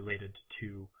ought to be related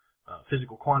to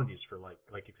physical quantities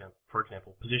for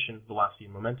example, position, velocity,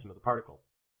 and momentum of the particle.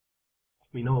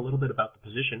 We know a little bit about the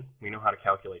position. We know how to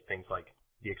calculate things like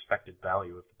the expected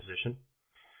value of the position.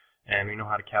 And we know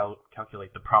how to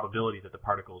calculate the probability that the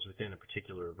particle is within a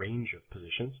particular range of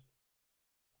positions.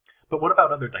 But what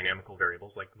about other dynamical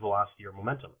variables like velocity or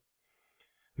momentum?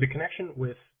 The connection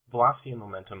with velocity and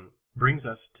momentum brings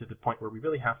us to the point where we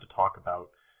really have to talk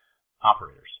about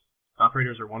operators.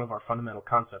 Operators are one of our fundamental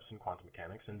concepts in quantum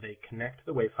mechanics, and they connect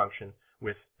the wave function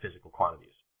with physical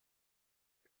quantities.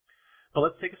 But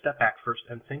let's take a step back first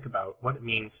and think about what it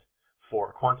means for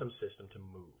a quantum system to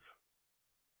move.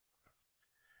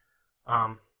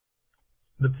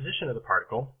 The position of the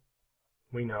particle,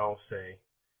 we know, say,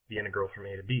 the integral from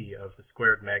a to b of the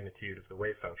squared magnitude of the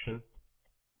wave function,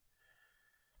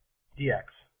 dx,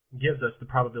 gives us the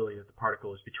probability that the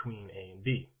particle is between a and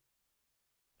b.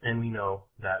 And we know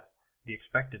that the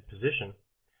expected position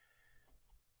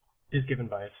is given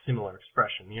by a similar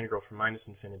expression, the integral from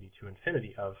 -infinity to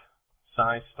infinity of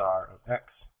psi star of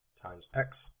x times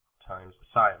the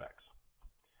psi of x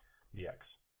dx.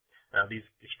 Now these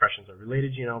expressions are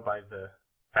related, by the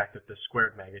fact that the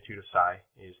squared magnitude of psi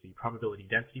is the probability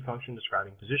density function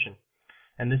describing position,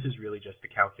 and this is really just the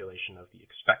calculation of the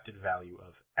expected value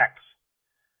of x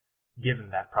given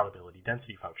that probability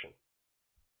density function.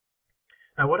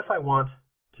 Now what if I want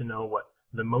to know what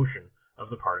the motion of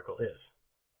the particle is?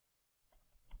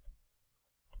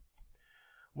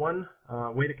 One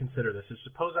way to consider this is,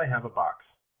 suppose I have a box,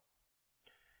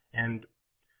 and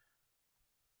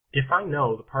if I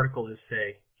know the particle is,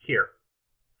 say, here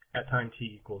at time t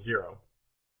equals 0,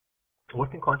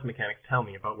 what can quantum mechanics tell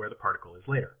me about where the particle is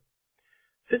later?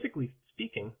 Physically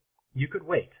speaking, you could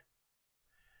wait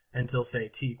until, say,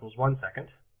 t equals 1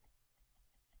 second,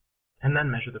 and then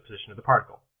measure the position of the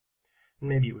particle. And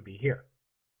maybe it would be here.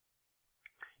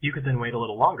 You could then wait a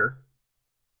little longer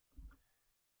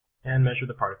and measure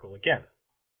the particle again.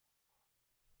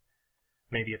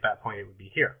 Maybe at that point it would be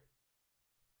here.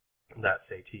 That's,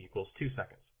 say, t equals 2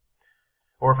 seconds.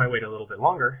 Or if I wait a little bit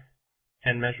longer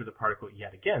and measure the particle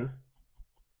yet again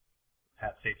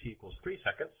at, say, t equals 3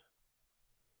 seconds,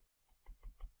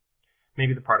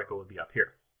 maybe the particle would be up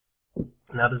here.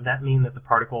 Now, does that mean that the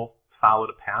particle followed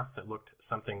a path that looked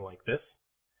something like this?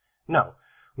 No.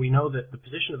 We know that the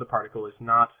position of the particle is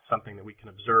not something that we can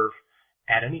observe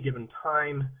at any given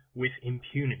time with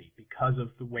impunity because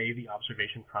of the way the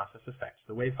observation process affects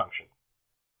the wave function.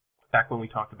 Back when we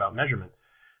talked about measurement,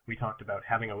 we talked about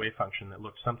having a wave function that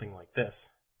looked something like this,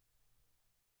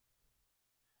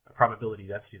 a probability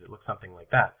density that looks something like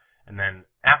that. And then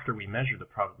after we measure the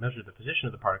position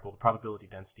of the particle, the probability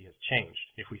density has changed.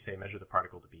 If we say measure the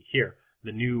particle to be here,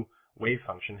 the new wave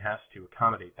function has to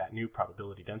accommodate that new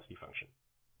probability density function.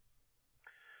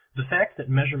 The fact that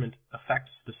measurement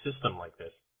affects the system like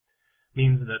this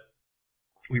means that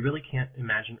we really can't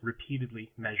imagine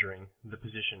repeatedly measuring the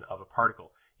position of a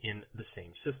particle in the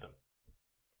same system.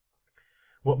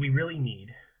 What we really need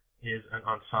is an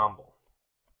ensemble.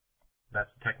 That's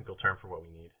the technical term for what we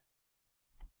need.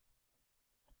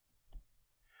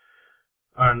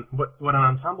 What an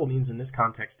ensemble means in this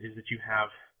context is that you have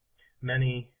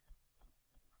many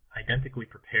identically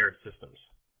prepared systems.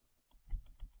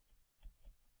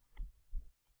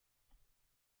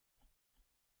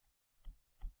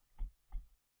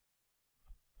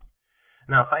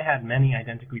 Now, if I had many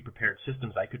identically prepared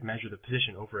systems, I could measure the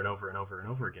position over and over and over and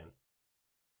over again,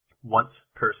 once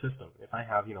per system. If I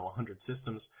have, 100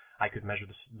 systems, I could measure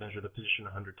the position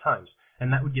 100 times,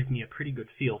 and that would give me a pretty good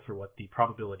feel for what the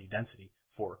probability density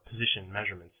for position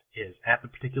measurements is at the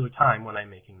particular time when I'm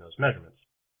making those measurements.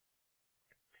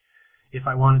 If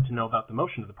I wanted to know about the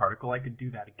motion of the particle, I could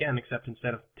do that again, except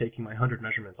instead of taking my 100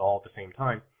 measurements all at the same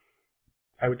time,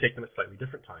 I would take them at slightly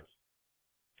different times.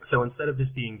 So instead of this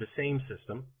being the same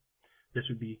system,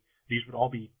 these would all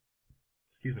be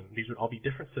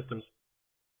different systems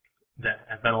that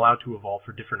have been allowed to evolve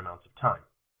for different amounts of time.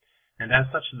 And as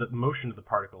such, the motion of the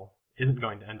particle isn't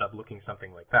going to end up looking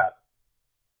something like that.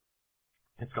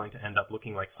 It's going to end up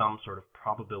looking like some sort of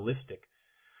probabilistic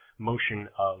motion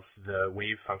of the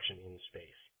wave function in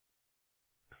space.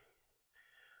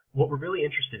 What we're really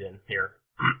interested in here,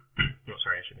 oh,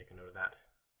 sorry, I should make a note of that.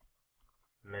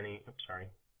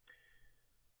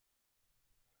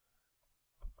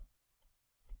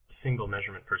 Single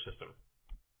measurement per system.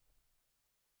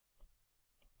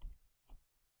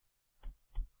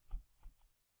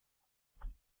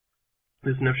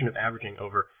 This notion of averaging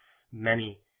over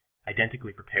many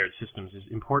identically prepared systems is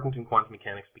important in quantum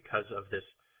mechanics because of this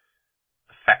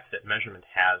effect that measurement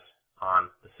has on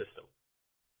the system.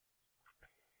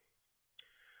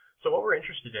 So what we're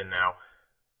interested in now,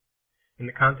 in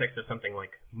the context of something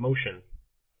like motion,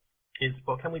 is,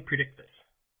 well, can we predict this?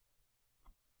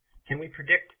 Can we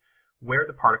predict where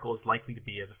the particle is likely to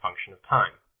be as a function of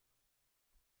time?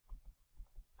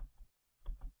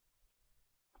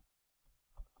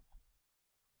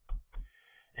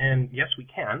 And yes, we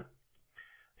can.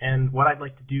 And what I'd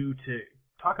like to do to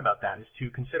talk about that is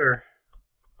to consider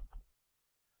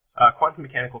a quantum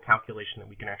mechanical calculation that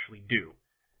we can actually do,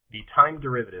 the time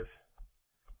derivative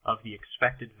of the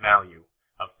expected value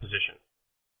of position.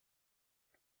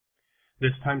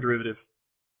 This time derivative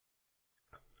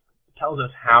tells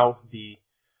us how the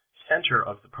center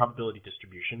of the probability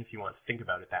distribution, if you want to think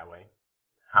about it that way,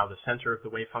 how the center of the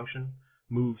wave function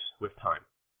moves with time.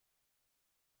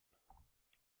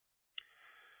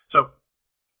 So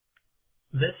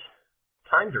this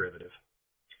time derivative,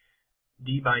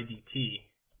 d by dt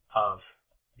of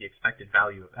the expected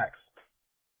value of x,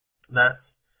 that's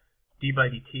d by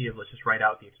dt of, let's just write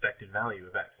out the expected value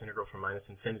of x, integral from minus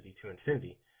infinity to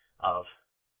infinity of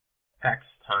x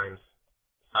times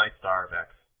psi star of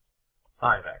x,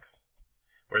 psi of x,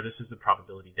 where this is the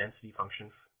probability density function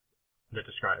that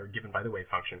given by the wave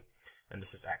function, and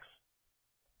this is x.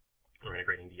 We're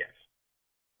integrating dx.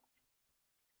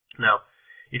 Now,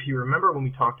 if you remember when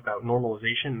we talked about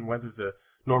normalization and whether the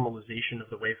normalization of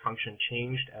the wave function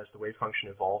changed as the wave function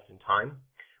evolved in time,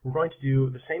 we're going to do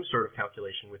the same sort of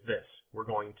calculation with this. We're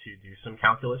going to do some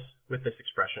calculus with this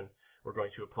expression. We're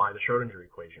going to apply the Schrodinger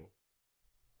equation.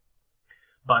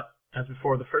 But as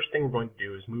before, the first thing we're going to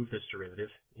do is move this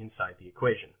derivative inside the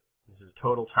equation. This is a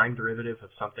total time derivative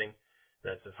of something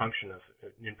that's a function of,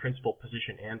 in principle,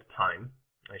 position and time.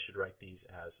 I should write these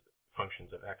as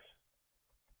functions of x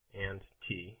and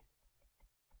t.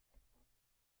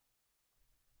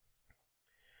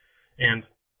 And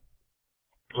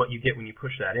what you get when you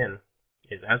push that in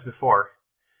is, as before,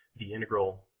 the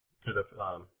integral, or the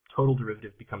total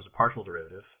derivative becomes a partial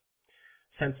derivative.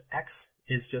 Since x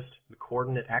is just the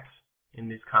coordinate x in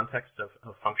these contexts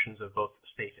of functions of both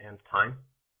space and time,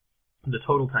 the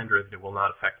total time derivative will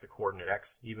not affect the coordinate x,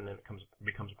 even if it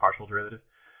becomes a partial derivative.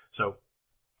 So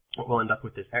what we'll end up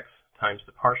with is x times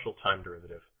the partial time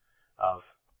derivative of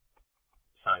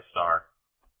psi star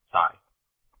psi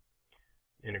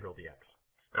integral dx.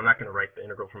 I'm not going to write the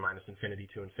integral from minus infinity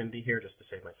to infinity here just to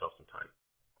save myself some time.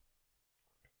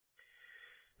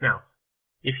 Now,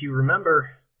 if you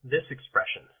remember this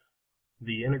expression,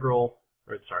 the integral,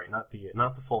 or sorry, not the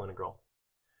full integral,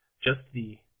 just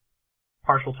the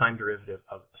partial time derivative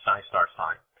of psi star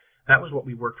psi, that was what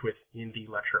we worked with in the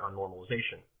lecture on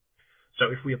normalization.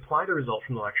 So if we apply the result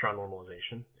from the lecture on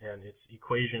normalization, and it's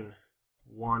equation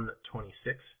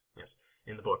 126, yes,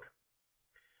 in the book,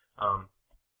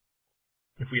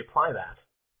 if we apply that,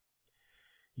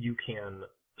 you can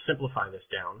simplify this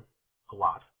down a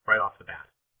lot right off the bat.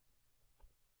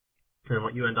 And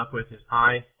what you end up with is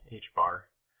I h bar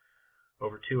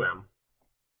over 2m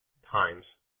times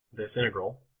this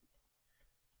integral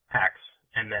x,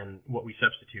 and then what we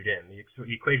substitute in.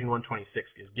 The equation 126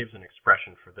 gives an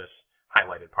expression for this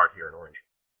highlighted part here in orange.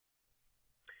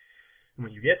 And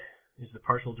what you get is the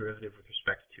partial derivative with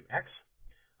respect to x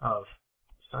of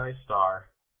psi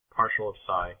star partial of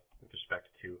psi with respect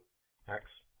to x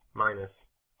minus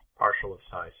partial of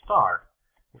psi star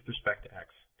with respect to x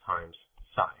times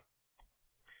psi.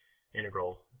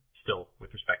 Integral still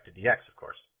with respect to dx, of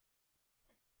course.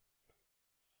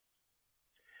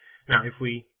 Now, if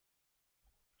we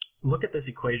look at this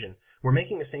equation, we're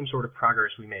making the same sort of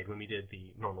progress we made when we did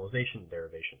the normalization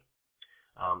derivation.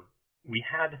 We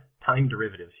had time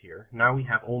derivatives here. Now we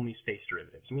have only space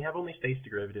derivatives. And we have only space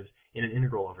derivatives in an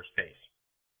integral over space.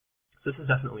 So this is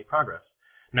definitely progress.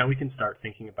 Now we can start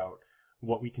thinking about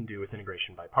what we can do with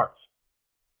integration by parts.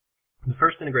 The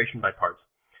first integration by parts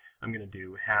I'm going to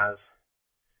do has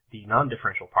the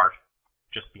non-differential part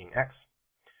just being x,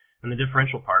 and the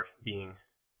differential part being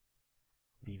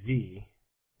dv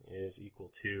is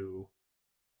equal to,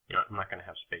 I'm not going to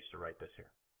have space to write this here.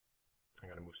 I'm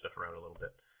going to move stuff around a little bit.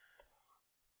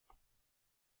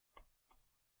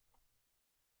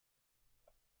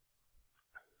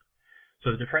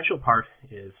 So the differential part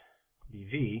is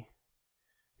dv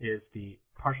is the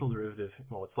partial derivative,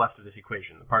 well, what's left of this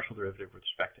equation, the partial derivative with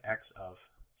respect to x of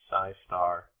psi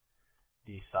star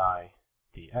d psi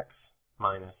dx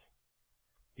minus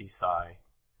d psi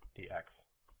dx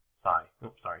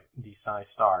psi, d psi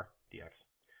star dx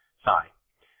psi.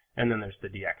 And then there's the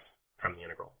dx from the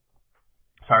integral.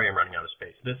 Sorry, I'm running out of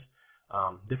space. This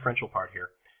differential part here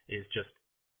is just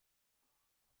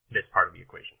this part of the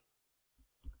equation.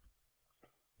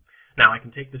 Now I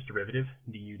can take this derivative,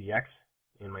 du dx,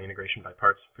 in my integration by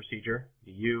parts procedure,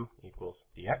 du equals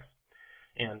dx,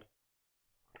 and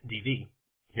dv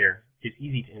here is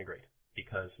easy to integrate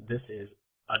because this is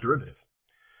a derivative.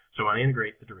 So when I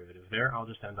integrate the derivative there, I'll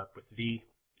just end up with v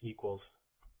equals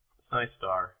psi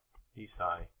star d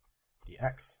psi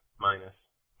dx minus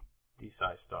d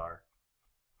psi star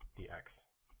dx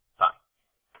psi.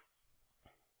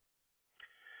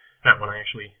 Now when I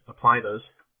actually apply those,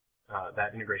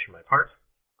 that integration by parts,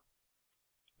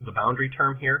 the boundary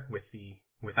term here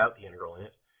without the integral in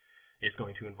it is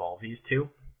going to involve these two.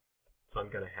 So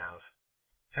I'm going to have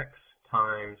x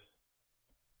times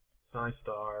psi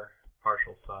star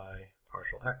partial psi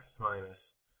partial x minus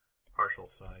partial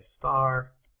psi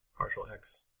star partial x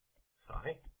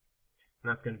psi. And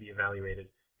that's going to be evaluated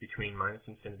between minus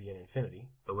infinity and infinity,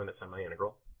 the limits on my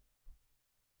integral.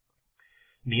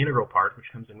 The integral part,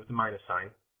 which comes in with the minus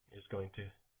sign, is going to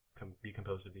be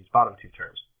composed of these bottom two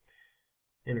terms.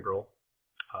 Integral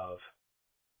of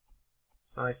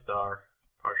psi star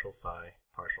partial psi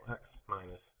partial x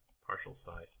minus partial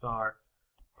psi star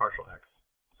partial x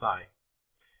psi,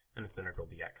 and its integral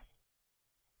dx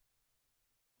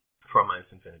from minus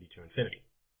infinity to infinity.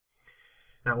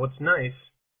 Now what's nice,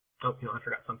 I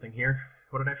forgot something here.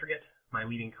 What did I forget? My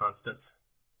leading constants.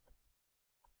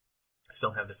 I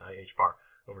still have this I h bar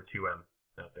over 2m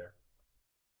out there.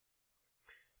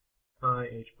 I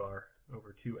h bar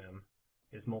over 2m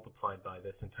is multiplied by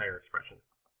this entire expression.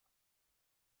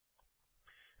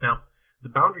 Now, the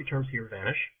boundary terms here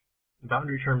vanish. The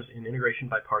boundary terms in integration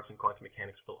by parts in quantum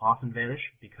mechanics will often vanish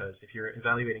because if you're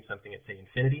evaluating something at, say,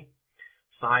 infinity,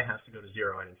 psi has to go to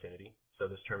 0 at infinity, so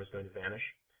this term is going to vanish.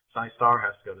 Psi star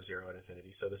has to go to 0 at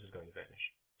infinity, so this is going to vanish.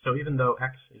 So even though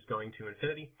x is going to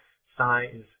infinity,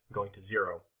 psi is going to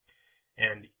 0.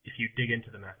 And if you dig into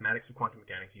the mathematics of quantum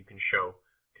mechanics, you can show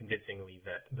convincingly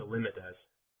that the limit as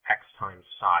x times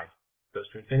psi goes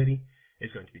to infinity is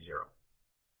going to be 0.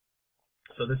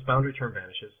 So this boundary term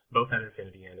vanishes, both at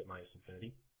infinity and at minus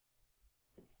infinity.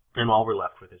 And all we're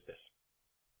left with is this.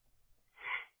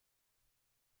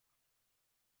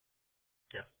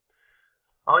 Yes.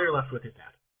 All you're left with is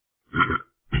that.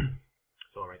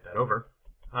 So I'll write that over.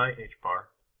 I h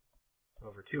bar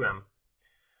over 2m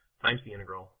times the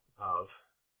integral of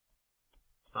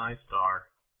psi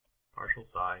star partial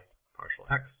psi partial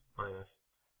x minus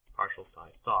partial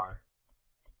psi star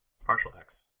partial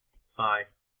x psi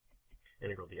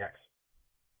integral dx.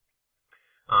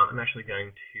 I'm actually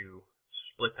going to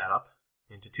split that up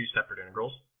into two separate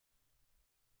integrals.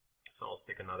 So I'll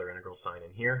stick another integral sign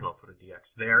in here, and I'll put a dx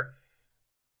there.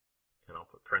 And I'll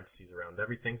put parentheses around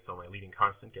everything, so my leading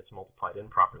constant gets multiplied in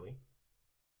properly.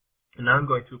 And now I'm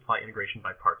going to apply integration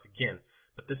by parts again,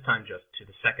 but this time just to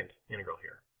the second integral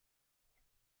here.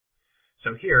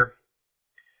 So here,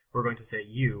 we're going to say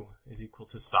u is equal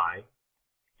to psi,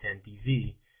 and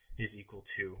dv is equal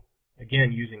to,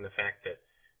 again, using the fact that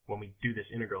when we do this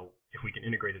integral, if we can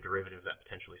integrate a derivative, that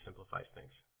potentially simplifies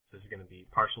things. So this is going to be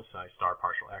partial psi star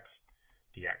partial x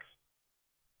dx.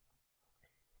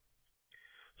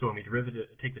 So when we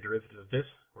take the derivative of this,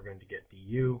 we're going to get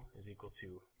du is equal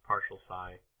to partial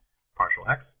psi partial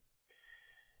x.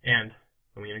 And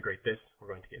when we integrate this, we're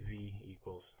going to get v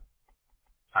equals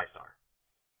psi star.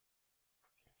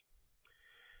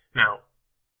 Now,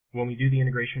 when we do the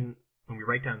integration, when we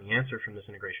write down the answer from this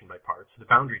integration by parts, the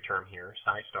boundary term here,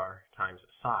 psi star times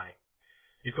psi,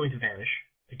 is going to vanish,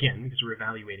 again, because we're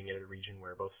evaluating it at a region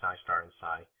where both psi star and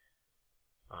psi,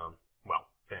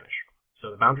 vanish.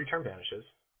 So the boundary term vanishes.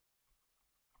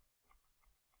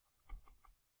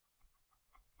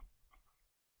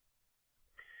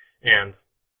 And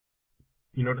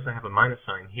you notice I have a minus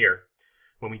sign here.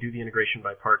 When we do the integration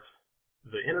by parts,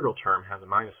 the integral term has a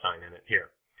minus sign in it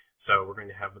here. So we're going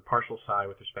to have the partial psi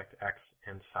with respect to x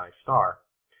and psi star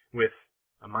with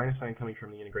a minus sign coming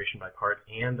from the integration by parts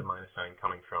and a minus sign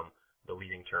coming from the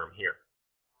leading term here.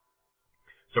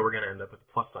 So we're going to end up with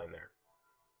a plus sign there.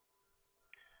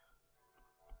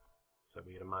 So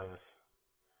we get a minus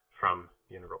from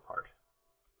the integral part.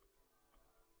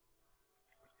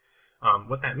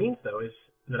 What that means, though, is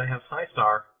that I have psi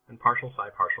star and partial psi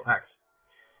partial x.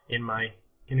 In my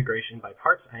integration by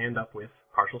parts, I end up with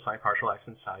partial psi partial x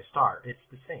and psi star. It's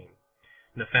the same.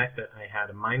 And the fact that I had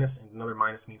a minus and another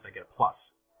minus means I get a plus.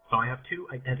 So I have two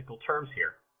identical terms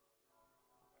here.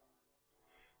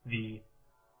 The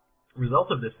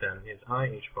result of this, then, is I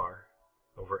h bar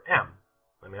over m.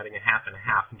 I'm adding a half and a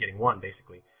half and getting 1,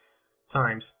 basically,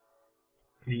 times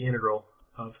the integral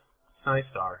of psi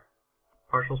star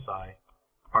partial psi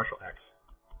partial x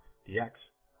dx.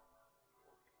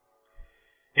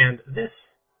 And this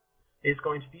is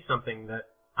going to be something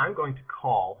that I'm going to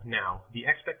call now the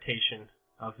expectation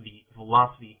of the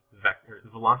velocity vector, the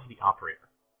velocity operator.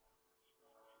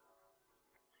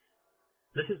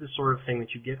 This is the sort of thing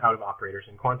that you get out of operators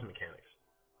in quantum mechanics.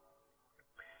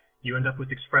 You end up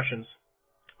with expressions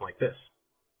like this.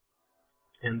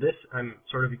 And this I'm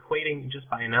sort of equating just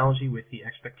by analogy with the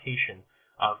expectation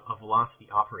of a velocity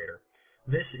operator.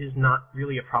 This is not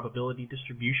really a probability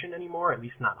distribution anymore, at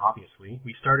least not obviously.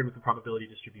 We started with the probability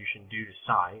distribution due to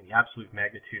psi, the absolute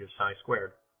magnitude of psi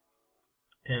squared,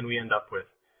 and we end up with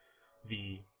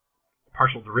the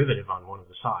partial derivative on one of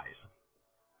the psi's.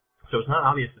 So it's not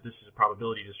obvious that this is a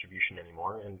probability distribution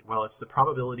anymore, and, well, it's the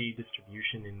probability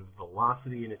distribution in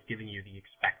velocity, and it's giving you the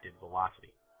expected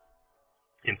velocity,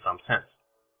 in some sense,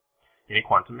 in a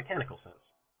quantum mechanical sense.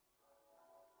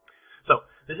 So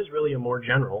this is really a more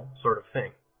general sort of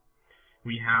thing.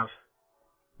 We have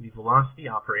the velocity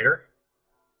operator,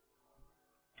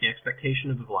 the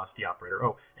expectation of the velocity operator.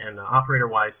 Oh, and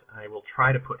operator-wise, I will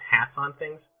try to put hats on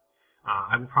things.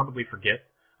 I will probably forget.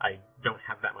 I don't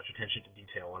have that much attention to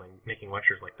detail when I'm making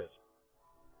lectures like this.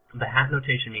 The hat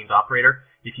notation means operator.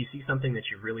 If you see something that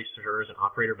you're really sure is an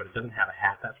operator but it doesn't have a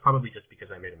hat, that's probably just because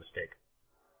I made a mistake.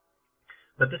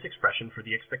 But this expression for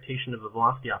the expectation of the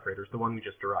velocity operator is the one we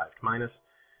just derived, minus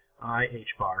I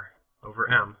h bar over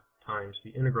m times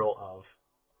the integral of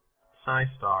psi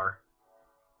star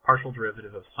partial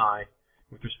derivative of psi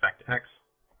with respect to x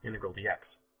integral dx.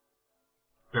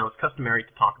 Now, it's customary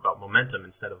to talk about momentum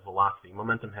instead of velocity.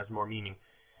 Momentum has more meaning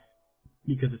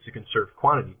because it's a conserved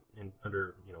quantity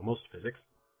under most physics.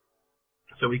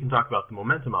 So we can talk about the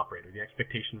momentum operator, the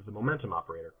expectation of the momentum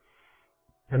operator.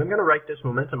 And I'm going to write this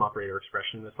momentum operator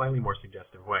expression in a slightly more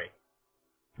suggestive way.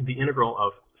 The integral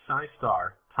of psi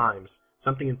star times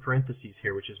something in parentheses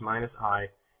here, which is minus I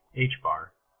h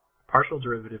bar, partial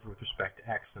derivative with respect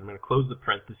to x. I'm going to close the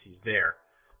parentheses there,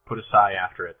 put a psi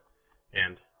after it,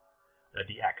 and a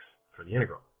dx for the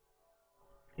integral.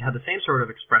 You have the same sort of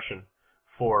expression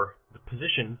for the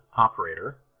position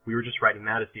operator. We were just writing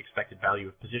that as the expected value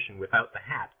of position without the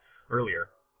hat earlier.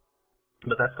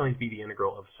 But that's going to be the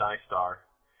integral of psi star.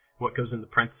 What goes in the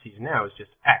parentheses now is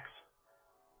just x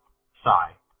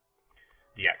psi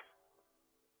dx.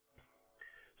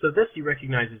 So this you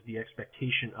recognize as the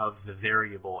expectation of the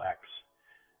variable x,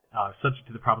 subject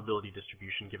to the probability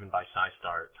distribution given by psi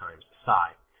star times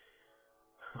psi.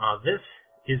 This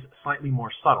is slightly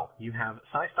more subtle. You have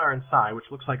psi star and psi,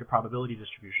 which looks like a probability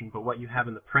distribution, but what you have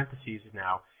in the parentheses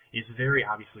now is very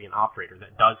obviously an operator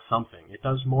that does something. It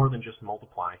does more than just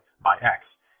multiply by x.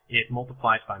 It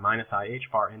multiplies by minus I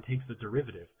h bar and takes the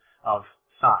derivative of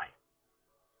psi.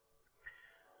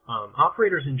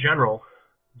 Operators in general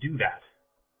do that.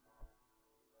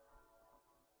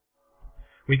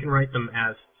 We can write them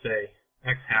as, say,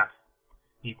 x hat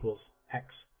equals x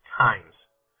times.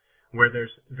 where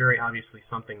there's very obviously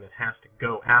something that has to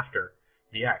go after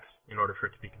the x in order for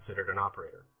it to be considered an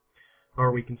operator.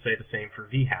 Or we can say the same for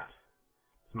v hat.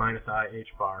 It's minus I h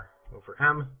bar over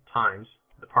m times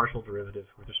the partial derivative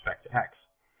with respect to x,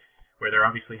 where there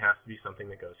obviously has to be something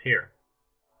that goes here.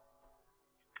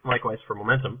 Likewise for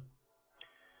momentum,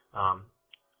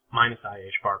 minus I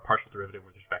h bar partial derivative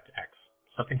with respect to x.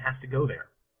 Something has to go there.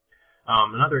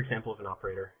 Another example of an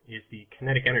operator is the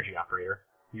kinetic energy operator.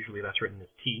 Usually that's written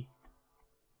as T,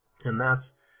 and that's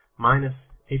minus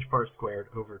h bar squared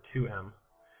over 2m.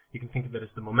 You can think of it as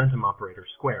the momentum operator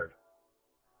squared.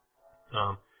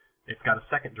 It's got a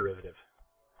second derivative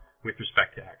with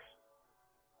respect to x.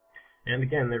 And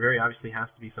again, there very obviously has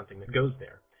to be something that goes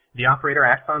there. The operator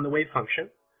acts on the wave function.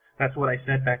 That's what I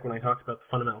said back when I talked about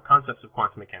the fundamental concepts of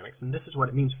quantum mechanics, and this is what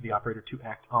it means for the operator to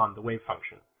act on the wave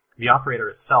function. The operator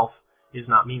itself is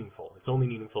not meaningful. It's only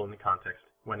meaningful in the context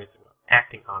when it's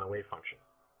acting on a wave function.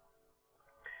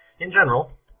 In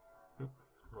general,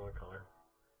 wrong color.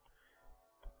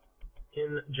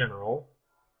 In general,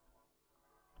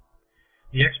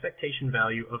 the expectation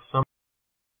value of some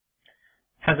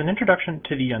As an introduction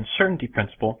to the uncertainty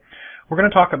principle, we're going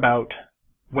to talk about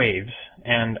waves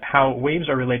and how waves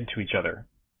are related to each other.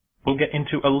 We'll get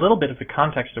into a little bit of the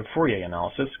context of Fourier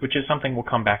analysis, which is something we'll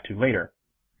come back to later.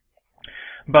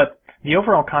 But the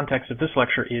overall context of this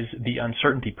lecture is the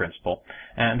uncertainty principle.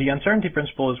 And the uncertainty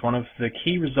principle is one of the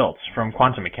key results from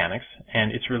quantum mechanics,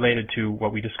 and it's related to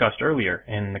what we discussed earlier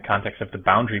in the context of the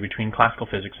boundary between classical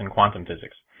physics and quantum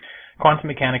physics. Quantum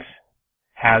mechanics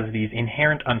has these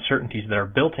inherent uncertainties that are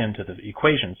built into the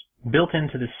equations, built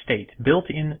into the state, built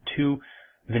into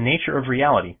the nature of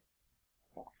reality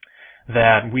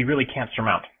that we really can't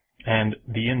surmount. And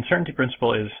the uncertainty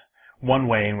principle is one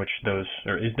way in which those,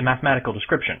 or is the mathematical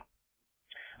description.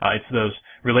 It's those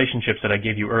relationships that I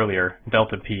gave you earlier.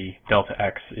 Delta P, delta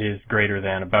X is greater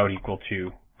than about equal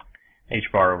to h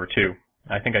bar over 2.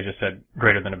 I think I just said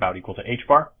greater than about equal to h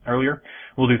bar earlier.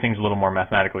 We'll do things a little more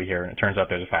mathematically here, and it turns out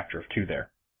there's a factor of 2 there.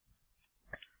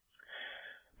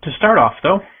 To start off,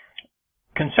 though,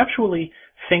 conceptually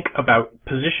think about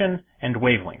position and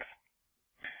wavelength.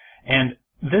 And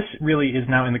this really is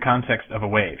now in the context of a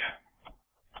wave.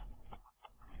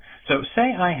 So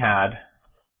say I had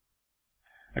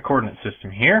a coordinate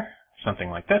system here, something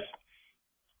like this.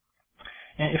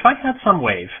 And if I had some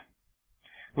wave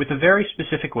with a very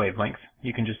specific wavelength,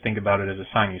 you can just think about it as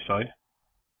a sinusoid.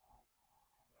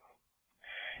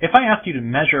 If I asked you to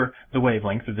measure the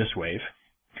wavelength of this wave,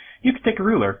 you could take a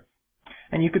ruler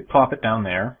and you could plop it down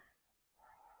there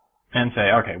and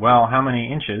say, okay, well, how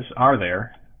many inches are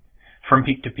there from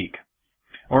peak to peak?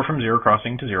 Or from zero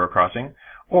crossing to zero crossing?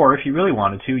 Or if you really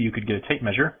wanted to, you could get a tape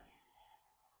measure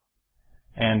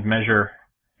and measure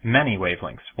many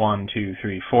wavelengths, 1, 2,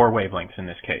 3, 4 wavelengths in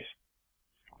this case.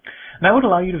 That would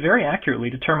allow you to very accurately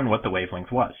determine what the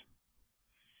wavelength was.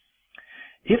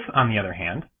 If, on the other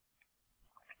hand,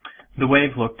 the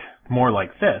wave looked more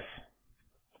like this,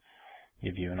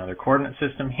 give you another coordinate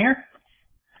system here,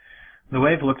 the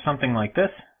wave looked something like this,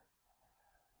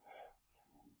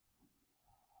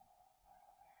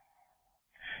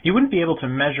 you wouldn't be able to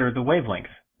measure the wavelength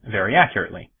very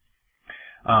accurately.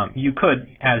 You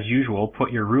could, as usual,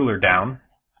 put your ruler down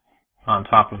on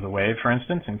top of the wave, for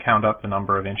instance, and count up the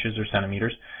number of inches or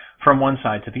centimeters from one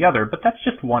side to the other, but that's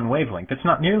just one wavelength. It's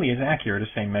not nearly as accurate as,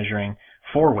 say, measuring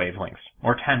 4 wavelengths,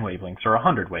 or 10 wavelengths, or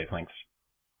 100 wavelengths.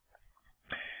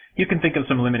 You can think of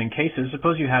some limiting cases.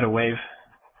 Suppose you had a wave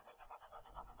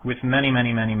with many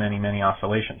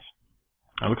oscillations.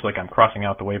 It looks like I'm crossing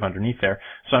out the wave underneath there,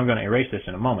 so I'm going to erase this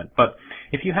in a moment. But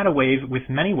if you had a wave with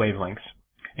many wavelengths,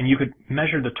 and you could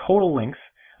measure the total length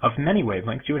of many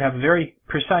wavelengths, you would have a very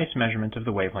precise measurement of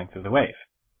the wavelength of the wave.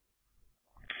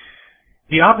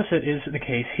 The opposite is the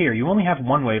case here. You only have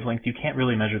one wavelength. You can't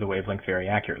really measure the wavelength very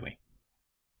accurately.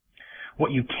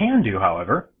 What you can do,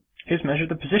 however, is measure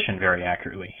the position very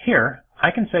accurately. Here,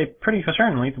 I can say pretty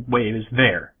certainly the wave is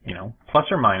there, plus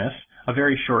or minus a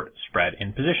very short spread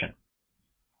in position.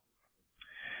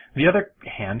 The other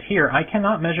hand, here, I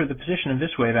cannot measure the position of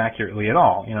this wave accurately at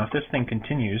all. If this thing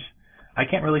continues, I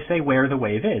can't really say where the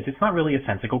wave is. It's not really a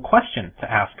sensical question to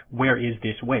ask, where is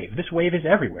this wave? This wave is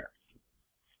everywhere.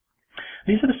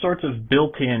 These are the sorts of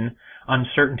built-in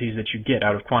uncertainties that you get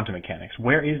out of quantum mechanics.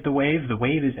 Where is the wave? The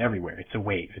wave is everywhere. It's a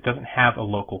wave. It doesn't have a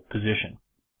local position.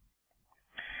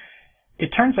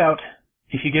 It turns out,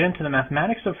 if you get into the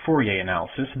mathematics of Fourier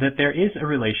analysis, that there is a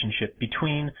relationship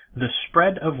between the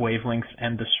spread of wavelengths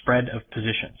and the spread of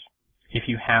positions. If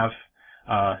you have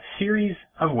a series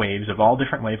of waves of all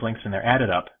different wavelengths and they're added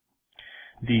up,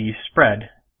 the spread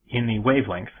in the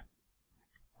wavelength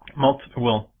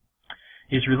will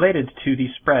is related to the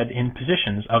spread in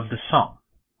positions of the sum.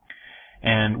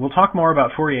 And we'll talk more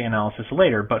about Fourier analysis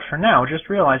later, but for now, just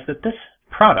realize that this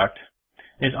product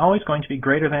is always going to be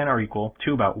greater than or equal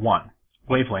to about 1.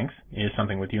 Wavelength is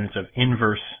something with units of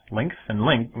inverse length, and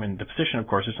the position, of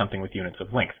course, is something with units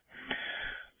of length.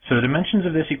 So the dimensions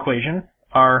of this equation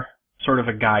are sort of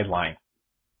a guideline.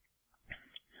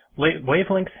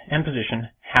 Wavelength and position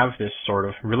have this sort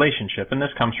of relationship, and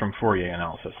this comes from Fourier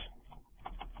analysis.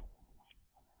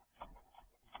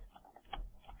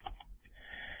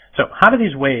 So how do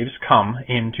these waves come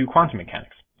into quantum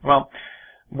mechanics? Well,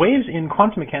 waves in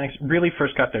quantum mechanics really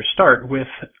first got their start with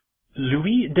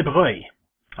Louis de Broglie.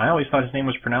 I always thought his name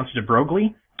was pronounced de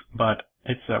Broglie, but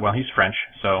it's, well, he's French,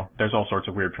 so there's all sorts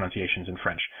of weird pronunciations in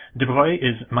French. De Broglie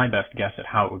is my best guess at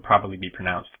how it would probably be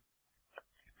pronounced.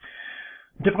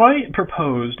 De Broglie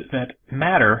proposed that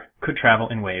matter could travel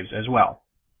in waves as well.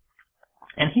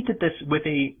 And he did this with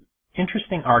an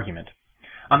interesting argument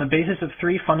on the basis of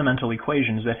 3 fundamental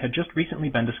equations that had just recently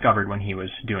been discovered when he was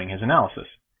doing his analysis.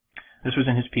 This was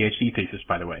in his PhD thesis,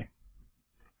 by the way.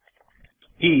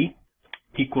 E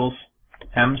equals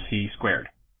mc squared.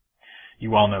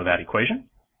 You all know that equation.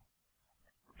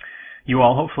 You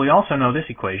all hopefully also know this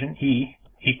equation, E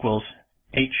equals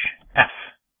hf.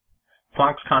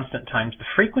 Planck's constant times the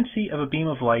frequency of a beam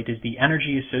of light is the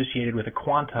energy associated with a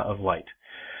quanta of light.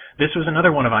 This was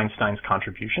another one of Einstein's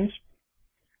contributions,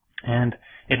 and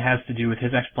it has to do with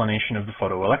his explanation of the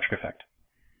photoelectric effect.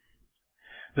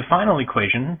 The final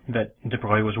equation that de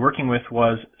Broglie was working with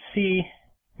was C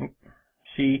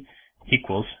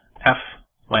equals f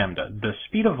lambda. The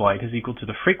speed of light is equal to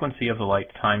the frequency of the light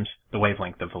times the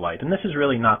wavelength of the light. And this is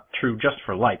really not true just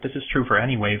for light. This is true for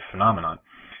any wave phenomenon.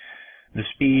 The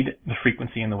speed, the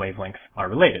frequency, and the wavelength are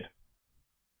related.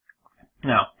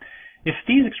 Now, if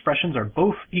these expressions are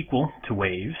both equal to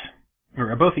waves, or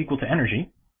are both equal to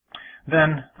energy,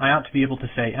 then I ought to be able to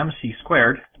say mc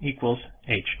squared equals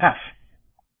hf.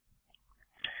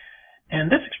 And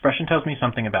this expression tells me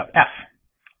something about f.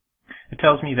 It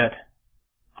tells me that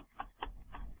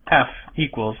f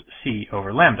equals c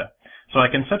over lambda. So I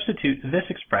can substitute this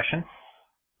expression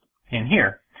in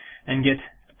here and get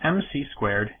mc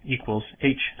squared equals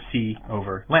hc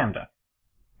over lambda.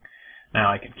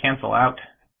 Now I can cancel out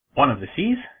one of the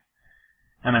c's,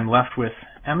 and I'm left with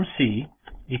mc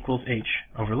equals h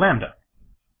over lambda.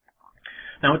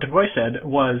 Now what de Broglie said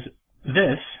was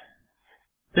this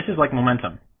is like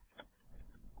momentum.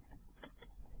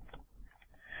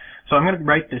 So I'm going to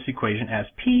write this equation as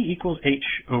p equals h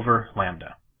over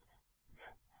lambda.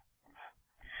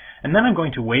 And then I'm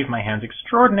going to wave my hands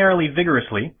extraordinarily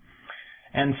vigorously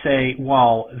and say,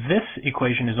 while this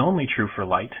equation is only true for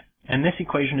light, and this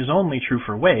equation is only true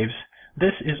for waves,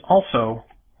 this is also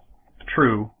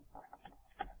true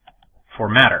for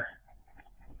matter.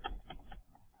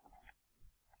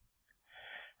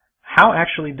 How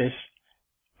actually this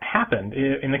happened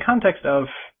in the context of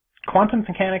quantum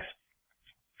mechanics,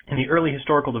 in the early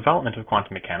historical development of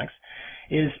quantum mechanics,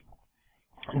 is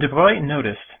de Broglie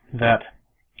noticed that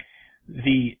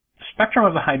the spectrum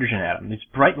of the hydrogen atom, these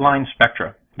bright line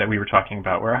spectra that we were talking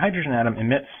about, where a hydrogen atom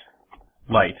emits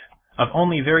light of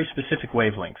only very specific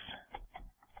wavelengths.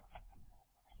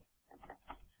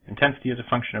 Intensity as a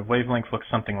function of wavelength looks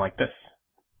something like this.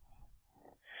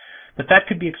 That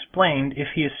could be explained if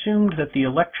he assumed that the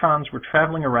electrons were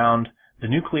traveling around the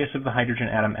nucleus of the hydrogen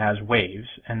atom as waves,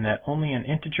 and that only an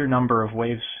integer number of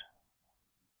waves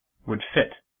would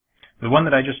fit. The one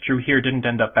that I just drew here didn't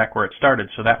end up back where it started,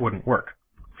 so that wouldn't work.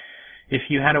 If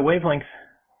you had a wavelength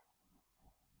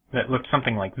that looked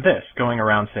something like this, going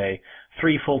around, say,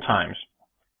 3 full times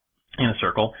in a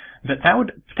circle, that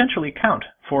would potentially account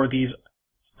for these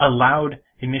allowed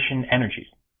emission energies.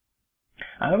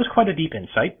 That was quite a deep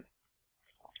insight,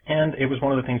 and it was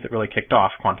one of the things that really kicked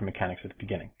off quantum mechanics at the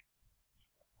beginning.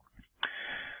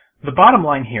 The bottom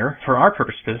line here, for our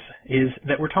purposes, is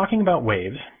that we're talking about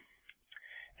waves,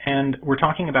 and we're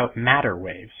talking about matter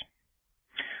waves.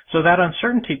 So that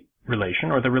uncertainty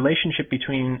relation, or the relationship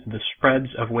between the spreads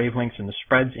of wavelengths and the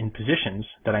spreads in positions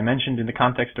that I mentioned in the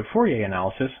context of Fourier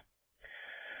analysis,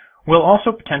 will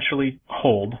also potentially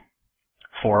hold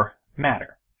for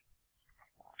matter.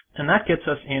 And that gets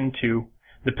us into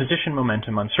the position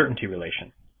momentum uncertainty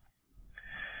relation.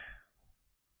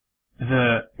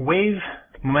 The wave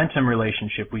momentum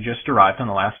relationship we just derived on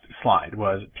the last slide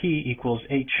was P equals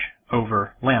h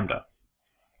over lambda.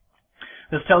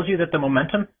 This tells you that the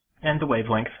momentum and the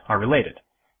wavelength are related.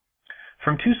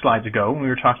 From 2 slides ago, when we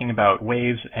were talking about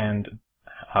waves and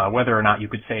whether or not you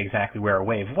could say exactly where a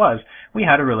wave was, we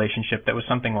had a relationship that was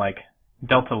something like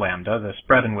delta lambda, the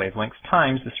spread in wavelengths,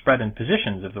 times the spread in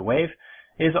positions of the wave,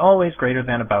 is always greater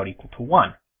than about equal to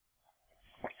 1.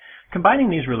 Combining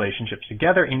these relationships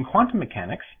together in quantum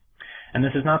mechanics, and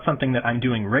this is not something that I'm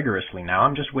doing rigorously now,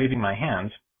 I'm just waving my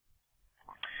hands,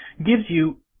 gives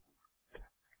you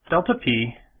delta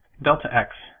P, delta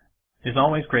X is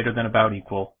always greater than about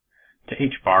equal to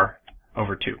h bar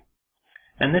over 2.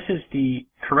 And this is the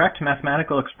correct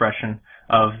mathematical expression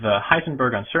of the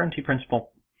Heisenberg uncertainty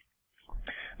principle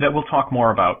that we'll talk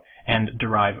more about and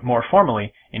derive more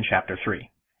formally in Chapter 3.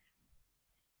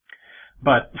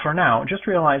 But for now, just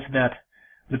realize that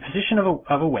the position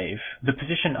of a wave, the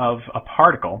position of a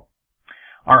particle,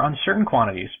 are uncertain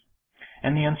quantities,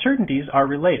 and the uncertainties are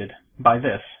related by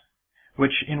this,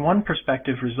 which in one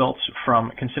perspective results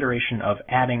from consideration of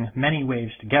adding many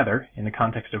waves together in the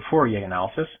context of Fourier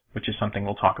analysis, which is something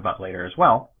we'll talk about later as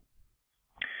well,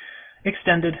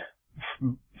 extended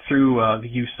through the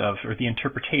use of, or the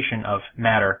interpretation of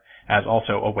matter as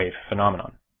also a wave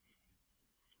phenomenon.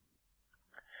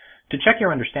 To check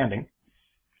your understanding,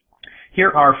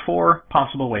 here are 4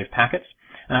 possible wave packets,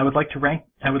 and I would like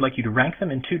you to rank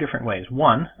them in 2 different ways.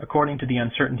 1, according to the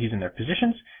uncertainties in their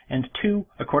positions, and 2,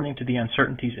 according to the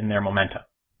uncertainties in their momenta.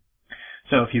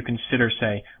 So if you consider,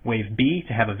 say, wave B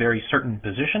to have a very certain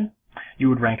position, you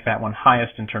would rank that one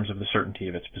highest in terms of the certainty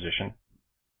of its position.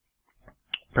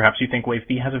 Perhaps you think wave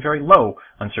B has a very low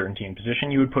uncertainty in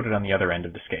position, you would put it on the other end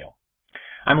of the scale.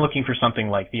 I'm looking for something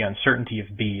like the uncertainty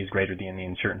of B is greater than the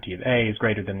uncertainty of A is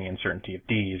greater than the uncertainty of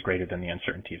D is greater than the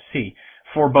uncertainty of C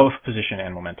for both position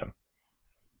and momentum.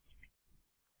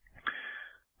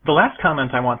 The last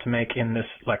comment I want to make in this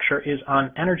lecture is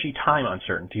on energy-time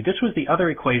uncertainty. This was the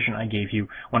other equation I gave you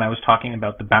when I was talking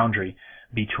about the boundary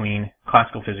between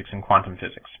classical physics and quantum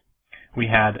physics. We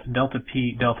had delta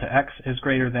P delta X is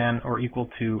greater than or equal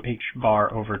to h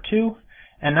bar over 2,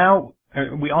 and now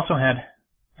we also had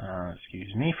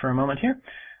excuse me for a moment here,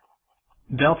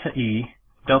 delta E,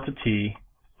 delta T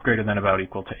greater than about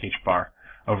equal to h bar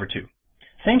over 2.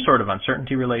 Same sort of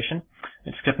uncertainty relation,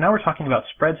 except now we're talking about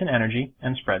spreads in energy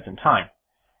and spreads in time.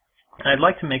 And I'd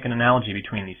like to make an analogy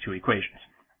between these 2 equations.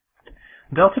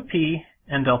 Delta P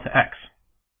and delta X.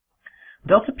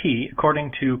 Delta P,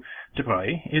 according to de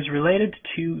Broglie, is related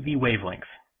to the wavelength,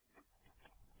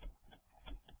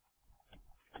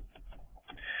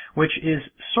 which is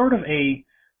sort of a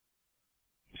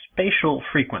spatial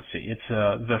frequency. It's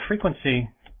the frequency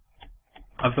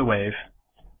of the wave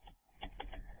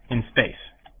in space.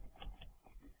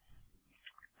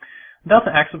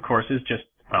 Delta X, of course, is just,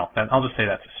 well, I'll just say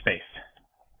that's a space.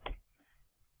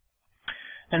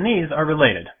 And these are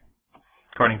related,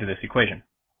 according to this equation.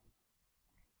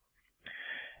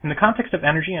 In the context of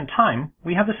energy and time,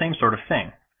 we have the same sort of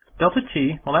thing. Delta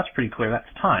T, well, that's pretty clear,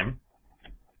 that's time.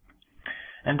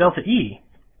 And delta E,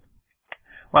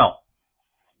 well,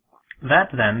 that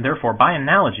then, therefore, by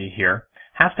analogy here,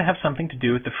 has to have something to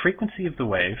do with the frequency of the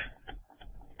wave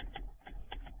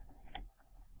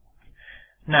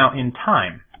now in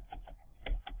time.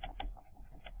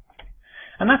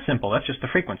 And that's simple, that's just the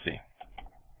frequency.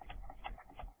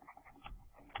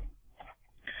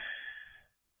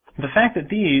 The fact that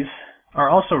these are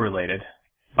also related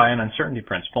by an uncertainty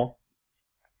principle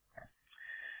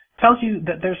tells you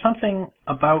that there's something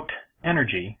about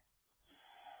energy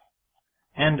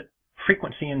and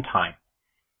frequency in time.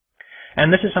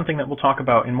 And this is something that we'll talk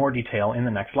about in more detail in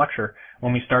the next lecture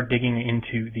when we start digging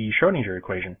into the Schrödinger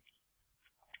equation.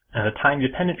 The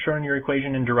time-dependent Schrödinger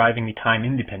equation and deriving the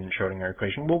time-independent Schrödinger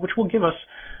equation, which will give us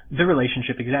the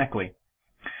relationship exactly.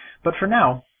 But for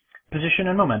now, position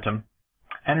and momentum,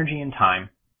 energy and time,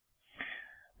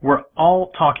 are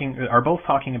both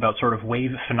talking about sort of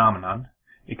wave phenomenon,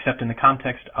 except in the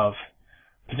context of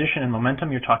position and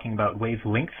momentum, you're talking about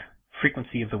wavelength,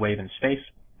 frequency of the wave in space,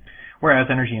 whereas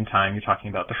energy and time, you're talking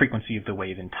about the frequency of the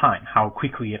wave in time, how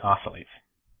quickly it oscillates.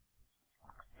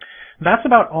 That's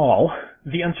about all.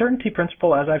 The uncertainty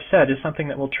principle, as I've said, is something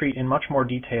that we'll treat in much more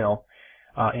detail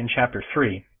in Chapter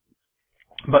 3.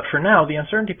 But for now, the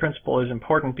uncertainty principle is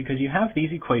important because you have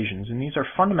these equations, and these are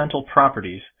fundamental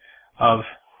properties of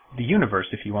the universe,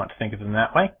 if you want to think of them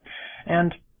that way.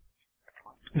 And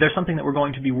there's something that we're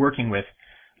going to be working with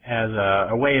as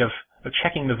a way of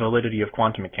checking the validity of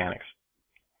quantum mechanics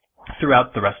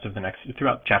throughout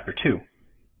throughout Chapter 2.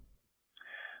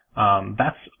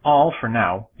 That's all for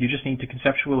now. You just need to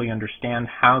conceptually understand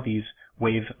how these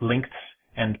wave lengths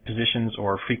and positions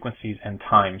or frequencies and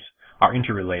times are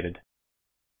interrelated.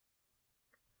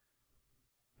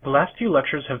 The last few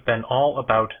lectures have been all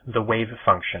about the wave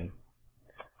function,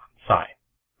 psi.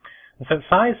 And since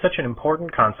psi is such an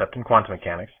important concept in quantum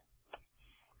mechanics,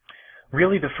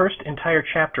 Really, the first entire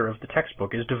chapter of the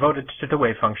textbook is devoted to the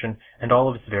wave function and all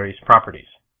of its various properties.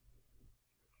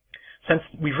 Since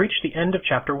we've reached the end of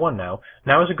Chapter 1 now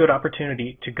is a good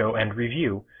opportunity to go and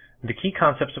review the key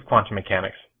concepts of quantum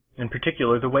mechanics, in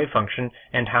particular the wave function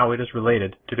and how it is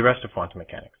related to the rest of quantum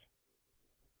mechanics.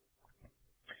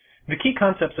 The key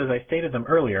concepts, as I stated them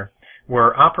earlier,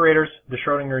 were operators, the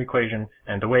Schrödinger equation,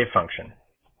 and the wave function.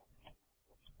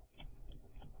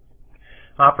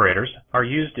 Operators are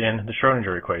used in the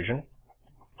Schrödinger equation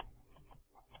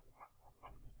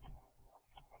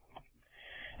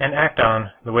and act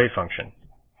on the wave function.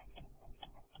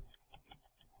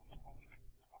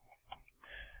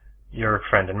 Your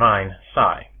friend and mine,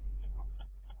 psi.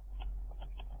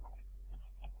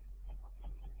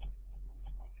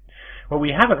 What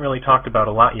we haven't really talked about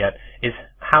a lot yet is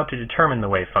how to determine the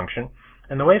wave function,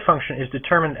 and the wave function is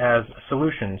determined as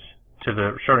solutions to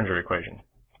the Schrödinger equation.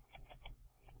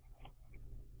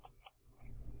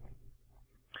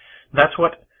 That's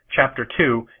what Chapter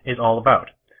 2 is all about,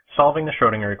 solving the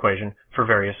Schrödinger equation for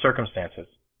various circumstances.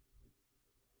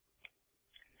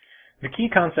 The key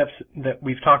concepts that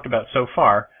we've talked about so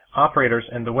far, operators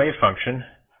and the wave function,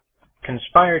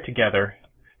 conspire together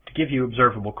to give you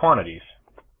observable quantities.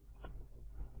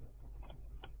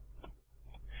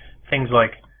 Things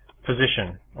like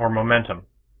position or momentum,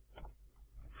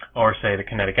 or say the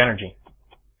kinetic energy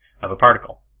of a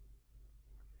particle.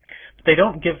 But they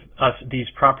don't give us these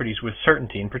properties with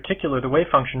certainty. In particular, the wave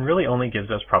function really only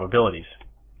gives us probabilities.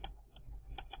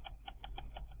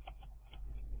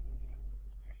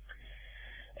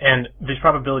 And these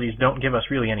probabilities don't give us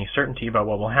really any certainty about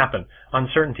what will happen.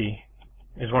 Uncertainty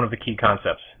is one of the key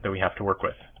concepts that we have to work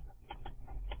with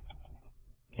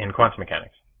in quantum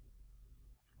mechanics.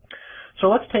 So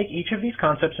let's take each of these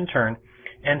concepts in turn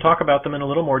and talk about them in a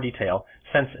little more detail,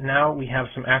 since now we have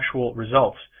some actual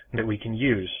results that we can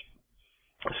use,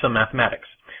 some mathematics.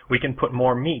 We can put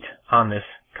more meat on this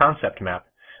concept map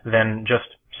than just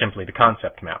simply the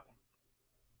concept map.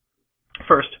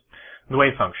 First, the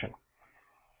wave function.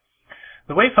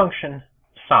 The wave function,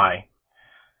 psi,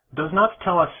 does not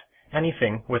tell us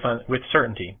anything with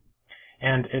certainty.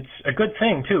 And it's a good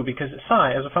thing, too, because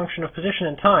psi, as a function of position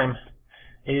and time,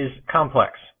 is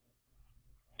complex.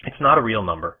 It's not a real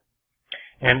number.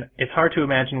 And it's hard to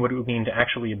imagine what it would mean to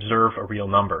actually observe a real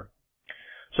number.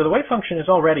 So the wave function is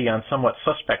already on somewhat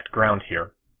suspect ground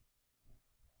here.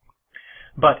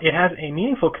 But it has a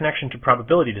meaningful connection to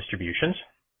probability distributions.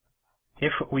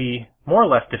 If we more or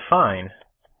less define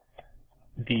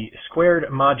the squared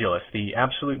modulus, the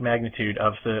absolute magnitude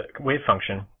of the wave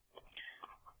function,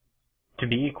 to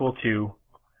be equal to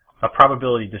a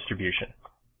probability distribution.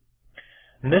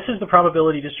 And this is the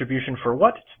probability distribution for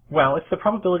what? Well, it's the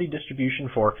probability distribution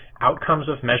for outcomes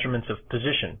of measurements of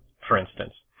position, for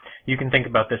instance. You can think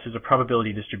about this as a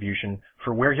probability distribution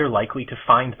for where you're likely to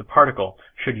find the particle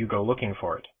should you go looking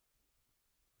for it.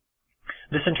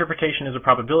 This interpretation as a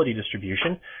probability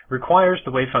distribution requires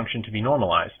the wave function to be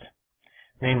normalized.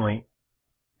 Namely,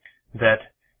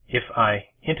 that if I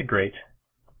integrate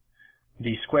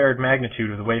the squared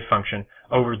magnitude of the wave function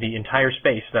over the entire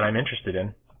space that I'm interested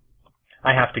in,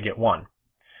 I have to get 1.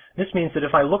 This means that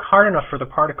if I look hard enough for the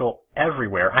particle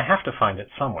everywhere, I have to find it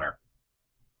somewhere.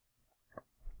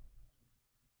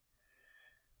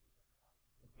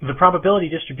 The probability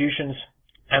distributions,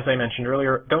 as I mentioned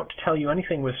earlier, don't tell you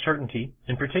anything with certainty.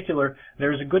 In particular,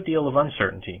 there is a good deal of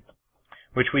uncertainty,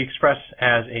 which we express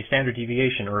as a standard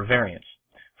deviation or a variance.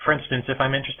 For instance, if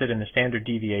I'm interested in the standard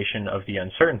deviation of the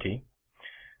uncertainty,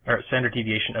 or standard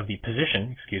deviation of the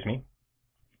position,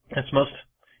 it's most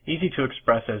easy to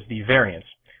express as the variance,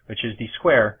 which is the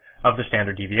square of the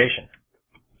standard deviation.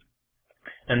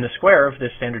 And the square of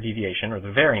this standard deviation, or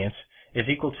the variance, is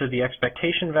equal to the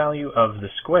expectation value of the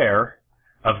square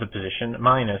of the position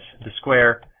minus the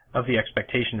square of the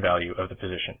expectation value of the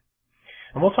position.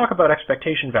 And we'll talk about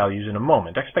expectation values in a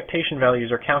moment. Expectation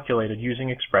values are calculated using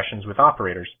expressions with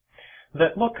operators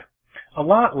that look a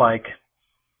lot like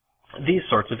these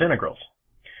sorts of integrals.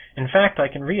 In fact, I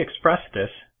can re-express this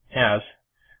as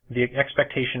the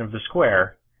expectation of the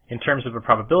square in terms of a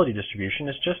probability distribution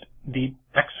is just the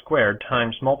x squared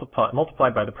times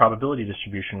multiplied by the probability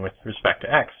distribution with respect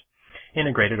to x,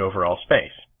 integrated over all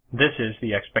space. This is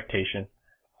the expectation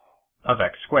of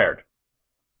x squared.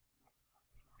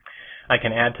 I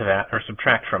can add to that, or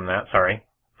subtract from that,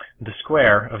 the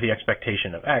square of the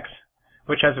expectation of x,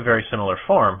 which has a very similar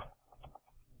form.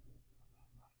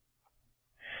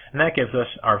 And that gives us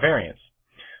our variance.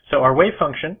 So our wave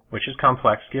function, which is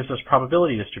complex, gives us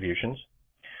probability distributions,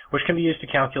 which can be used to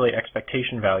calculate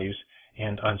expectation values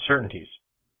and uncertainties.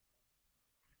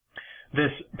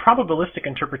 This probabilistic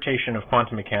interpretation of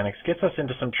quantum mechanics gets us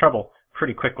into some trouble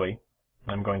pretty quickly.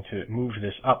 I'm going to move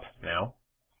this up now,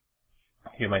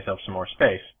 give myself some more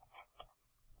space.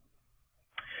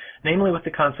 Namely with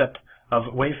the concept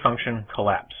of wave function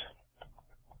collapse.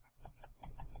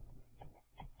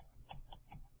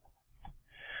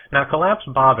 Now, collapse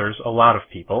bothers a lot of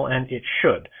people, and it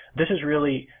should. This is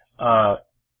really a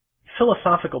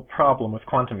philosophical problem with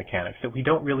quantum mechanics, that we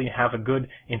don't really have a good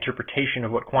interpretation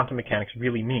of what quantum mechanics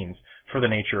really means for the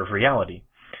nature of reality.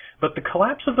 But the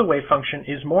collapse of the wave function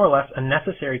is more or less a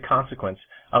necessary consequence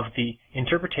of the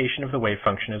interpretation of the wave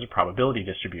function as a probability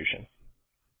distribution.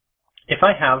 If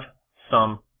I have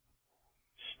some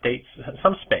space,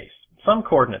 some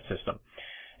coordinate system,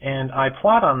 and I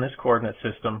plot on this coordinate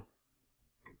system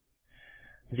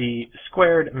the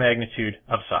squared magnitude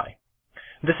of psi.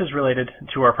 This is related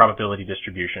to our probability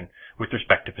distribution with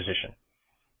respect to position.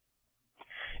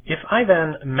 If I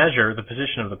then measure the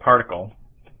position of the particle,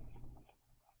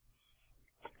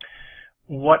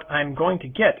 what I'm going to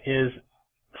get is,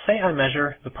 say I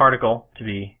measure the particle to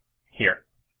be here.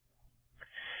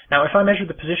 Now, if I measure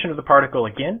the position of the particle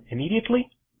again immediately,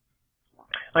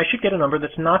 I should get a number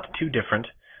that's not too different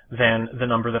than the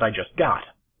number that I just got.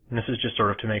 And this is just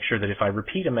sort of to make sure that if I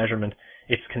repeat a measurement,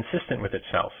 it's consistent with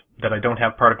itself, that I don't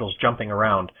have particles jumping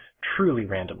around truly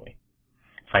randomly.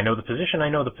 If I know the position, I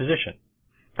know the position.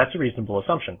 That's a reasonable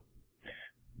assumption.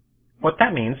 What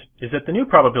that means is that the new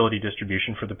probability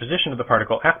distribution for the position of the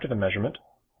particle after the measurement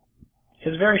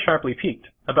is very sharply peaked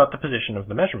about the position of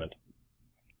the measurement.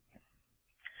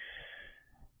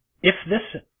 If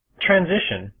this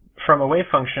transition from a wave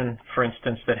function, for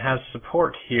instance, that has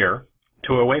support here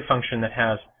to a wave function that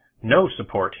has no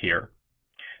support here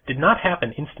did not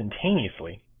happen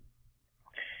instantaneously,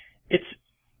 it's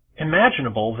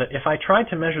imaginable that if I tried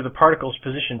to measure the particle's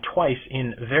position twice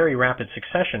in very rapid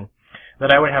succession,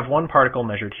 that I would have one particle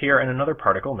measured here and another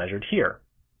particle measured here.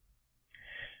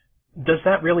 Does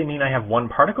that really mean I have one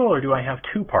particle, or do I have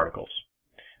two particles?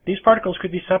 These particles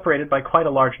could be separated by quite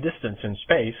a large distance in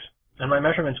space, and my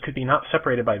measurements could be not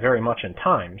separated by very much in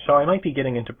time, so I might be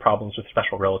getting into problems with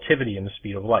special relativity and the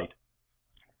speed of light.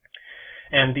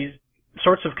 And these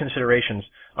sorts of considerations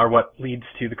are what leads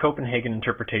to the Copenhagen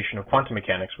interpretation of quantum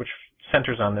mechanics, which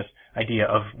centers on this idea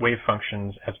of wave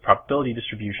functions as probability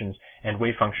distributions and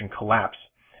wave function collapse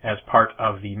as part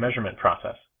of the measurement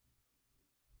process.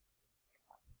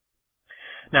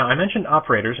 Now, I mentioned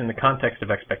operators in the context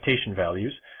of expectation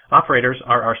values. Operators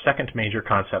are our second major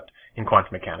concept in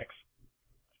quantum mechanics.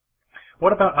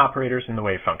 What about operators in the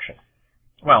wave function?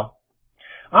 Well,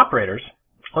 operators,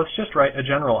 let's just write a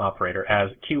general operator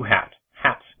as Q hat.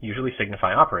 Hats usually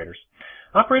signify operators.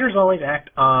 Operators always act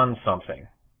on something.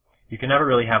 You can never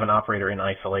really have an operator in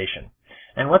isolation.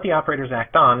 And what the operators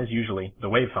act on is usually the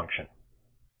wave function.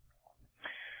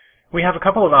 We have a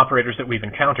couple of operators that we've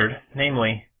encountered,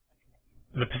 namely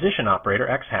the position operator,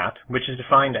 x hat, which is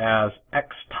defined as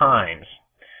x times.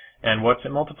 And what's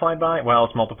it multiplied by? Well,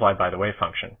 it's multiplied by the wave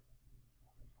function.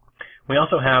 We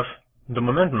also have the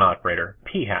momentum operator,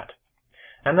 p hat,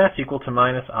 and that's equal to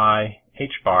minus I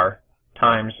h bar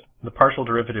times the partial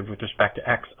derivative with respect to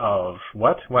x of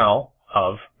what? Well,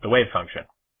 of the wave function.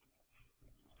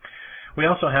 We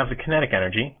also have the kinetic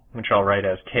energy, which I'll write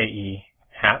as ke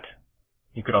hat.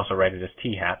 You could also write it as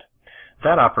t hat.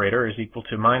 That operator is equal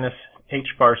to minus h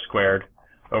bar squared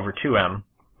over 2m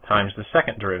times the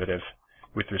second derivative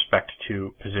with respect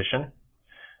to position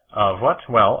of what?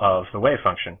 Well, of the wave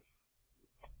function.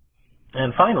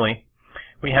 And finally,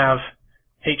 we have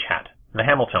h hat, the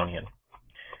Hamiltonian,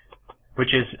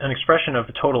 which is an expression of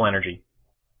the total energy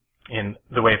in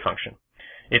the wave function.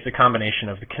 It's a combination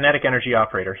of the kinetic energy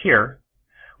operator here,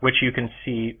 which you can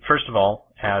see, first of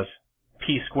all, as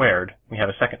p squared. We have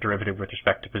a second derivative with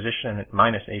respect to position, and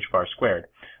minus h bar squared.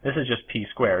 This is just p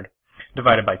squared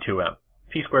divided by 2m.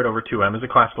 P squared over 2m is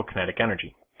a classical kinetic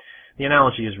energy. The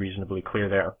analogy is reasonably clear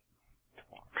there.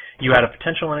 You add a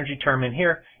potential energy term in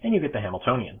here, and you get the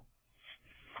Hamiltonian.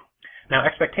 Now,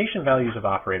 expectation values of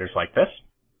operators like this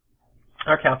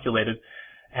are calculated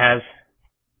as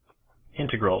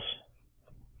integrals.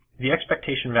 The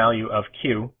expectation value of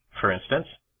Q, for instance,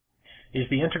 is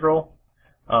the integral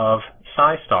of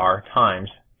psi star times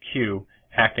Q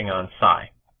acting on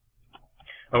psi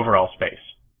over all space.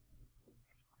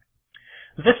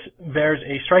 This bears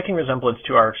a striking resemblance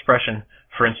to our expression,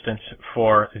 for instance,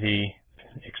 for the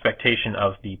expectation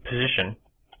of the position,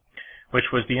 which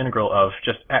was the integral of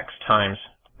just x times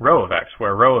rho of x,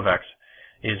 where rho of x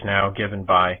is now given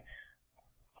by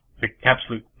the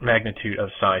absolute magnitude of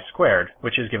psi squared,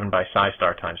 which is given by psi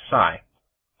star times psi.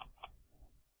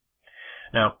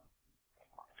 Now,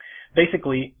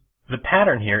 Basically, the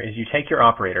pattern here is you take your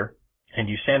operator and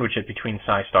you sandwich it between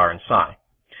psi star and psi.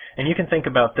 And you can think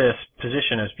about this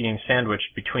position as being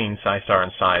sandwiched between psi star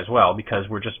and psi as well, because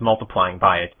we're just multiplying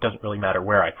by it. It doesn't really matter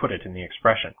where I put it in the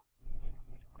expression.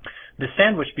 The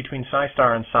sandwich between psi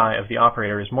star and psi of the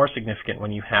operator is more significant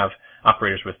when you have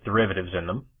operators with derivatives in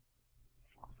them.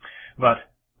 But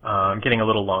I'm getting a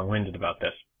little long-winded about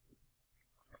this.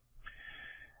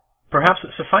 Perhaps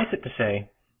suffice it to say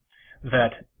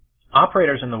that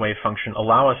operators in the wave function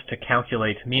allow us to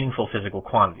calculate meaningful physical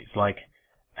quantities, like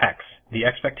x, the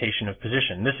expectation of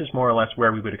position. This is more or less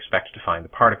where we would expect to find the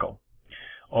particle.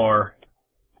 Or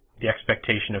the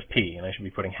expectation of p, and I should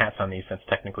be putting hats on these since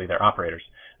technically they're operators.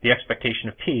 The expectation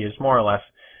of p is more or less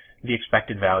the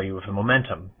expected value of the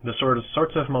momentum, the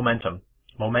sorts of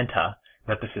momenta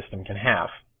that the system can have.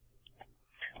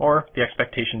 Or the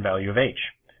expectation value of h,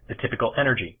 the typical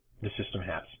energy the system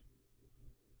has.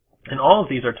 And all of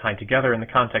these are tied together in the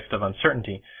context of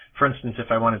uncertainty. For instance,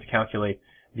 if I wanted to calculate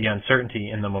the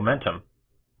uncertainty in the momentum,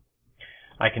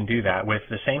 I can do that with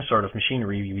the same sort of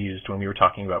machinery we used when we were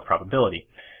talking about probability,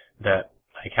 that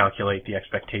I calculate the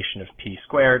expectation of p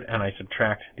squared and I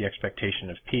subtract the expectation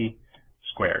of p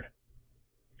squared.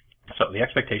 So the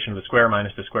expectation of the square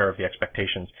minus the square of the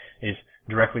expectations is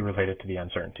directly related to the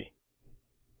uncertainty.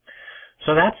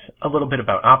 So that's a little bit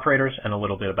about operators and a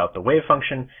little bit about the wave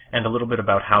function and a little bit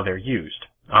about how they're used.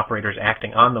 Operators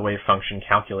acting on the wave function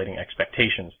calculating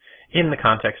expectations in the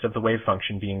context of the wave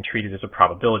function being treated as a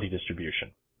probability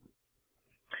distribution.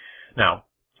 Now,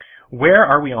 where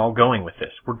are we all going with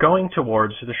this? We're going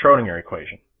towards the Schrodinger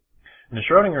equation. And the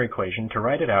Schrodinger equation, to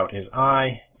write it out, is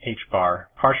I h bar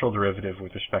partial derivative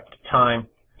with respect to time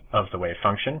of the wave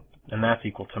function, and that's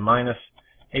equal to minus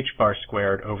h bar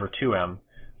squared over 2m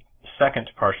second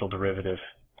partial derivative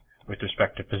with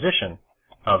respect to position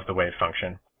of the wave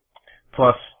function,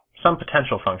 plus some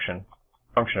potential function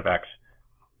of x,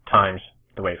 times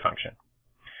the wave function.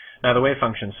 Now the wave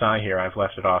function psi here, I've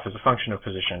left it off as a function of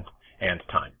position and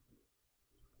time.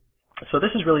 So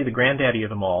this is really the granddaddy of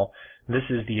them all. This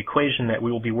is the equation that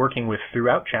we will be working with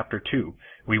throughout Chapter 2.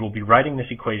 We will be writing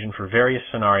this equation for various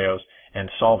scenarios and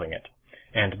solving it,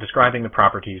 and describing the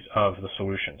properties of the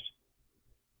solutions.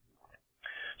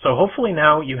 So hopefully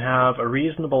now you have a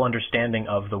reasonable understanding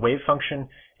of the wave function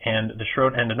and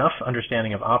enough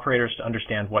understanding of operators to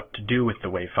understand what to do with the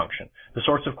wave function. The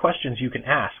sorts of questions you can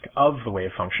ask of the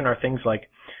wave function are things like,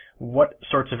 what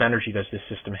sorts of energy does this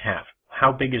system have?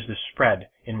 How big is the spread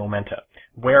in momenta?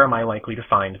 Where am I likely to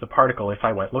find the particle if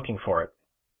I went looking for it?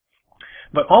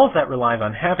 But all of that relies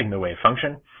on having the wave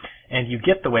function, and you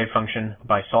get the wave function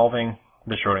by solving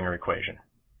the Schrodinger equation.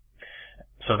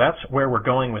 So that's where we're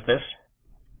going with this,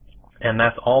 and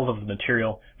that's all of the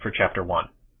material for Chapter 1.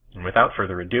 And without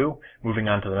further ado, moving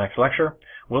on to the next lecture,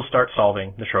 we'll start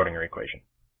solving the Schrodinger equation.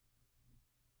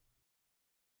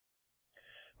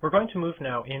 We're going to move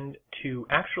now into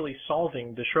actually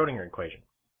solving the Schrodinger equation.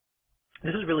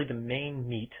 This is really the main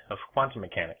meat of quantum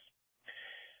mechanics.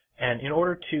 And in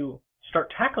order to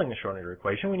start tackling the Schrodinger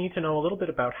equation, we need to know a little bit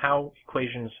about how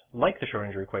equations like the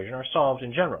Schrodinger equation are solved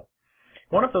in general.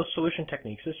 One of those solution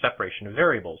techniques is separation of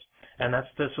variables, and that's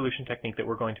the solution technique that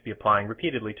we're going to be applying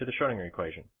repeatedly to the Schrodinger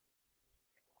equation.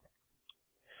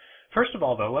 First of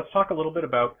all, though, let's talk a little bit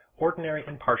about ordinary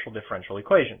and partial differential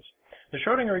equations. The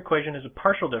Schrodinger equation is a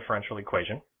partial differential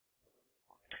equation,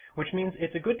 which means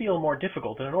it's a good deal more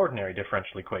difficult than an ordinary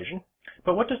differential equation.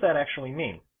 But what does that actually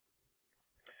mean?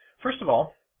 First of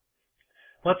all,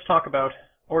 let's talk about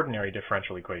ordinary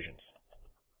differential equations.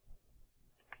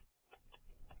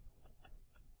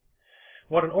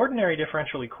 What an ordinary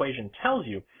differential equation tells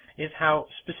you is how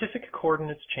specific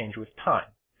coordinates change with time.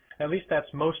 At least that's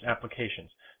most applications.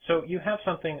 So you have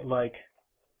something like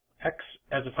x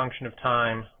as a function of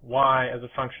time, y as a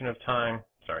function of time,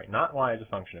 sorry, not y as a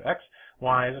function of x,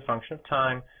 y as a function of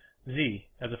time, z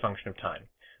as a function of time.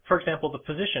 For example, the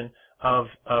position of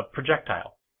a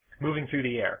projectile moving through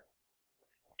the air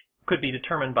could be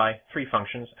determined by three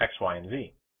functions, x, y, and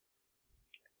z.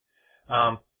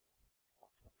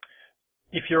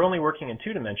 If you're only working in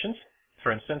two dimensions,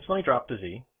 for instance, let me drop the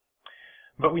z,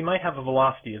 but we might have a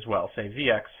velocity as well, say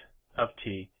vx of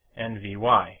t and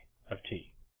vy of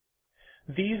t.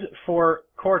 These four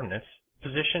coordinates,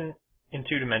 position in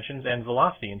two dimensions and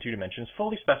velocity in two dimensions,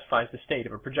 fully specifies the state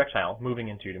of a projectile moving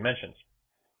in two dimensions.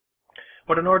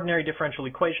 What an ordinary differential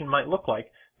equation might look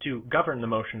like to govern the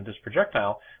motion of this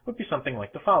projectile would be something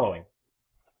like the following.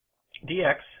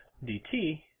 dx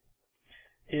dt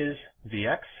is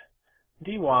vx,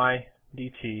 dy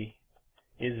dt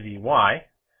is vy.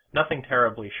 Nothing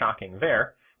terribly shocking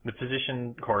there, the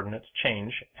position coordinates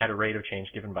change at a rate of change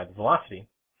given by the velocity,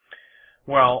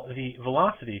 while the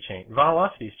velocities change,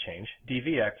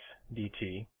 dvx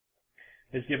dt,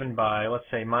 is given by, let's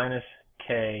say, minus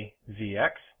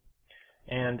kvx,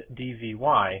 and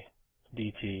dvy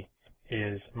dt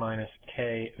is minus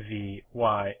kv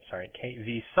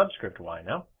subscript y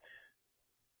now,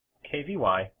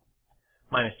 kvy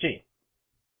minus g.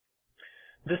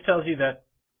 This tells you that,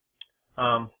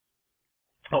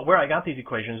 where I got these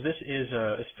equations, this is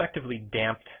effectively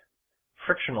damped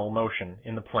frictional motion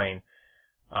in the plane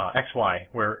xy,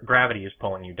 where gravity is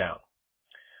pulling you down.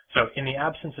 So in the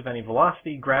absence of any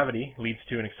velocity, gravity leads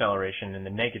to an acceleration in the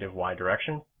negative y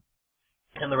direction,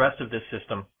 and the rest of this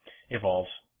system evolves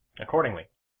accordingly.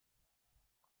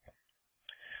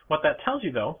 What that tells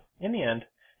you, though, in the end,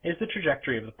 is the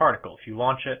trajectory of the particle. If you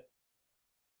launch it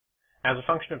as a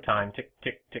function of time, tick,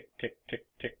 tick, tick, tick, tick,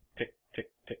 tick, tick, tick,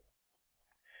 tick,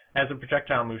 as the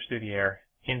projectile moves through the air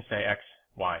in, say, x,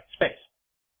 y space.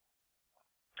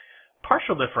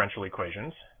 Partial differential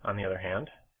equations, on the other hand,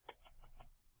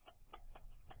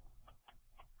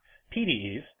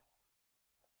 PDEs,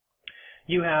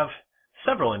 you have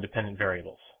several independent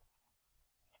variables.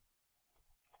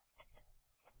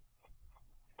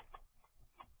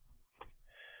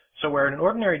 So where in an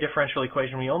ordinary differential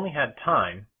equation we only had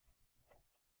time,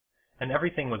 and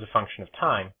everything was a function of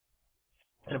time,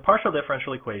 in a partial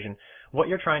differential equation, what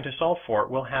you're trying to solve for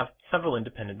will have several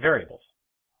independent variables.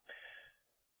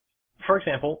 For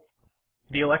example,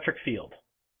 the electric field,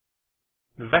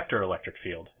 the vector electric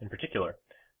field in particular,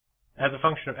 as a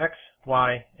function of x,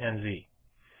 y, and z.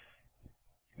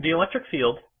 The electric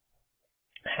field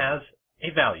has a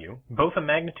value, both a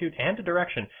magnitude and a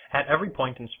direction, at every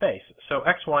point in space. So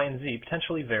x, y, and z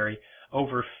potentially vary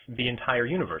over the entire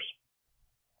universe.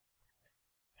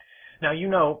 Now you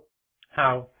know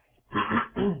how,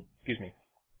 excuse me,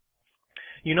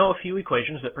 you know a few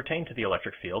equations that pertain to the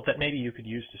electric field that maybe you could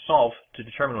use to solve to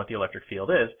determine what the electric field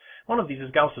is. One of these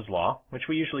is Gauss's law, which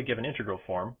we usually give an integral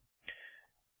form.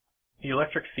 The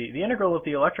integral of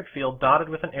the electric field dotted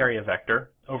with an area vector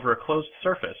over a closed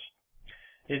surface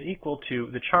is equal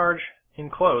to the charge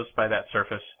enclosed by that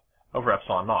surface over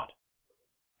epsilon naught.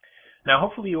 Now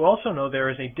hopefully you also know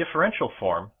there is a differential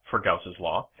form for Gauss's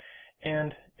law,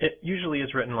 and it usually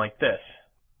is written like this.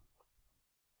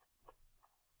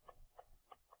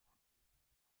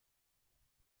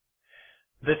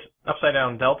 This upside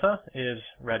down delta is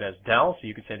read as del, so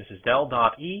you could say this is del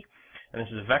dot E, and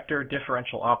this is a vector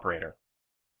differential operator.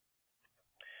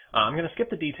 I'm going to skip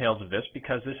the details of this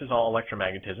because this is all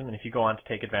electromagnetism, and if you go on to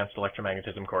take advanced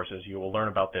electromagnetism courses, you will learn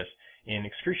about this in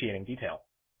excruciating detail.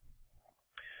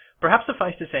 Perhaps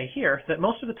suffice to say here that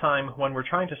most of the time when we're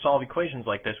trying to solve equations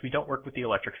like this, we don't work with the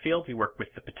electric field, we work with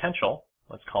the potential,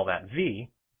 let's call that V,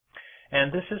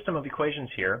 and this system of equations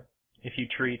here, if you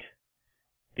treat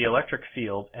the electric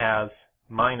field as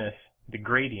minus the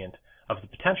gradient of the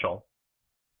potential,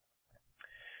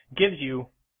 gives you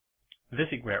this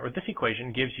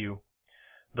equation gives you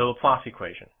the Laplace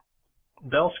equation.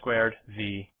 Del squared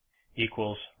V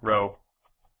equals rho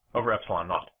over epsilon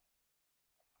naught.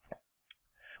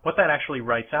 What that actually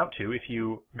writes out to, if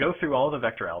you go through all of the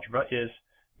vector algebra, is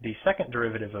the second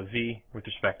derivative of V with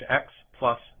respect to x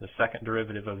plus the second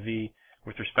derivative of V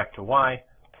with respect to y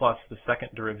plus the second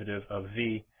derivative of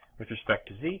V with respect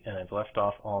to z, and I've left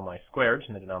off all my squareds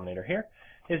in the denominator here,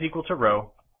 is equal to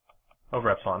rho over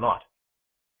epsilon naught.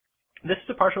 This is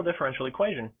a partial differential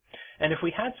equation, and if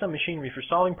we had some machinery for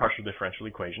solving partial differential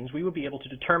equations, we would be able to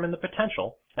determine the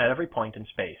potential at every point in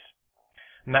space.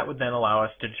 And that would then allow us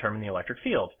to determine the electric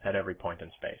field at every point in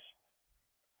space.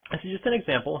 This is just an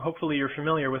example. Hopefully you're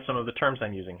familiar with some of the terms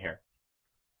I'm using here.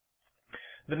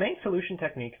 The main solution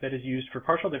technique that is used for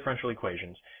partial differential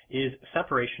equations is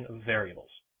separation of variables.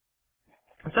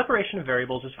 And separation of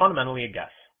variables is fundamentally a guess.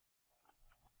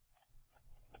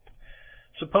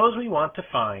 Suppose we want to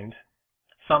find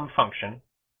some function.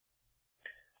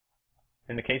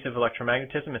 In the case of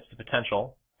electromagnetism, it's the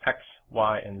potential, x,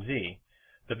 y, and z.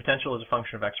 The potential is a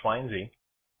function of x, y, and z.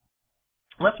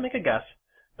 Let's make a guess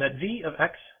that v of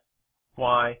x,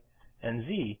 y, and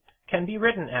z can be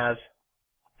written as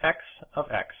x of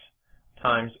x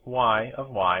times y of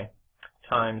y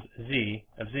times z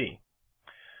of z.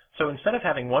 So instead of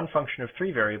having one function of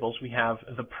three variables, we have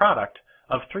the product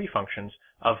of three functions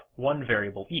of one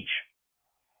variable each.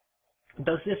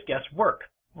 Does this guess work?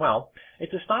 Well,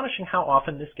 it's astonishing how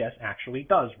often this guess actually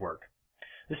does work.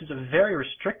 This is a very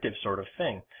restrictive sort of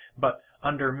thing, but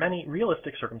under many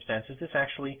realistic circumstances, this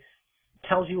actually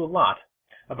tells you a lot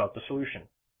about the solution.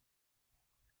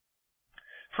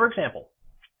 For example,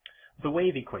 the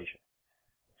wave equation.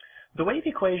 The wave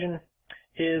equation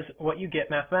is what you get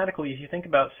mathematically if you think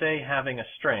about, say, having a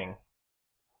string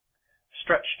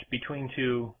stretched between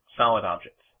two solid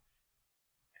objects.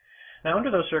 Now,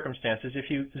 under those circumstances, if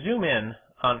you zoom in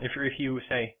on, if you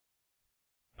say,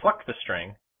 pluck the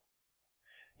string,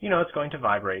 you know it's going to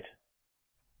vibrate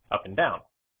up and down.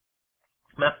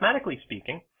 Mathematically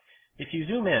speaking, if you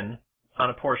zoom in on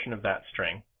a portion of that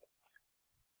string,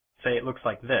 say it looks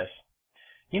like this,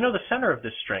 you know the center of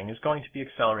this string is going to be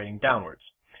accelerating downwards.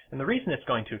 And the reason it's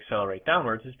going to accelerate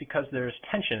downwards is because there's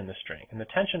tension in the string, and the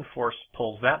tension force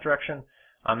pulls that direction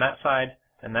on that side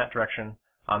and that direction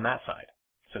on that side.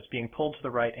 So it's being pulled to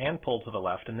the right and pulled to the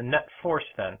left, and the net force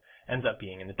then ends up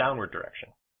being in the downward direction.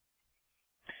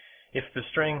 If the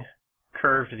string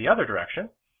curved the other direction,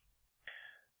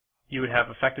 you would have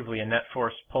effectively a net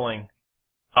force pulling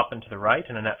up and to the right,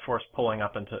 and a net force pulling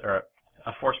up into, or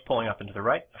a force pulling up into the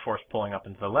right, a force pulling up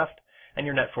into the left, and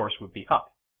your net force would be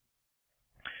up.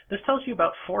 This tells you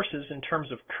about forces in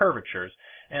terms of curvatures,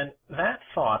 and that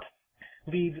thought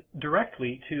leads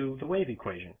directly to the wave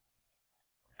equation.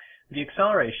 The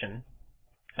acceleration,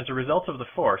 as a result of the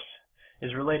force,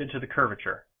 is related to the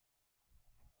curvature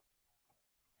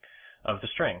of the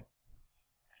string.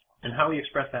 And how we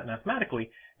express that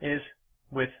mathematically is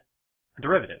with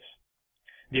derivatives.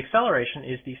 The acceleration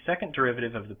is the second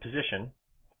derivative of the position.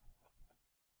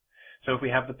 So if we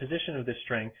have the position of this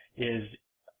string is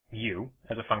u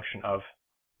as a function of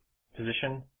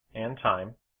position and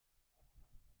time,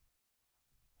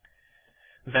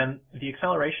 then the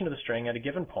acceleration of the string at a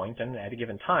given point and at a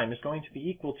given time is going to be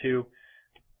equal to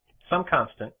some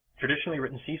constant, traditionally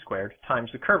written c squared, times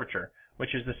the curvature,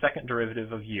 which is the second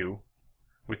derivative of u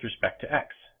with respect to x.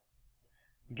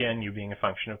 Again, u being a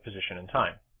function of position and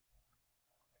time.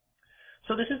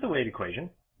 So this is the wave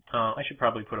equation. I should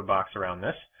probably put a box around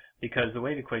this because the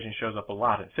wave equation shows up a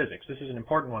lot in physics. This is an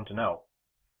important one to know.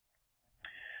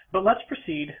 But let's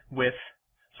proceed with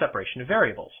separation of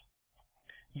variables.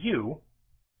 U,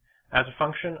 as a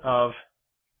function of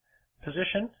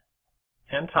position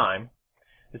and time,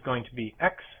 is going to be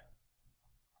x,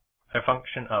 a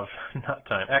function of, not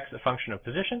time, x, a function of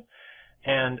position,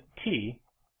 and t,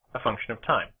 a function of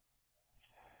time.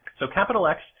 So capital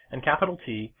X and capital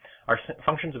T are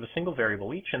functions of a single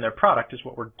variable each, and their product is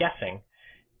what we're guessing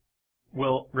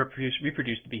will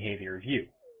reproduce the behavior of u.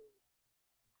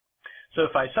 So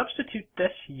if I substitute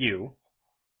this u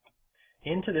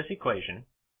into this equation,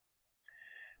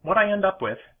 what I end up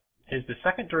with is the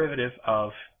second derivative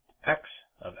of x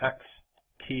of x,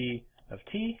 t of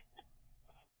t,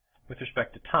 with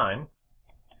respect to time,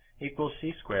 equals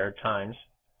c squared times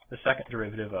the second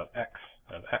derivative of x,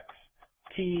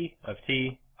 t of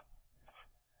t,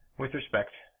 with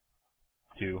respect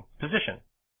to position.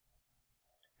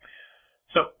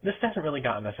 So this hasn't really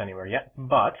gotten us anywhere yet,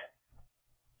 but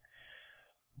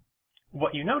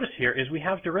what you notice here is we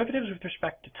have derivatives with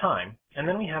respect to time, and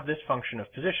then we have this function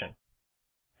of position.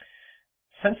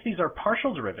 Since these are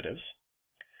partial derivatives,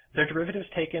 they're derivatives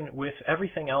taken with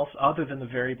everything else other than the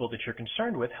variable that you're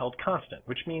concerned with held constant,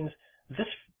 which means this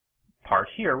part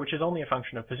here, which is only a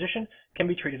function of position, can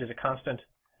be treated as a constant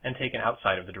and taken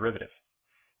outside of the derivative.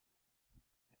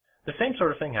 The same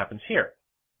sort of thing happens here.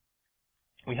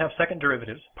 We have second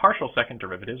derivatives, partial second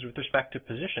derivatives with respect to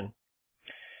position,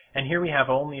 and here we have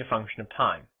only a function of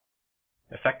time,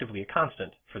 effectively a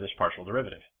constant for this partial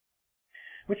derivative,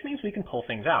 which means we can pull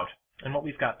things out. And what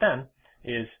we've got then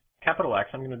is capital X.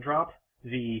 I'm going to drop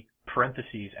the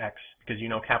parentheses x because you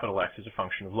know capital X is a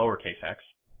function of lowercase x.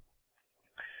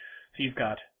 So you've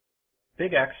got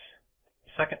big X,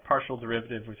 second partial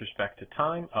derivative with respect to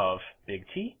time of big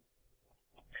T,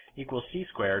 equals c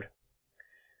squared,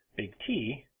 big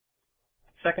T,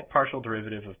 second partial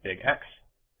derivative of big X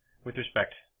with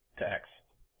respect to x.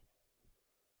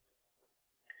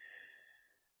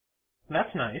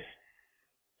 That's nice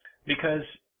because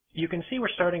you can see we're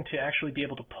starting to actually be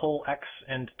able to pull x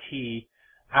and t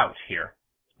out here.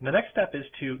 And the next step is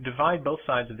to divide both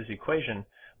sides of this equation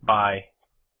by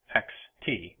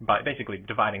xt, by basically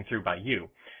dividing through by u.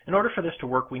 In order for this to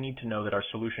work, we need to know that our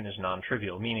solution is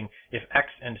non-trivial, meaning if x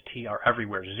and t are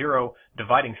everywhere 0,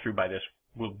 dividing through by this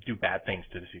will do bad things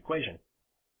to this equation.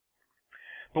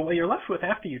 But what you're left with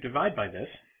after you divide by this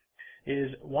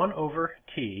is 1 over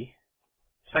t,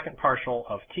 second partial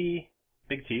of t,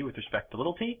 big T with respect to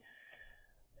little t,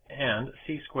 and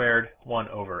c squared 1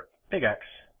 over big X,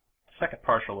 second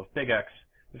partial of big X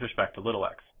with respect to little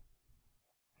x.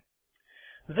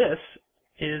 This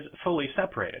is fully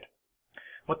separated.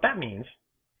 What that means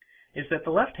is that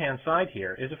the left-hand side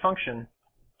here is a function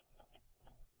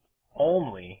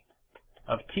only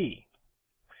of t.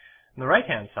 And the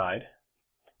right-hand side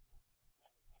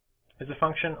is a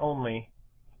function only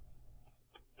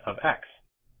of x.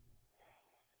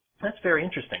 That's very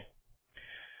interesting.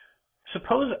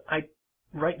 Suppose I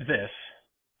write this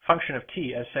function of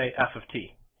t as, say, f of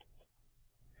t.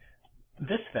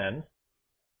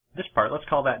 This part, let's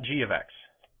call that g of x.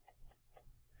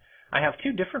 I have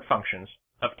two different functions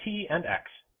of t and x.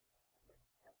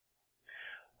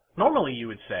 Normally you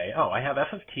would say, oh, I have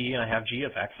f of t and I have g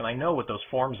of x, and I know what those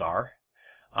forms are.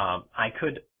 I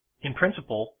could, in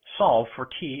principle, solve for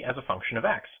t as a function of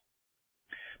x.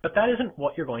 But that isn't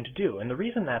what you're going to do, and the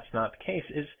reason that's not the case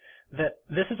is that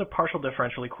this is a partial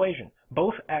differential equation.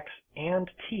 Both x and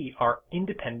t are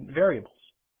independent variables.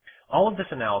 All of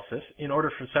this analysis, in order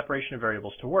for separation of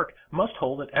variables to work, must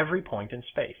hold at every point in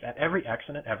space, at every x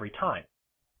and at every time.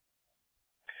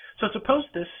 So suppose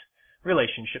this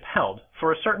relationship held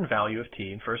for a certain value of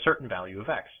t and for a certain value of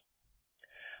x.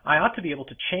 I ought to be able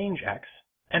to change x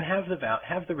and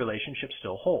have the relationship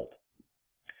still hold.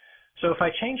 So if I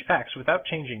change x without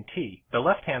changing t, the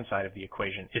left-hand side of the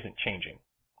equation isn't changing.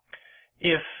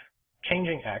 If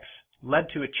changing x led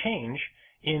to a change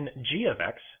in g of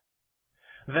x,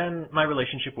 then my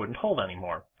relationship wouldn't hold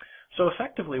anymore. So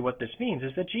effectively what this means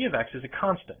is that g of x is a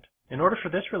constant. In order for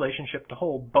this relationship to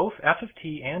hold, both f of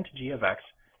t and g of x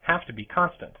have to be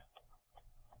constant.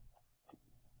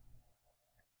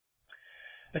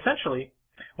 Essentially,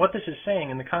 what this is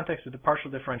saying in the context of the partial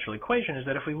differential equation is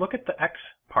that if we look at the x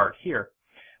part here,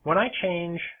 when I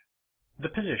change the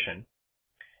position,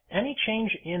 any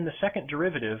change in the second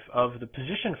derivative of the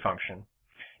position function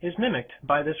is mimicked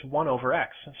by this 1 over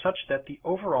x, such that the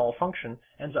overall function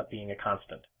ends up being a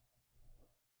constant.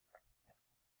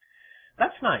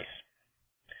 That's nice,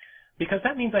 because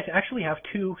that means I actually have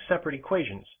two separate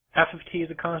equations. F of t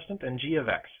is a constant and g of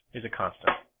x is a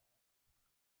constant.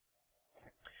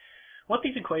 What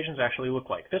these equations actually look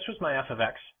like. This was my f of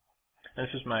x, and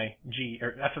this was my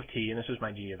f of t, and this was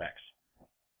my g of x.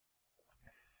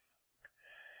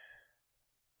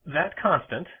 That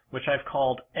constant, which I've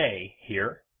called a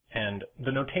here, and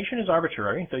the notation is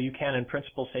arbitrary, though you can in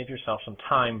principle save yourself some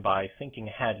time by thinking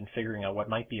ahead and figuring out what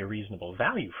might be a reasonable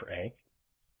value for a.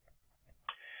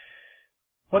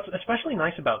 What's especially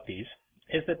nice about these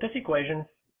is that this equation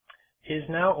is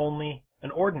now only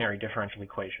an ordinary differential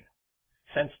equation.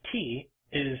 Since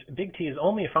big T is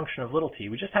only a function of little t,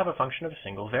 we just have a function of a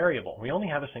single variable. We only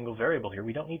have a single variable here.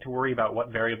 We don't need to worry about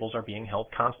what variables are being held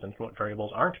constant and what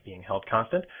variables aren't being held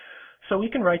constant. So we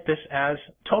can write this as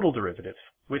total derivative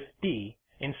with d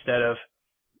instead of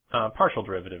partial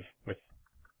derivative with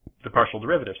the partial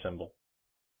derivative symbol.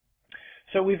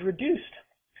 So we've reduced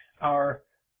our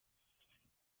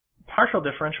partial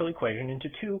differential equation into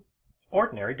two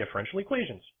ordinary differential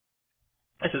equations.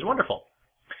 This is wonderful.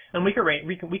 And we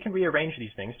can rearrange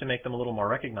these things to make them a little more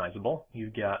recognizable.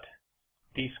 You've got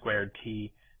d squared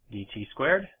t dt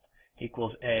squared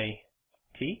equals a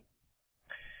t,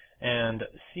 and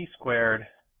c squared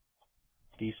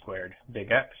d squared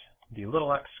big X d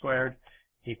little x squared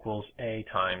equals a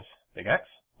times big X,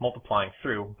 multiplying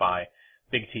through by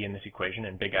big T in this equation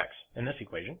and big X in this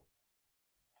equation.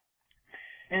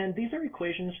 And these are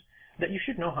equations that you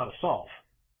should know how to solve.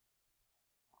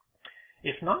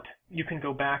 If not, you can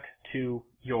go back to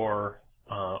your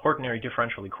ordinary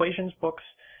differential equations books,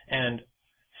 and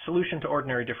solution to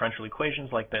ordinary differential equations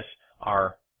like this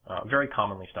are very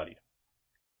commonly studied.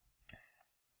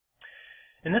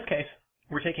 In this case,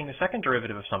 we're taking the second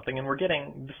derivative of something and we're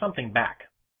getting the something back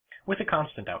with a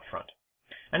constant out front.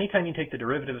 Anytime you take the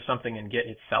derivative of something and get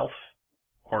itself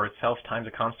or itself times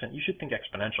a constant, you should think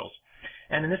exponentials.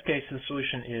 And in this case, the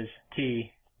solution is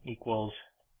t equals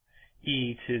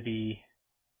e to the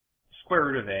square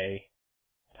root of a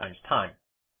times time.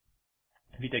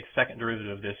 If you take the second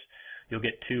derivative of this, you'll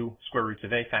get two square roots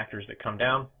of a factors that come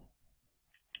down,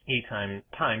 e times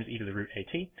e to the root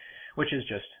at, which is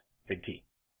just big T.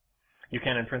 You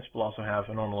can, in principle, also have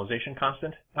a normalization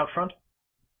constant out front,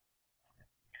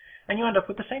 and you end up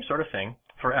with the same sort of thing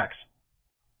for x.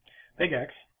 Big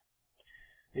X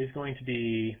is going to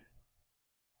be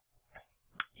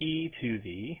e to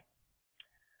the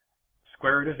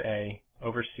square root of a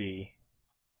over c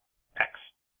x,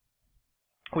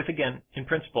 with, again, in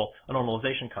principle, a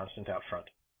normalization constant out front.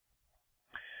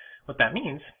 What that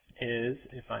means is,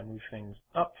 if I move things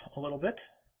up a little bit,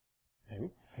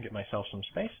 get myself some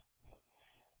space,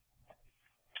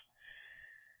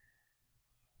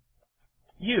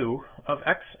 u of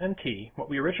x and t, what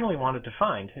we originally wanted to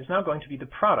find, is now going to be the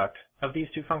product of these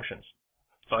two functions.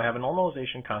 So I have a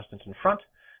normalization constant in front,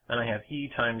 then I have e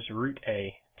times root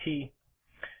a t,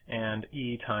 and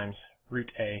e times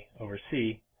root a over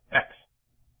c x.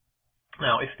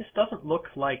 Now, if this doesn't look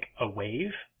like a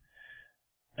wave,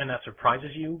 and that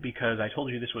surprises you because I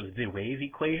told you this was the wave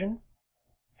equation,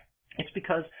 it's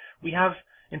because we have,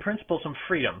 in principle, some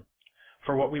freedom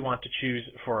for what we want to choose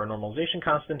for our normalization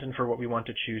constant and for what we want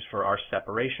to choose for our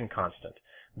separation constant,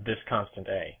 this constant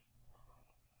A.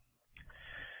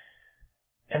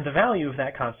 And the value of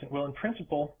that constant will, in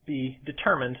principle, be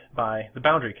determined by the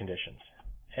boundary conditions.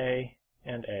 A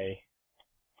and A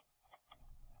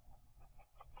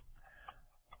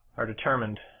are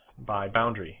determined by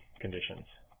boundary conditions.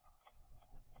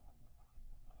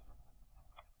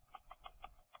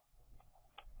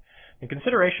 The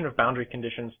consideration of boundary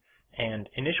conditions and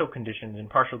initial conditions in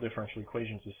partial differential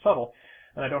equations is subtle,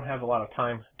 and I don't have a lot of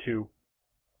time to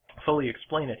fully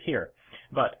explain it here.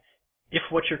 But if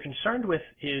what you're concerned with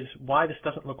is why this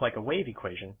doesn't look like a wave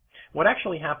equation, what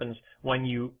actually happens when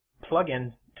you plug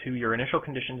in to your initial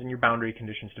conditions and your boundary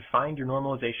conditions to find your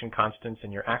normalization constants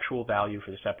and your actual value for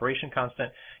the separation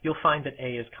constant, you'll find that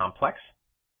A is complex.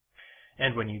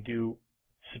 And when you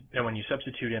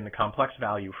substitute in the complex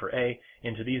value for A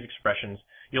into these expressions,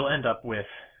 you'll end up with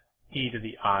e to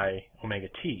the I omega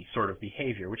t sort of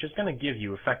behavior, which is going to give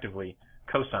you effectively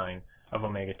cosine of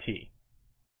omega t,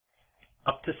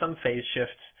 up to some phase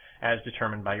shifts as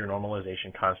determined by your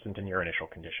normalization constant and your initial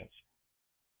conditions.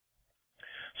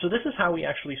 So this is how we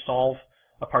actually solve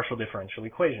a partial differential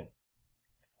equation.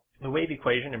 The wave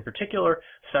equation in particular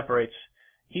separates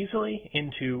easily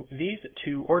into these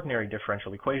two ordinary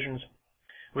differential equations,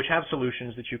 which have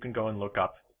solutions that you can go and look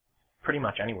up pretty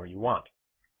much anywhere you want.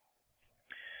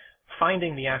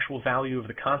 Finding the actual value of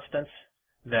the constants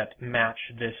that match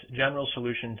this general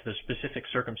solution to the specific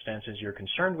circumstances you're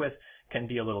concerned with can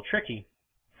be a little tricky.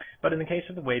 But in the case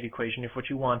of the wave equation, if what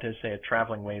you want is, say, a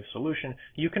traveling wave solution,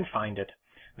 you can find it.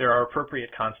 There are appropriate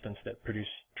constants that produce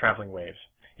traveling waves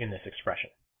in this expression.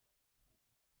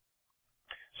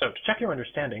 So to check your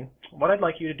understanding, what I'd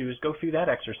like you to do is go through that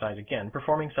exercise again,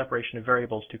 performing separation of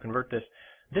variables to convert this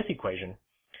equation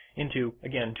into,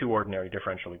 again, two ordinary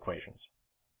differential equations.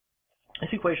 This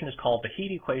equation is called the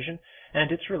heat equation,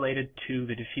 and it's related to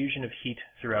the diffusion of heat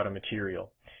throughout a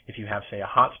material. If you have, say, a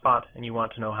hot spot and you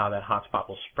want to know how that hot spot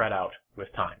will spread out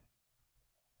with time.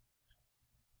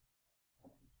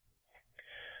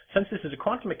 Since this is a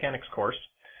quantum mechanics course,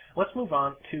 let's move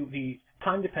on to the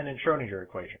time-dependent Schrodinger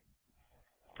equation.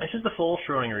 This is the full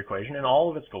Schrodinger equation in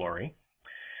all of its glory,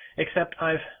 except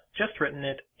I've just written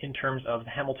it in terms of the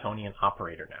Hamiltonian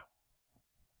operator now.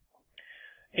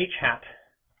 H hat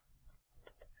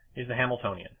is the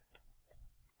Hamiltonian.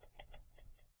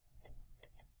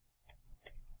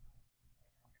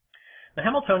 The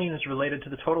Hamiltonian is related to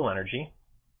the total energy.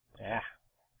 I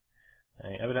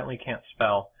evidently can't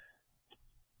spell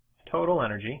total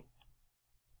energy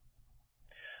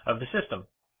of the system.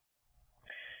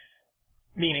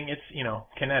 Meaning it's,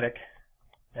 kinetic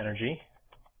energy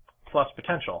plus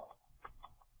potential.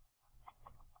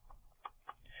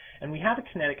 And we have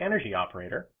a kinetic energy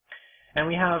operator, and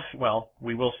we have,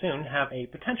 we will soon have a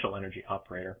potential energy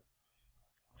operator.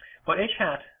 What H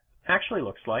hat actually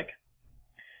looks like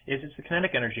is it's the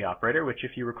kinetic energy operator, which,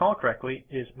 if you recall correctly,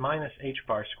 is minus h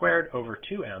bar squared over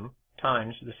 2m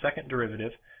times the second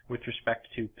derivative with respect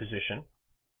to position.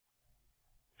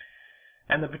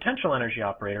 And the potential energy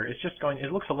operator is just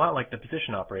it looks a lot like the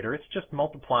position operator. It's just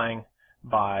multiplying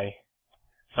by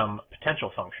some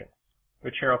potential function,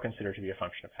 which here I'll consider to be a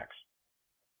function of x.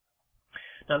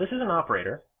 Now this is an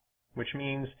operator, which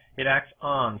means it acts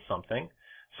on something,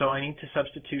 so I need to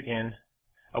substitute in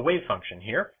a wave function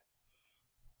here.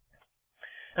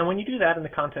 And when you do that in the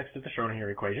context of the Schrodinger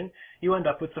equation, you end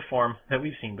up with the form that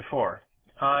we've seen before.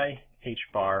 I h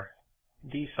bar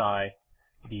d psi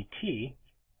dt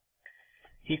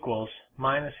equals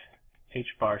minus h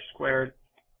bar squared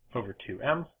over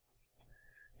 2m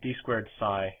d squared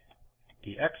psi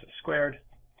dx squared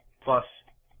plus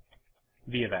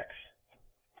v of x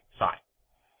psi.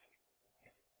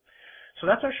 So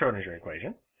that's our Schrodinger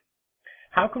equation.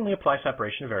 How can we apply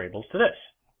separation of variables to this?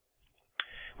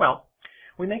 Well,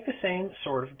 we make the same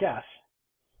sort of guess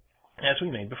as we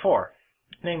made before.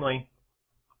 Namely,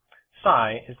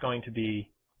 psi is going to be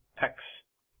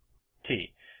xt,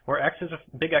 where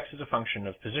big X is a function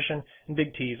of position and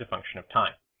big T is a function of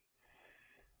time.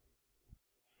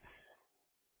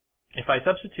 If I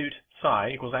substitute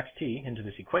psi equals xt into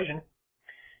this equation,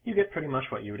 you get pretty much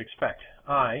what you would expect.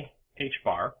 I h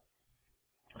bar.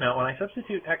 Now, when I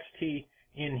substitute xt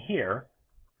in here,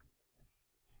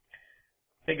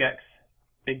 big X,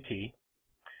 big T,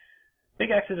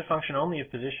 big X is a function only of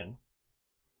position,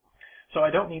 so I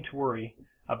don't need to worry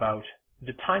about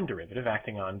the time derivative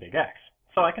acting on big X.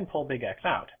 So I can pull big X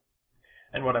out,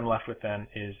 and what I'm left with then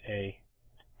is a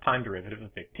time derivative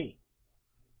of big T.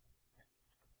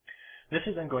 This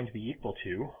is then going to be equal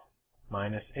to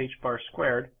minus h bar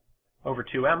squared over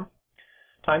 2m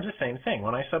times the same thing.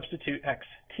 When I substitute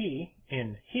xt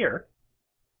in here,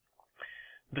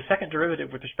 the second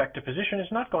derivative with respect to position is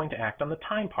not going to act on the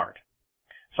time part.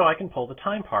 So I can pull the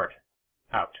time part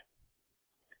out.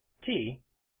 T,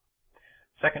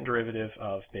 second derivative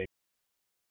of big